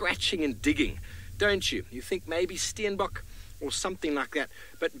scratching and digging, don't you? You think maybe steenbok or something like that.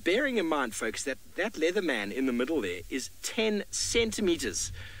 But bearing in mind, folks, that leather man in the middle there is 10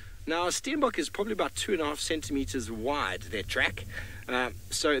 centimeters. Now, a steenbok is probably about 2.5 centimeters wide, their track.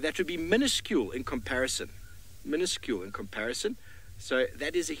 So that would be minuscule in comparison. So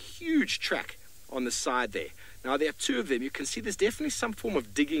that is a huge track on the side there. Now, there are two of them. You can see there's definitely some form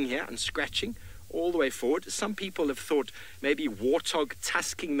of digging here and scratching all the way forward. Some people have thought maybe warthog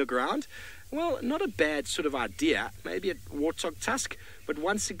tusking the ground. Well, not a bad sort of idea, maybe a warthog tusk. But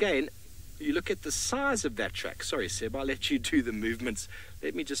once again, you look at the size of that track. Sorry, Seb, I'll let you do the movements.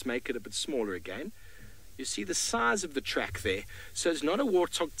 Let me just make it a bit smaller again. You see the size of the track there. So it's not a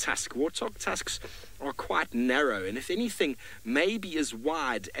warthog tusk. Warthog tusks are quite narrow, and if anything, maybe as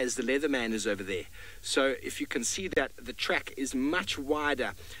wide as the Leatherman is over there. So if you can see that the track is much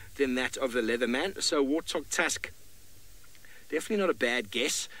wider than that of the Leatherman. So warthog tusk, definitely not a bad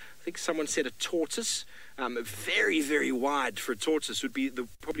guess. I think someone said a tortoise. Very, very wide for a tortoise. Would be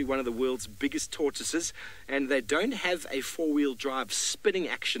probably one of the world's biggest tortoises, and they don't have a four-wheel drive spinning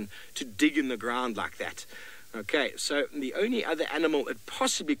action to dig in the ground like that. Okay, so the only other animal it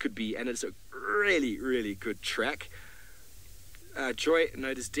possibly could be, and it's a really, really good track. Joy, no,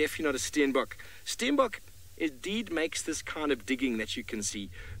 it is definitely not a steenbok. Steenbok indeed makes this kind of digging that you can see,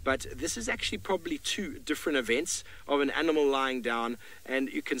 but this is actually probably two different events of an animal lying down, and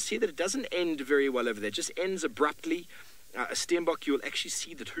you can see that it doesn't end very well over there. It just ends abruptly. A steenbok, you'll actually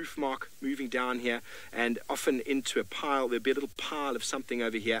see that hoof mark moving down here and often into a pile. There'll be a little pile of something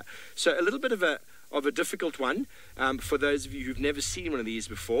over here. So a little bit of a difficult one for those of you who've never seen one of these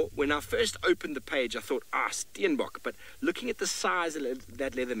before. When I first opened the page, I thought, steenbok. But looking at the size of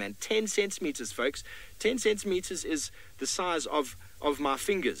that Leatherman, 10 centimeters, folks. 10 centimeters is the size of my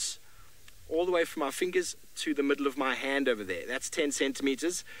fingers. All the way from my fingers to the middle of my hand over there. That's 10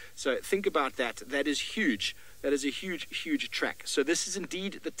 centimeters. So think about that. That is huge. That is a huge, huge track. So this is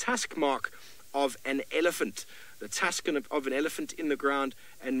indeed the tusk mark of an elephant. The tusk of an elephant in the ground,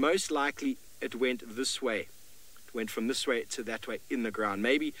 and most likely it went this way. It went from this way to that way in the ground.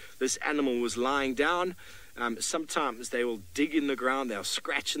 Maybe this animal was lying down. Sometimes they will dig in the ground, they'll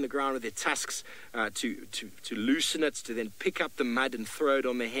scratch in the ground with their tusks to loosen it, to then pick up the mud and throw it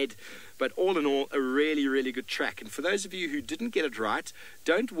on their head. But all in all, a really, really good track. And for those of you who didn't get it right,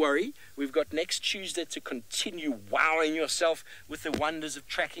 don't worry. We've got next Tuesday to continue wowing yourself with the wonders of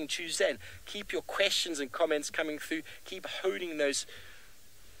Tracking Tuesday. And keep your questions and comments coming through. Keep honing those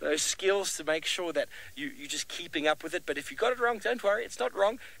skills to make sure that you're just keeping up with it. But if you got it wrong, don't worry, it's not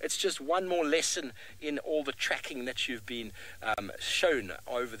wrong. It's just one more lesson in all the tracking that you've been shown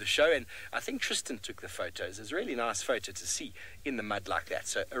over the show. And I think Tristan took the photos. It's a really nice photo to see in the mud like that.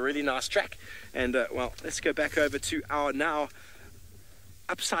 So a really nice track. And well, let's go back over to our now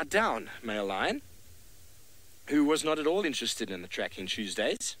upside down male lion, who was not at all interested in the Tracking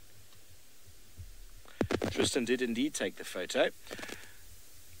Tuesdays. Tristan did indeed take the photo.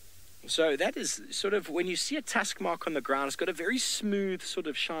 So that is sort of, when you see a tusk mark on the ground, it's got a very smooth sort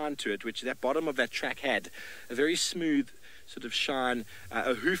of shine to it, which that bottom of that track had. A very smooth sort of shine.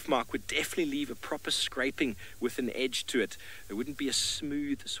 A hoof mark would definitely leave a proper scraping with an edge to it. There wouldn't be a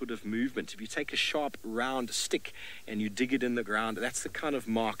smooth sort of movement. If you take a sharp round stick and you dig it in the ground, that's the kind of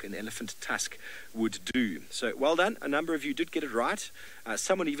mark an elephant tusk would do. So well done. A number of you did get it right.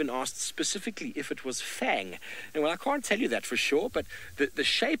 Someone even asked specifically if it was fang. And well, I can't tell you that for sure, but the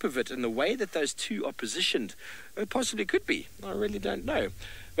shape of it and the way that those two are positioned, it possibly could be. I really don't know.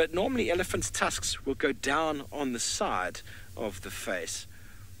 But normally elephants' tusks will go down on the side of the face.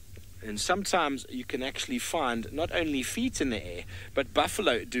 And sometimes you can actually find not only feet in the air, but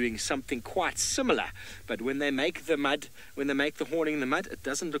buffalo doing something quite similar. But when they make the mud, when they make the horning in the mud, it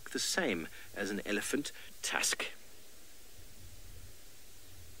doesn't look the same as an elephant tusk.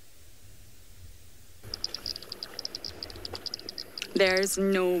 There's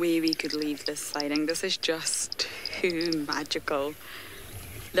no way we could leave this sighting. This is just too magical.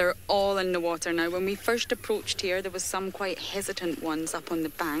 They're all in the water now. When we first approached here, there was some quite hesitant ones up on the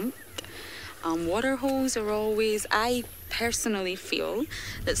bank. Water holes are always, I personally feel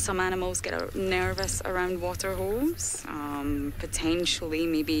that some animals get nervous around water holes. Potentially,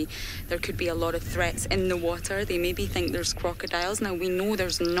 maybe there could be a lot of threats in the water. They maybe think there's crocodiles. Now, we know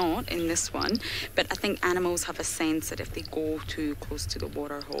there's not in this one, but I think animals have a sense that if they go too close to the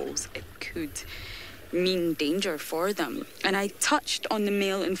water holes, it could mean danger for them. And I touched on the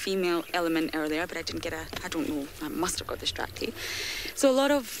male and female element earlier, but I didn't get I don't know, I must have got distracted. So a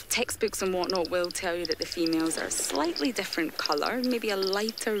lot of textbooks and whatnot will tell you that the females are a slightly different colour, maybe a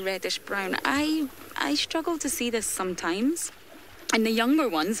lighter reddish brown. I struggle to see this sometimes. And the younger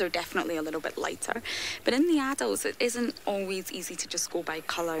ones are definitely a little bit lighter. But in the adults, it isn't always easy to just go by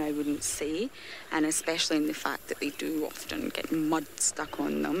colour, I wouldn't say. And especially in the fact that they do often get mud stuck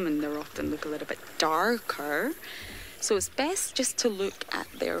on them and they often look a little bit darker. So it's best just to look at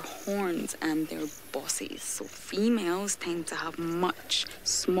their horns and their bosses. So females tend to have much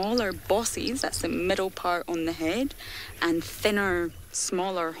smaller bosses, that's the middle part on the head, and thinner,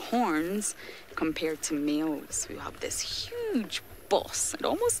 smaller horns compared to males who have this huge boss. It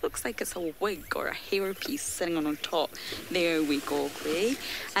almost looks like it's a wig or a hairpiece sitting on top. There we go, Craig.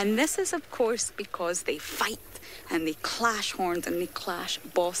 And this is, of course, because they fight and they clash horns and they clash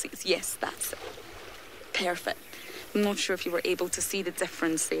bosses. Yes, that's it. Perfect. I'm not sure if you were able to see the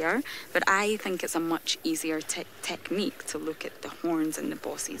difference there, but I think it's a much easier technique to look at the horns and the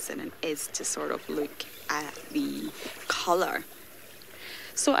bosses than it is to sort of look at the colour.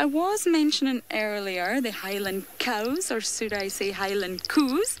 So I was mentioning earlier the Highland cows, or should I say Highland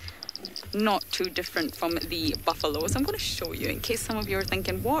coos, not too different from the buffaloes. I'm going to show you in case some of you are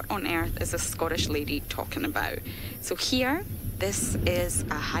thinking, what on earth is a Scottish lady talking about? So here, this is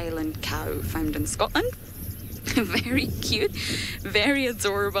a Highland cow found in Scotland. Very cute, very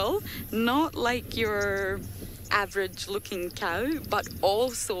adorable, not like your average looking cow, but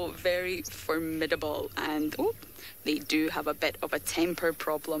also very formidable. And they do have a bit of a temper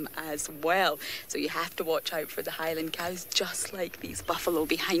problem as well. So you have to watch out for the Highland cows, just like these buffalo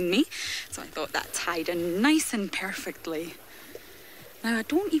behind me. So I thought that tied in nice and perfectly. Now, I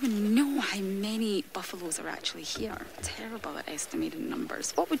don't even know how many buffaloes are actually here. I'm terrible at estimating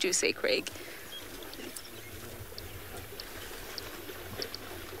numbers. What would you say, Craig?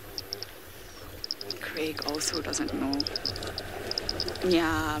 Craig also doesn't know.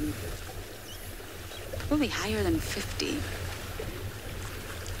 Yeah, probably higher than 50.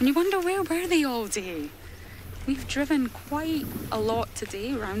 And you wonder, where were they all day? We've driven quite a lot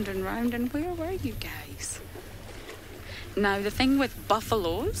today, round and round, and where were you guys? Now, the thing with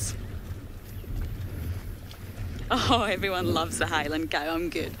buffaloes... Oh, everyone loves the Highland cow. I'm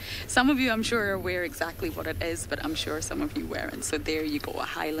good. Some of you, I'm sure, are aware exactly what it is, but I'm sure some of you weren't. So there you go, a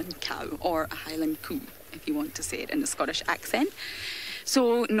Highland cow, or a Highland coo, if you want to say it in the Scottish accent.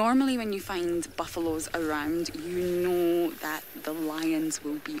 So normally when you find buffaloes around, you know that the lions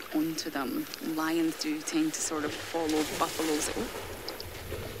will be onto them. Lions do tend to sort of follow buffaloes.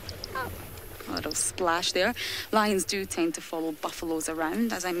 A little splash there. Lions do tend to follow buffaloes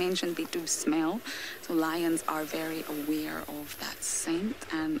around. As I mentioned, they do smell. So lions are very aware of that scent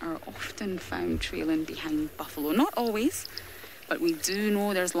and are often found trailing behind buffalo. Not always, but we do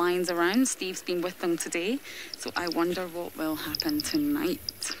know there's lions around. Steve's been with them today. So I wonder what will happen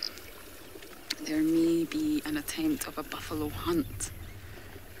tonight. There may be an attempt of a buffalo hunt.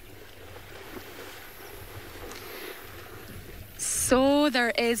 So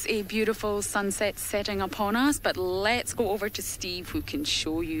there is a beautiful sunset setting upon us, but let's go over to Steve who can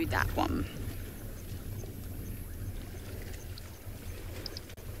show you that one.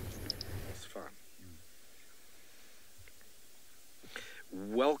 It's fun.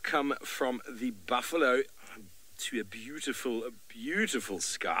 Welcome from the buffalo to a beautiful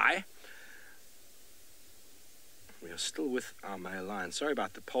sky. We are still with our male lion. Sorry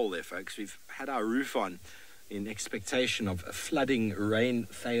about the pole there, folks. We've had our roof on in expectation of flooding, rain,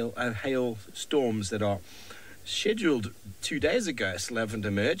 hail storms that are scheduled 2 days ago. Still haven't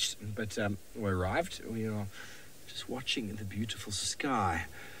emerged, but we arrived. We are just watching the beautiful sky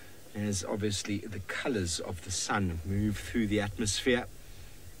as obviously the colours of the sun move through the atmosphere.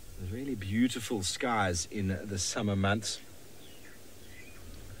 There's really beautiful skies in the summer months.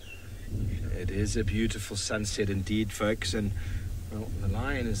 It is a beautiful sunset indeed, folks, and well, the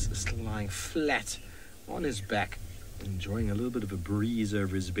lion is still lying flat on his back, enjoying a little bit of a breeze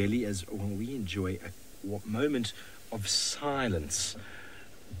over his belly as we enjoy a moment of silence.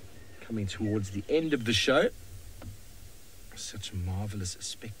 Coming towards the end of the show. Such marvellous,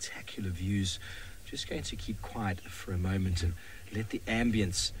 spectacular views. Just going to keep quiet for a moment and let the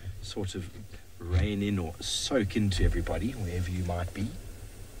ambience sort of rain in or soak into everybody, wherever you might be.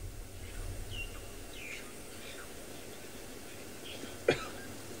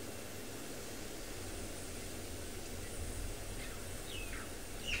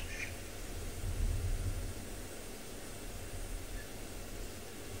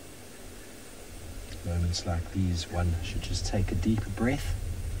 Moments like these, one should just take a deeper breath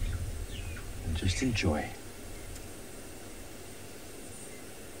and just enjoy.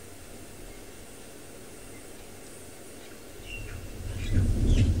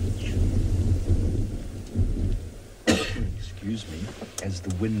 Excuse me, as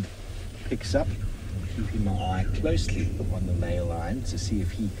the wind picks up, I'm keeping my eye closely on the male lion to see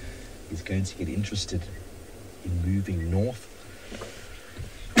if he is going to get interested in moving north.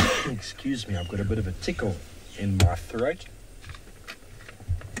 Excuse me, I've got a bit of a tickle in my throat.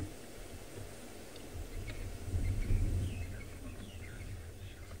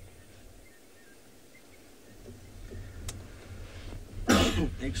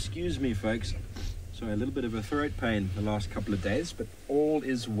 Excuse me, folks. Sorry, a little bit of a throat pain the last couple of days, but all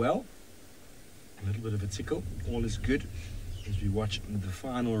is well. A little bit of a tickle, all is good as we watch the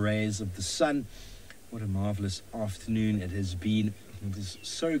final rays of the sun. What a marvellous afternoon it has been. It is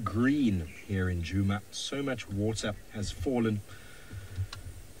so green here in Djuma. So much water has fallen.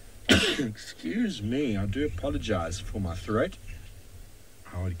 Excuse me, I do apologise for my throat.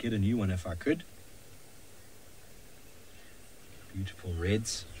 I would get a new one if I could. Beautiful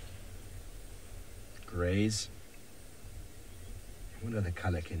reds, greys. What other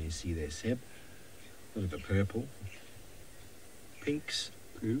colour can you see there, Seb? A little bit purple. Pinks.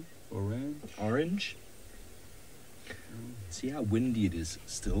 Blue, Orange. See how windy it is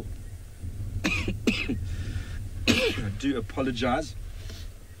still. I do apologise.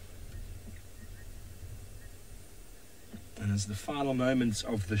 And as the final moments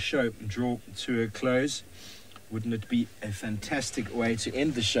of the show draw to a close, wouldn't it be a fantastic way to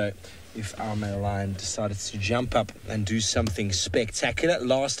end the show if our male lion decided to jump up and do something spectacular?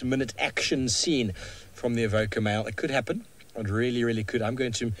 Last minute action scene from the Evoker male. It could happen. It really, really could. I'm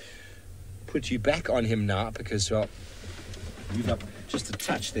going to put you back on him now because, well, move up just a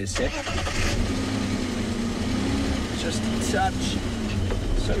touch there, Seth. Just a touch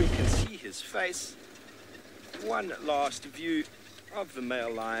so we can see his face. One last view of the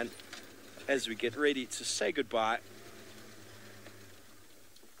male lion as we get ready to say goodbye.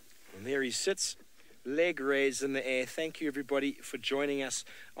 And there he sits, leg raised in the air. Thank you, everybody, for joining us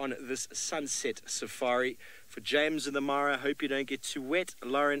on this sunset safari. For James in the Mara, hope you don't get too wet.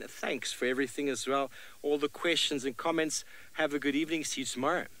 Lauren, thanks for everything as well. All the questions and comments. Have a good evening. See you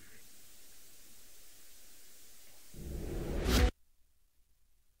tomorrow.